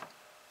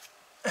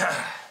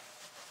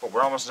 But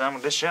we're almost done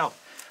with this shelf.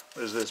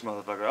 What is this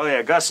motherfucker? Oh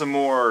yeah, got some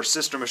more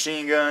Sister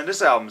Machine Gun.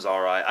 This album's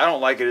alright. I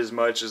don't like it as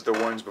much as the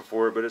ones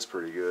before it, but it's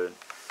pretty good.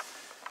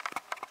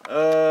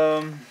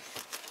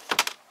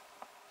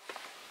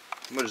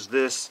 What is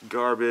this?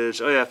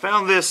 Garbage. Oh yeah, I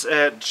found this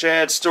at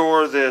Chad's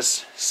store,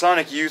 this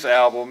Sonic Youth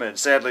album, and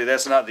sadly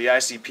that's not the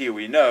ICP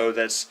we know.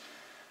 That's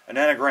an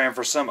anagram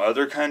for some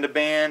other kind of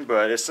band,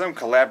 but it's some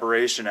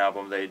collaboration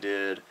album they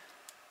did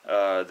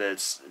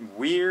that's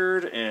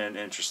weird and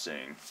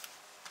interesting.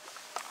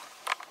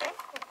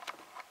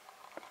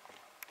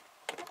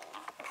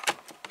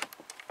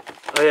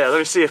 Oh yeah, let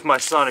me see if my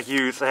Sonic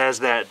Youth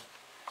has that,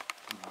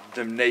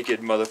 them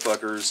naked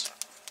motherfuckers.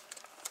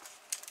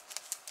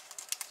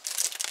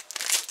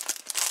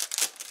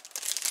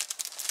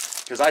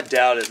 Because I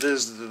doubt it.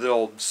 This is the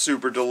old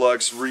super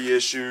deluxe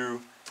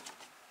reissue.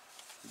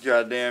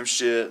 Goddamn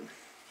shit.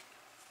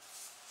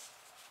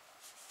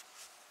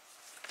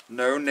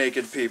 No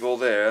naked people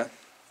there.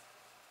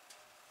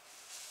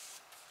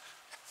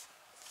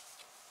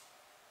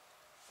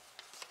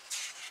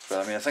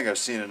 But I mean, I think I've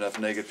seen enough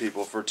naked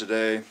people for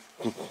today.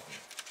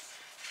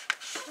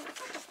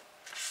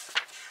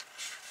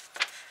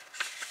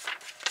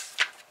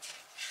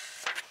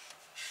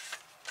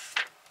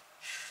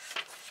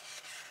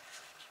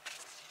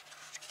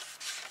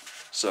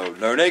 So,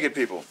 no naked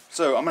people.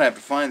 So, I'm going to have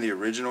to find the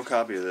original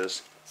copy of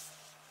this.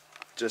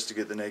 Just to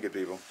get the naked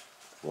people.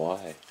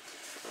 Why?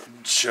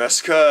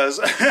 Just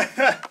cuz.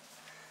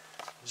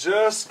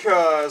 Just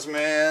cuz,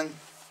 man.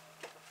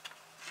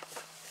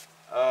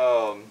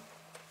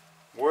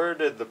 Where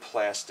did the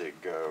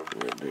plastic go?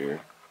 Right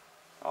there.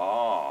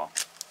 Aw.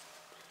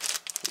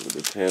 It would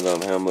depend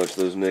on how much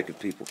those naked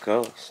people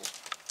cost.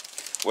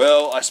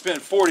 Well, I spent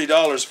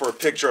 $40 for a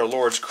picture of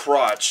Lord's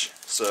crotch,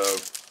 so...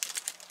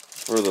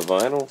 For the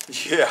vinyl?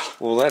 Yeah.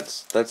 Well,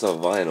 that's a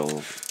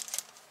vinyl.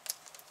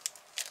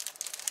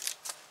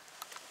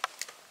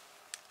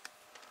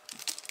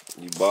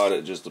 You bought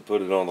it just to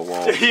put it on the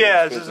wall.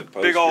 Yeah, it's just a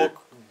big old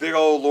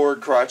Lord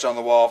crotch on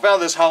the wall.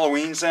 Found this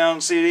Halloween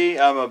Sound CD.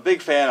 I'm a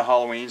big fan of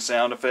Halloween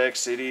sound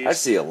effects CDs. I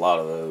see a lot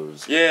of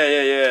those.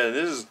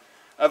 Yeah.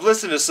 I've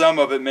listened to some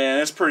of it,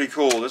 man. It's pretty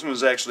cool. This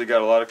one's actually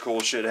got a lot of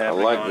cool shit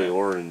happening. I like the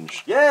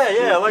orange.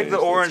 Yeah, I like the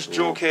orange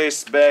jewel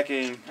case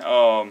backing.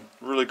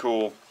 Really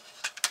cool.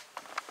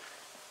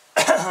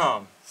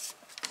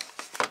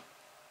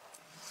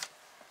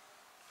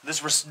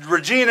 This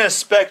Regina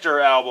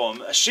Spektor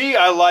album,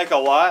 I like a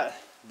lot,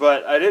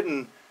 but I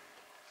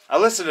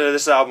listened to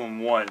this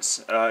album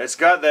once. It's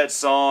got that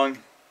song,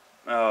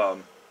 I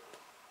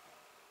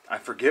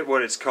forget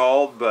what it's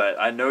called, but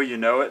I know you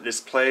know it. It's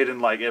played in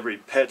like every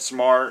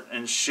PetSmart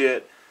and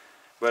shit,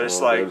 but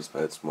it's like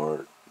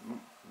PetSmart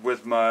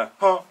with my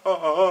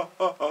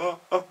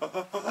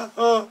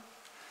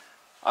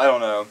I don't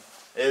know.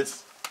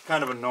 It's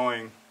kind of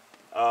annoying.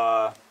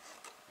 But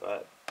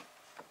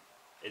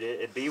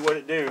it be what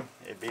it do.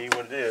 It be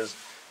what it is.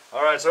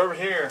 All right, so over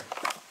here,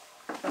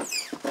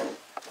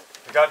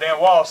 the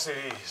goddamn wall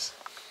CDs.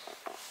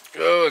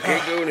 Oh, I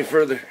can't go any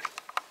further.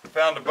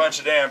 Found a bunch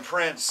of damn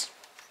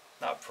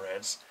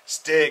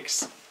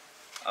Styx.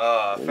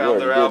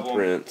 Found their album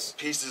Prince.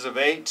 Pieces of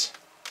Eight.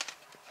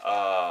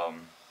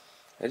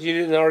 And you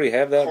didn't already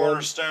have that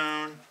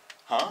Cornerstone.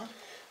 Huh?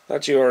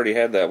 Thought you already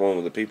had that one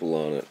with the people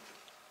on it.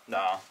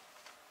 Nah.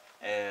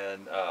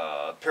 And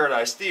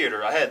Paradise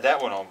Theater. I had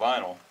that one on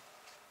vinyl.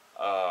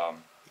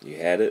 You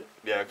had it?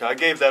 Yeah, I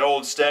gave that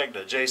old stack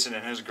to Jason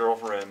and his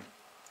girlfriend.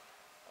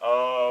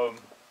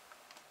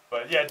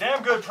 But yeah,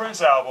 damn good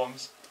Prince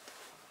albums.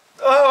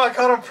 Oh, I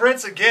caught him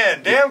Prince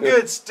again. Damn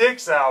good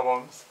Styx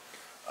albums.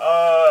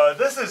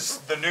 This is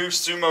the new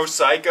Sumo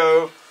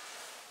Psycho.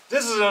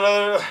 This is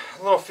another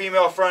little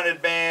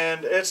female-fronted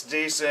band. It's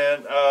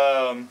decent.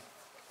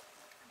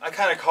 I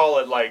kind of call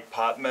it like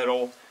pop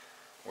metal,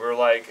 where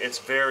like it's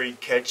very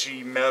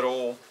catchy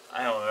metal.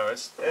 I don't know.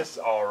 It's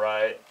all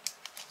right.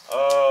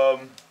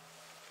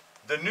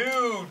 The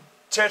new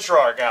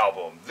Tetrarch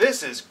album.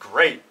 This is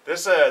great.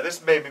 This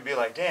made me be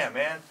like, damn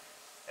man,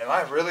 am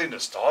I really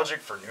nostalgic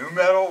for new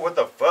metal? What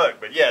the fuck?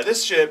 But yeah,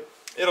 this shit,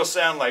 it'll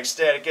sound like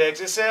Static X.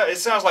 It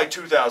sounds like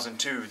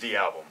 2002, the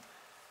album.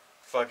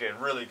 Fucking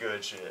really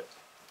good shit.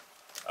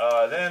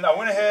 Then I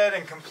went ahead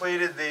and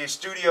completed the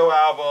studio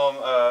album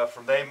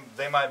from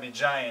They Might Be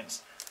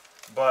Giants.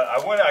 But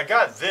I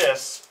got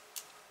this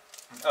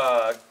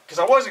because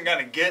I wasn't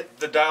gonna get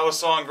the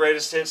Dial-A-Song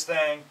Greatest Hits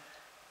thing,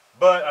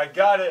 but I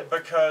got it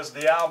because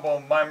the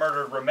album My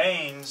Murdered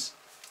Remains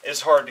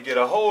is hard to get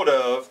a hold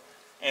of,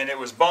 and it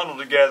was bundled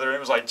together. It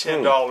was like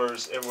 $10.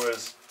 It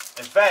was,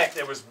 in fact,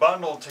 it was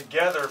bundled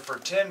together for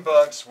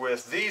 $10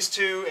 with these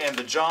two and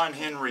the John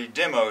Henry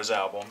Demos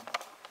album.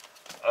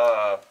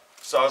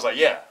 So I was like,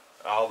 yeah,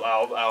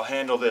 I'll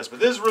handle this. But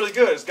this is really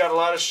good. It's got a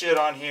lot of shit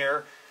on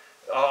here.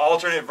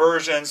 Alternate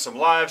versions, some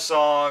live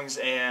songs,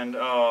 and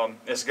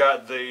it's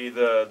got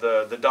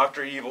the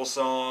Dr. Evil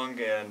song,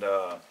 and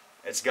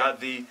it's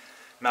got the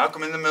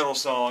Malcolm in the Middle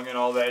song and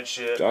all that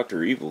shit.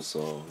 Dr. Evil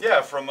song?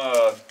 Yeah, from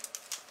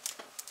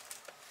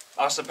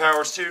Austin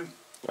Powers 2.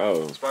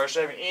 Oh. Inspired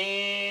 7.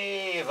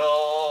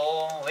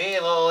 Evil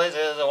is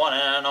the one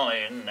and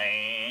only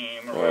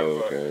name.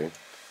 Oh, okay.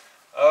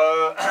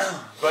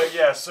 But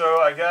yeah,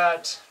 so I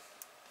got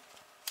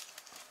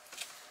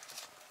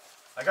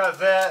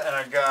that, and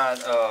I got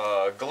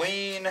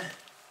Glean,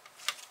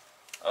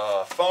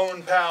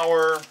 Phone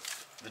Power,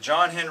 the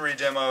John Henry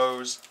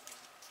Demos.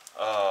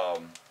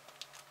 What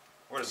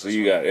is this? So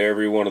you got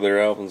every one of their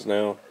albums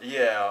now?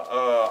 Yeah.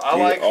 I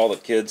like all the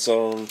kid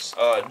songs.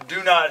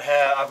 Do not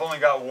have. I've only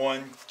got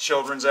one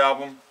children's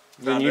album.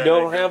 Then you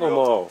don't have them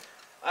all.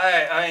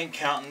 I ain't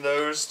counting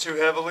those too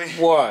heavily.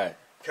 Why?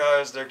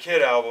 Because they're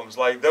kid albums.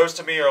 Like, those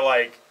to me are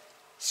like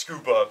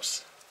scoop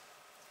ups.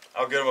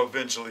 I'll get them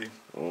eventually.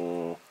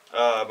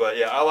 But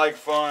yeah, I like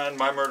Fun,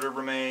 My Murdered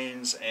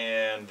Remains,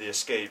 and The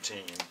Escape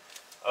Team.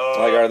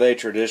 Like, are they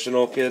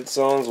traditional kid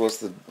songs? What's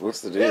the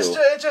deal?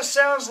 It just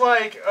sounds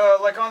like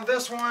on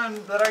this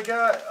one that I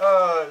got,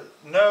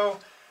 no.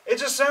 It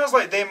just sounds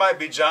like They Might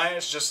Be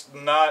Giants, just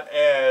not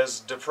as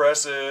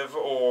depressive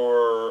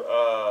or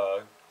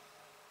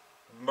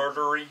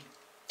murdery.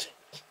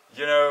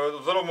 You know,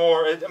 a little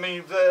more. I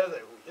mean,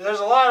 there's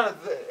a lot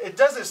of. It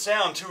doesn't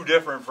sound too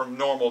different from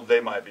normal They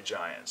Might Be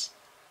Giants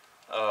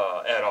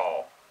at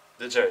all,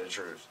 to tell you the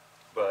truth.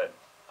 But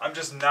I'm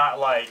just not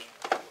like.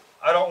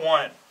 I don't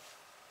want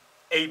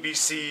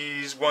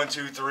ABCs, 1,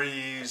 2,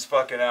 3s,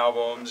 fucking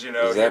albums. You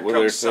know, is that Here what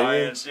Comes they're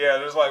Science. singing? Yeah,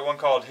 there's like one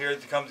called Here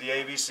Comes the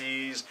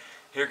ABCs.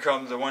 Here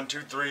comes the 1, 2,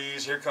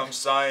 3s. Here Comes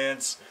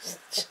Science.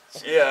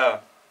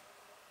 Yeah,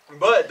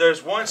 but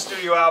there's one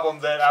studio album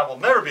that I will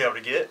never be able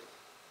to get.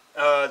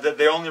 That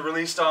they only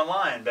released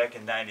online back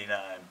in '99.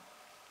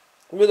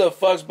 Who the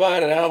fuck's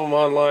buying an album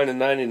online in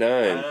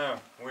 '99? I know,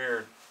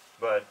 weird.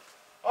 But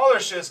all their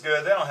shit's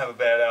good. They don't have a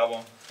bad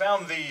album.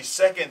 Found the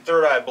second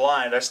Third Eye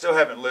Blind. I still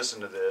haven't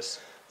listened to this.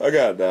 I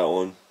got that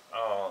one.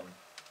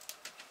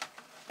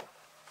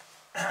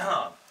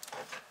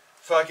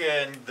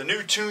 Fucking the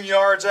new Tune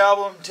Yards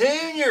album.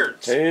 Tune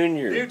Yards.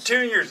 New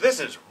Tune Yards. This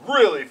is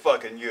really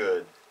fucking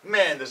good.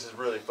 Man, this is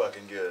really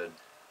fucking good.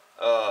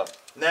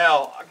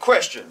 Now, a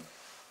question.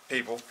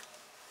 People.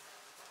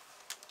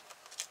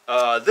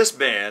 This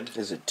band.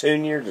 Is it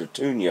Tune Yards or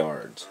Tune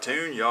Yards?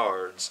 Tune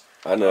Yards.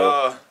 I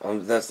know.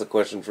 That's the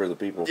question for the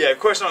people. Yeah,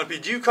 question on the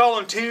people. Do you call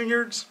them Tune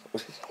Yards?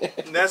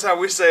 That's how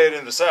we say it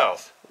in the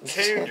South.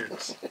 Tune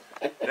Yards.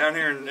 Down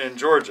here in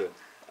Georgia.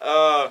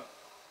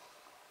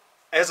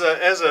 As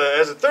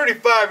a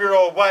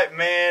 35-year-old white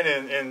man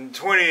in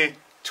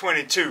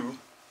 2022,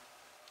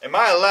 am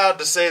I allowed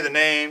to say the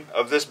name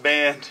of this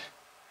band?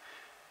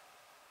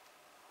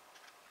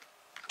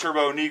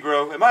 Turbo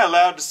Negro. Am I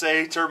allowed to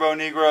say Turbo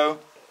Negro?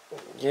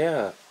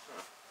 Yeah.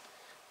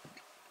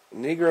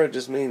 Negro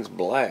just means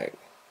black.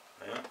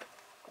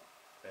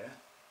 Yeah.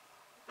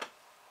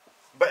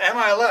 But am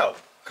I allowed?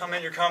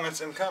 Comment your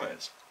comments in the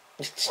comments.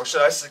 Or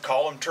should I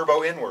call them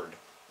Turbo N-word?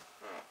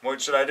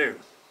 What should I do?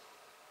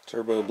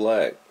 Turbo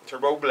Black.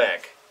 Turbo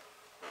Black.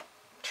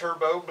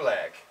 Turbo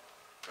Black.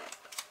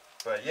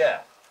 But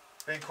yeah,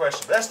 big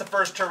question. That's the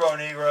first Turbo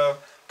Negro.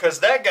 Because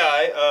that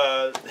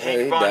guy,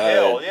 Hank Von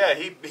Hell, yeah,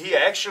 he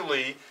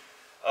actually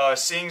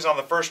sings on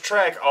the first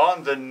track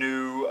on the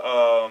new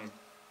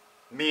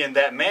Me and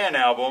That Man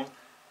album.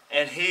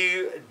 And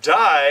he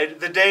died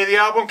the day the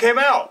album came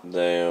out.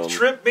 Damn.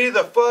 Tripped me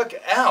the fuck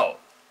out.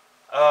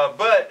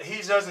 But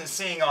he doesn't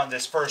sing on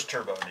this first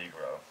Turbo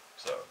Negro.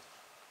 So.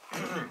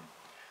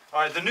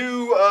 Alright, the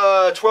new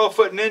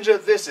 12-Foot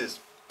Ninja, this is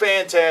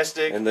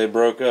fantastic. And they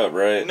broke up,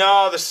 right?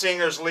 No, the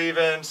singer's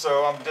leaving,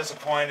 so I'm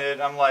disappointed.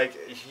 I'm like,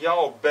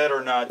 y'all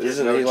better not get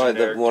Isn't no he like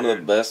generic one of the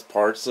dude. best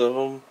parts of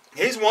them?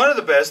 He's one of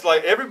the best.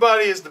 Like,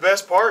 everybody is the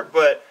best part,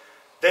 but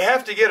they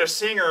have to get a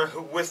singer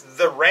who, with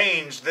the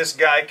range this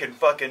guy can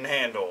fucking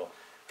handle.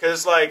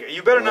 Because, like,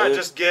 you better not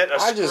just get a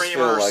I just feel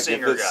screamer like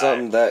singer if it's guy.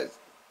 something that...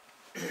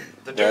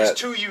 The dude's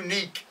too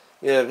unique.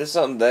 Yeah, if it's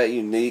something that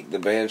unique, the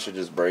band should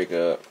just break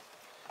up.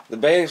 The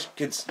band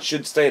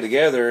should stay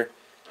together,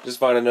 just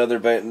find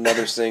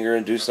another singer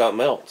and do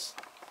something else.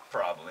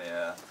 Probably,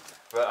 yeah.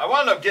 But I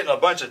wound up getting a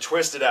bunch of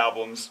Twisted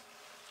albums.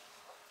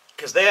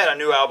 Because they had a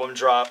new album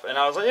drop, and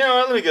I was like, you know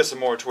what, let me get some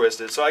more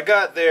Twisted. So I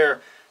got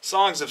their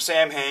Songs of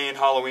Sam Hain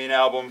Halloween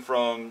album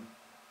from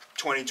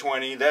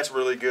 2020. That's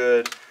really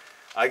good.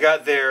 I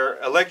got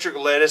their Electric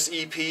Lettuce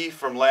EP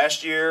from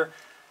last year.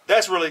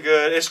 That's really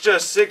good. It's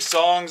just 6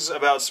 songs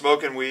about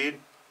smoking weed.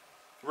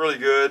 Really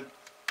good.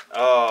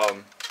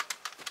 Got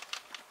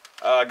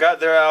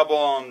their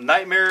album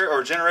Nightmare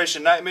or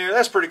Generation Nightmare.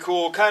 That's pretty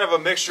cool. Kind of a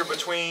mixture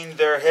between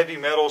their heavy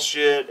metal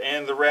shit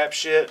and the rap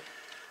shit.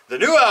 The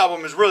new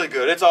album is really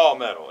good. It's all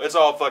metal. It's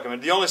all fucking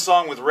metal. The only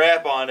song with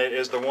rap on it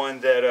is the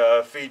one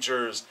that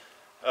features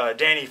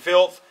Danny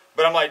Filth.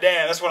 But I'm like,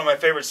 damn, that's one of my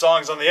favorite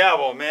songs on the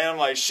album, man. I'm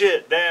like,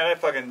 shit, damn,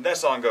 that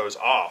song goes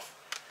off.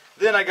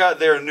 Then I got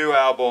their new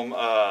album,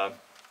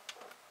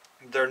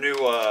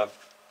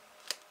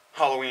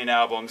 Halloween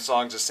album,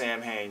 Songs of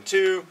Sam Hain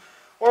 2.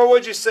 Or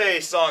would you say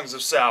Songs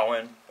of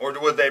Samhain? Or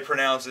would they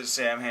pronounce it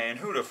Sam Hain?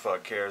 Who the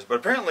fuck cares? But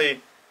apparently,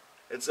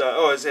 it's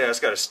it's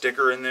got a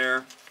sticker in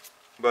there.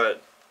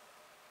 But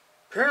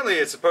apparently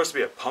it's supposed to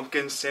be a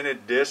pumpkin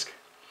scented disc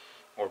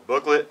or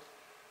booklet.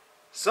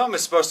 Something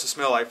is supposed to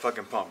smell like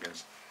fucking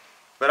pumpkins.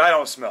 But I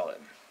don't smell it.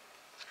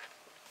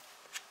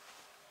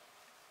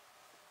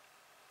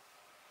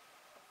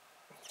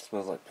 It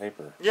smells like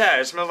paper.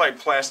 Yeah, it smells like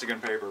plastic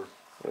and paper.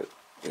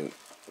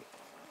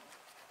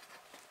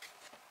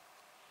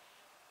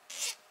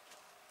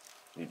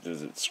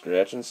 Does it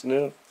scratch and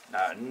sniff?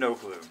 Nah, no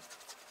clue.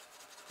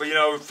 But you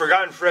know,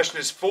 Forgotten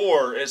Freshness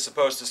 4 is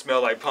supposed to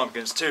smell like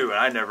pumpkins too, and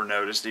I never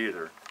noticed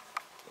either.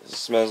 It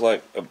smells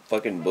like a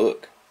fucking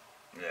book.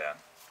 Yeah.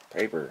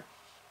 Paper.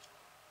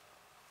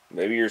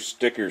 Maybe your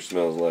sticker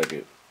smells like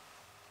it.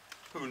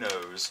 Who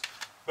knows?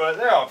 But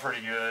they're all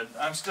pretty good.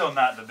 I'm still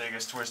not the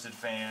biggest Twisted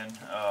fan.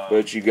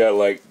 But you got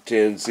like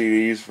 10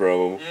 CDs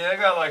from them. Yeah, I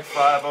got like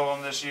 5 of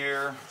them this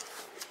year.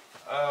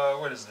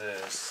 What is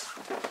this?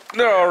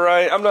 They're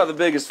alright. I'm not the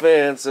biggest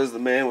fan, says the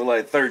man with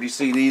like 30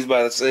 CDs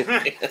by the same.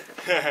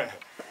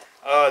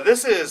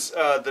 This is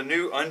the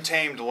new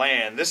Untamed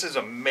Land. This is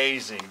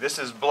amazing. This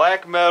is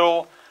black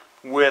metal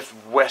with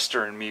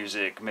Western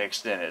music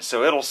mixed in it.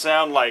 So it'll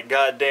sound like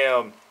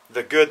goddamn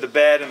The Good, the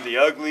Bad, and the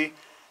Ugly,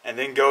 and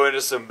then go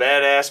into some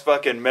badass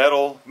fucking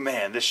metal.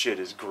 Man, this shit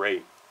is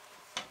great.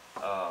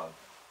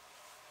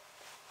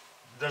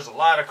 There's a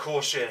lot of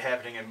cool shit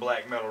happening in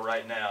black metal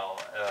right now.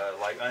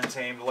 Like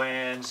Untamed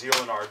Land, Zeal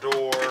and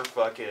Ardor,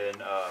 fucking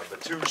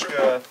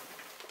Batushka.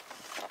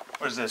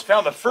 What is this?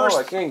 Found the first... Oh,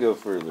 I can go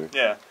further.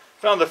 Yeah.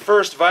 Found the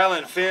first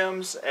Violent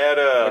Femmes at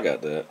I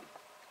got that.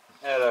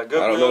 At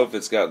Goodwill. I don't know if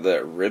it's got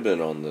that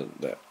ribbon on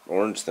that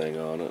orange thing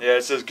on it. Yeah,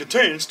 it says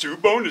contains 2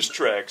 bonus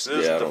tracks.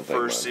 This is the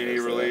first CD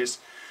has release.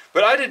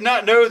 But I did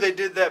not know they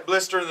did that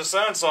Blister in the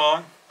Sun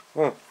song.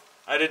 Huh.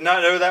 I did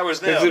not know that was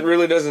them. Because it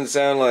really doesn't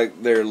sound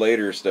like their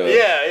later stuff.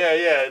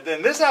 Yeah.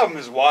 Then this album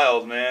is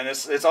wild, man.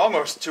 It's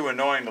almost too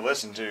annoying to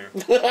listen to.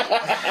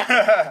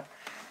 Now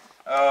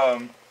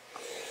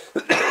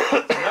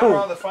we're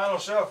on the final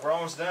shelf. We're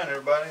almost done,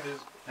 everybody.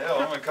 There's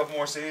only a couple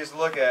more CDs to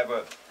look at,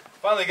 but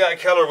finally got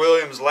Keller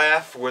Williams'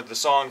 Laugh with the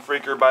song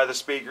Freaker by the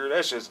Speaker.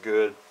 That's just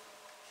good.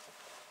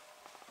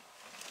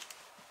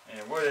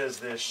 And what is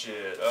this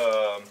shit?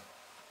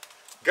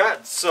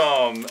 Got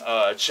some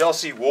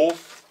Chelsea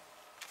Wolfe.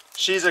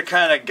 She's a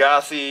kind of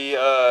gothy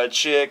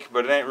chick,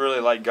 but it ain't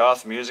really like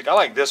goth music. I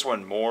like this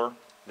one more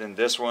than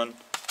this one.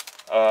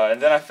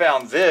 And then I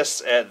found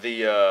this at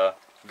the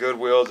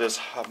Goodwill, this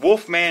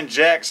Wolfman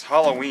Jack's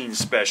Halloween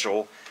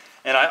special.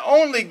 And I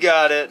only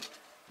got it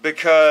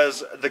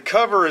because the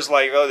cover is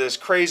like, oh, this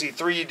crazy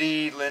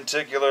 3D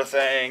lenticular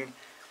thing.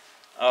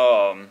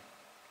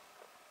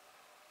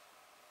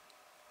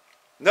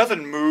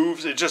 Nothing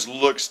moves, it just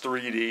looks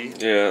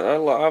 3D. Yeah,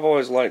 I've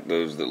always liked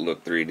those that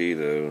look 3D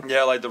though.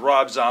 Yeah, like the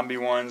Rob Zombie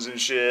ones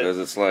and shit. Because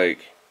it's like,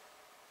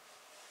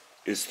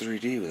 it's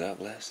 3D without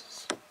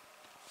glasses.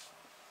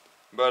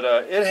 But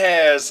it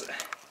has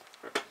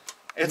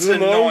It's the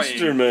annoying.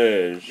 Monster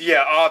Mash.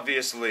 Yeah,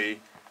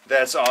 obviously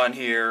that's on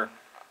here,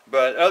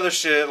 but other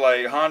shit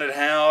like Haunted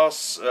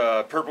House,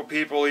 Purple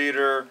People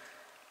Eater,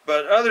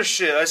 but other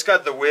shit. It's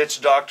got the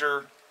Witch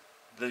Doctor,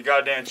 the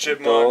goddamn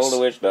Chipmunks. Oh, the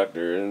Witch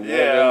Doctor. And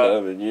Yeah.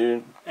 loving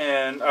you.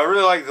 And I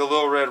really like the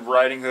Little Red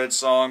Riding Hood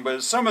song,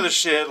 but some of the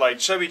shit, like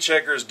Chubby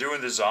Checkers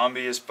doing the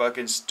zombie, is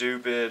fucking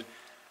stupid.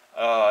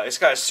 It's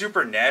got a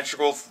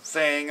Supernatural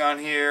thing on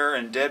here,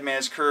 and Dead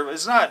Man's Curve.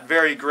 It's not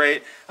very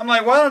great. I'm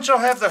like, why don't y'all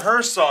have the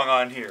Hearst song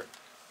on here?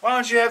 Why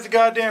don't you have the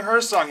goddamn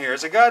Hearst song here?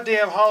 It's a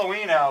goddamn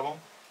Halloween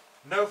album.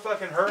 No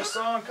fucking Hearst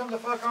song? Come the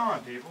fuck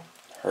on, people.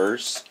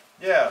 Hearst?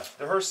 Yeah,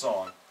 the Hearst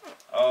song.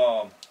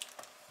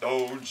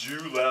 Don't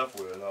you laugh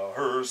when a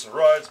hearse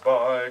rides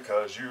by,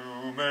 'cause you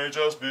may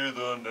just be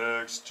the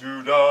next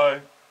to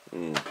die.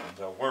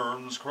 The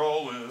worms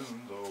crawl in,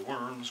 the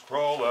worms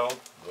crawl out,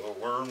 the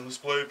worms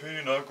play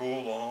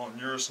pinochle on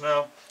your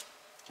snout.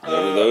 One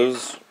of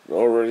those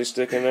already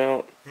sticking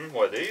out?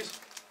 What, these?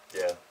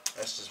 Yeah,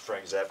 that's just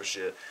Frank Zappa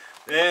shit.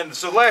 And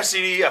so last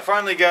CD, I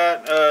finally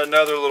got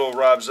another little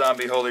Rob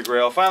Zombie Holy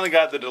Grail. Finally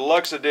got the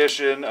deluxe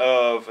edition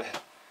of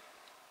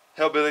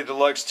Hellbilly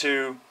Deluxe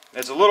 2.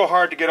 It's a little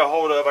hard to get a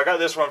hold of. I got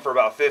this one for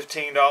about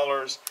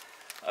 $15,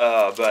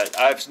 but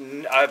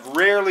I've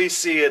rarely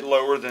see it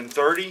lower than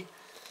 30.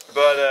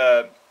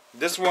 But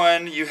this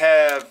one, you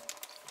have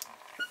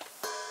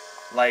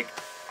like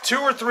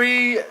 2 or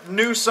 3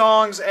 new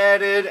songs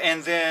added,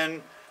 and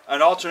then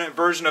an alternate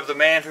version of The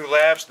Man Who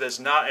Laughs that's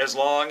not as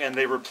long, and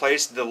they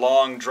replaced the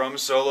long drum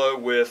solo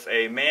with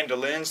a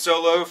mandolin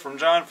solo from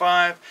John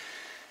 5.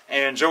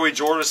 And Joey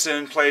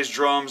Jordison plays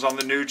drums on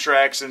the new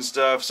tracks and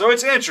stuff. So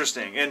it's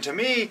interesting. And to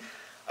me,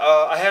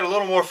 I had a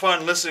little more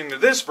fun listening to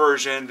this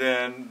version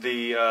than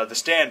the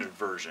standard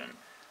version.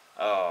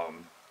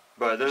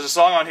 But there's a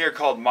song on here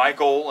called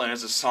Michael, and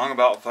it's a song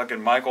about fucking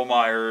Michael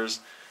Myers.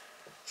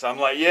 So I'm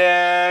like,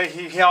 yeah,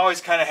 he always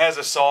kind of has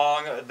a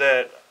song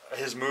that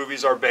his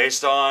movies are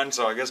based on.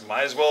 So I guess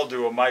might as well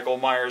do a Michael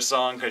Myers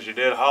song because you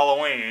did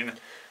Halloween.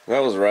 That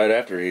was right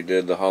after he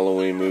did the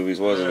Halloween movies,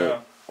 wasn't it?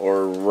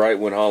 Or right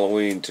when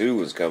Halloween 2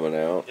 was coming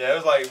out. Yeah, it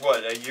was like,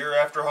 what, a year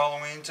after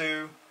Halloween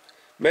 2?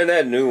 Man,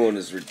 that new one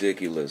is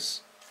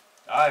ridiculous.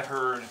 I've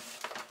heard.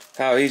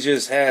 How he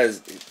just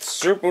has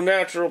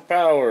supernatural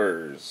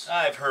powers.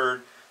 I've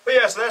heard. But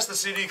yeah, so that's the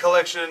CD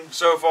collection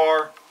so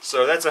far.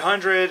 So that's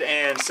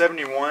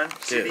 171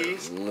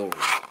 CDs. Lord.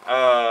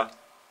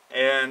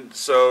 And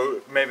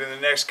so maybe in the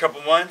next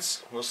couple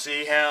months, we'll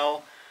see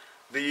how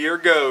the year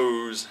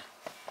goes.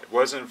 It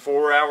wasn't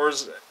 4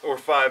 hours or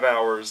 5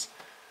 hours.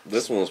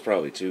 This one was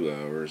probably 2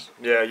 hours.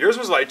 Yeah, yours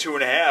was like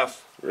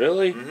 2.5.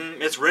 Really?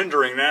 It's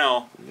rendering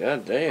now.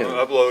 God damn.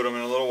 I'll upload them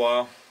in a little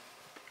while.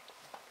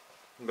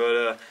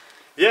 But,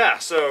 yeah,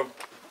 so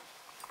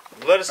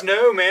let us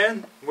know,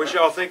 man, what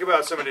y'all think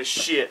about some of this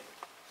shit.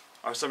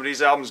 Are some of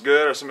these albums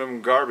good, or some of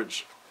them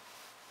garbage?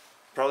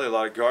 Probably a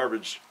lot of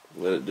garbage.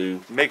 Let it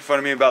do. Make fun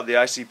of me about the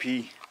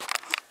ICP.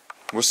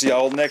 We'll see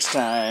y'all next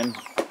time.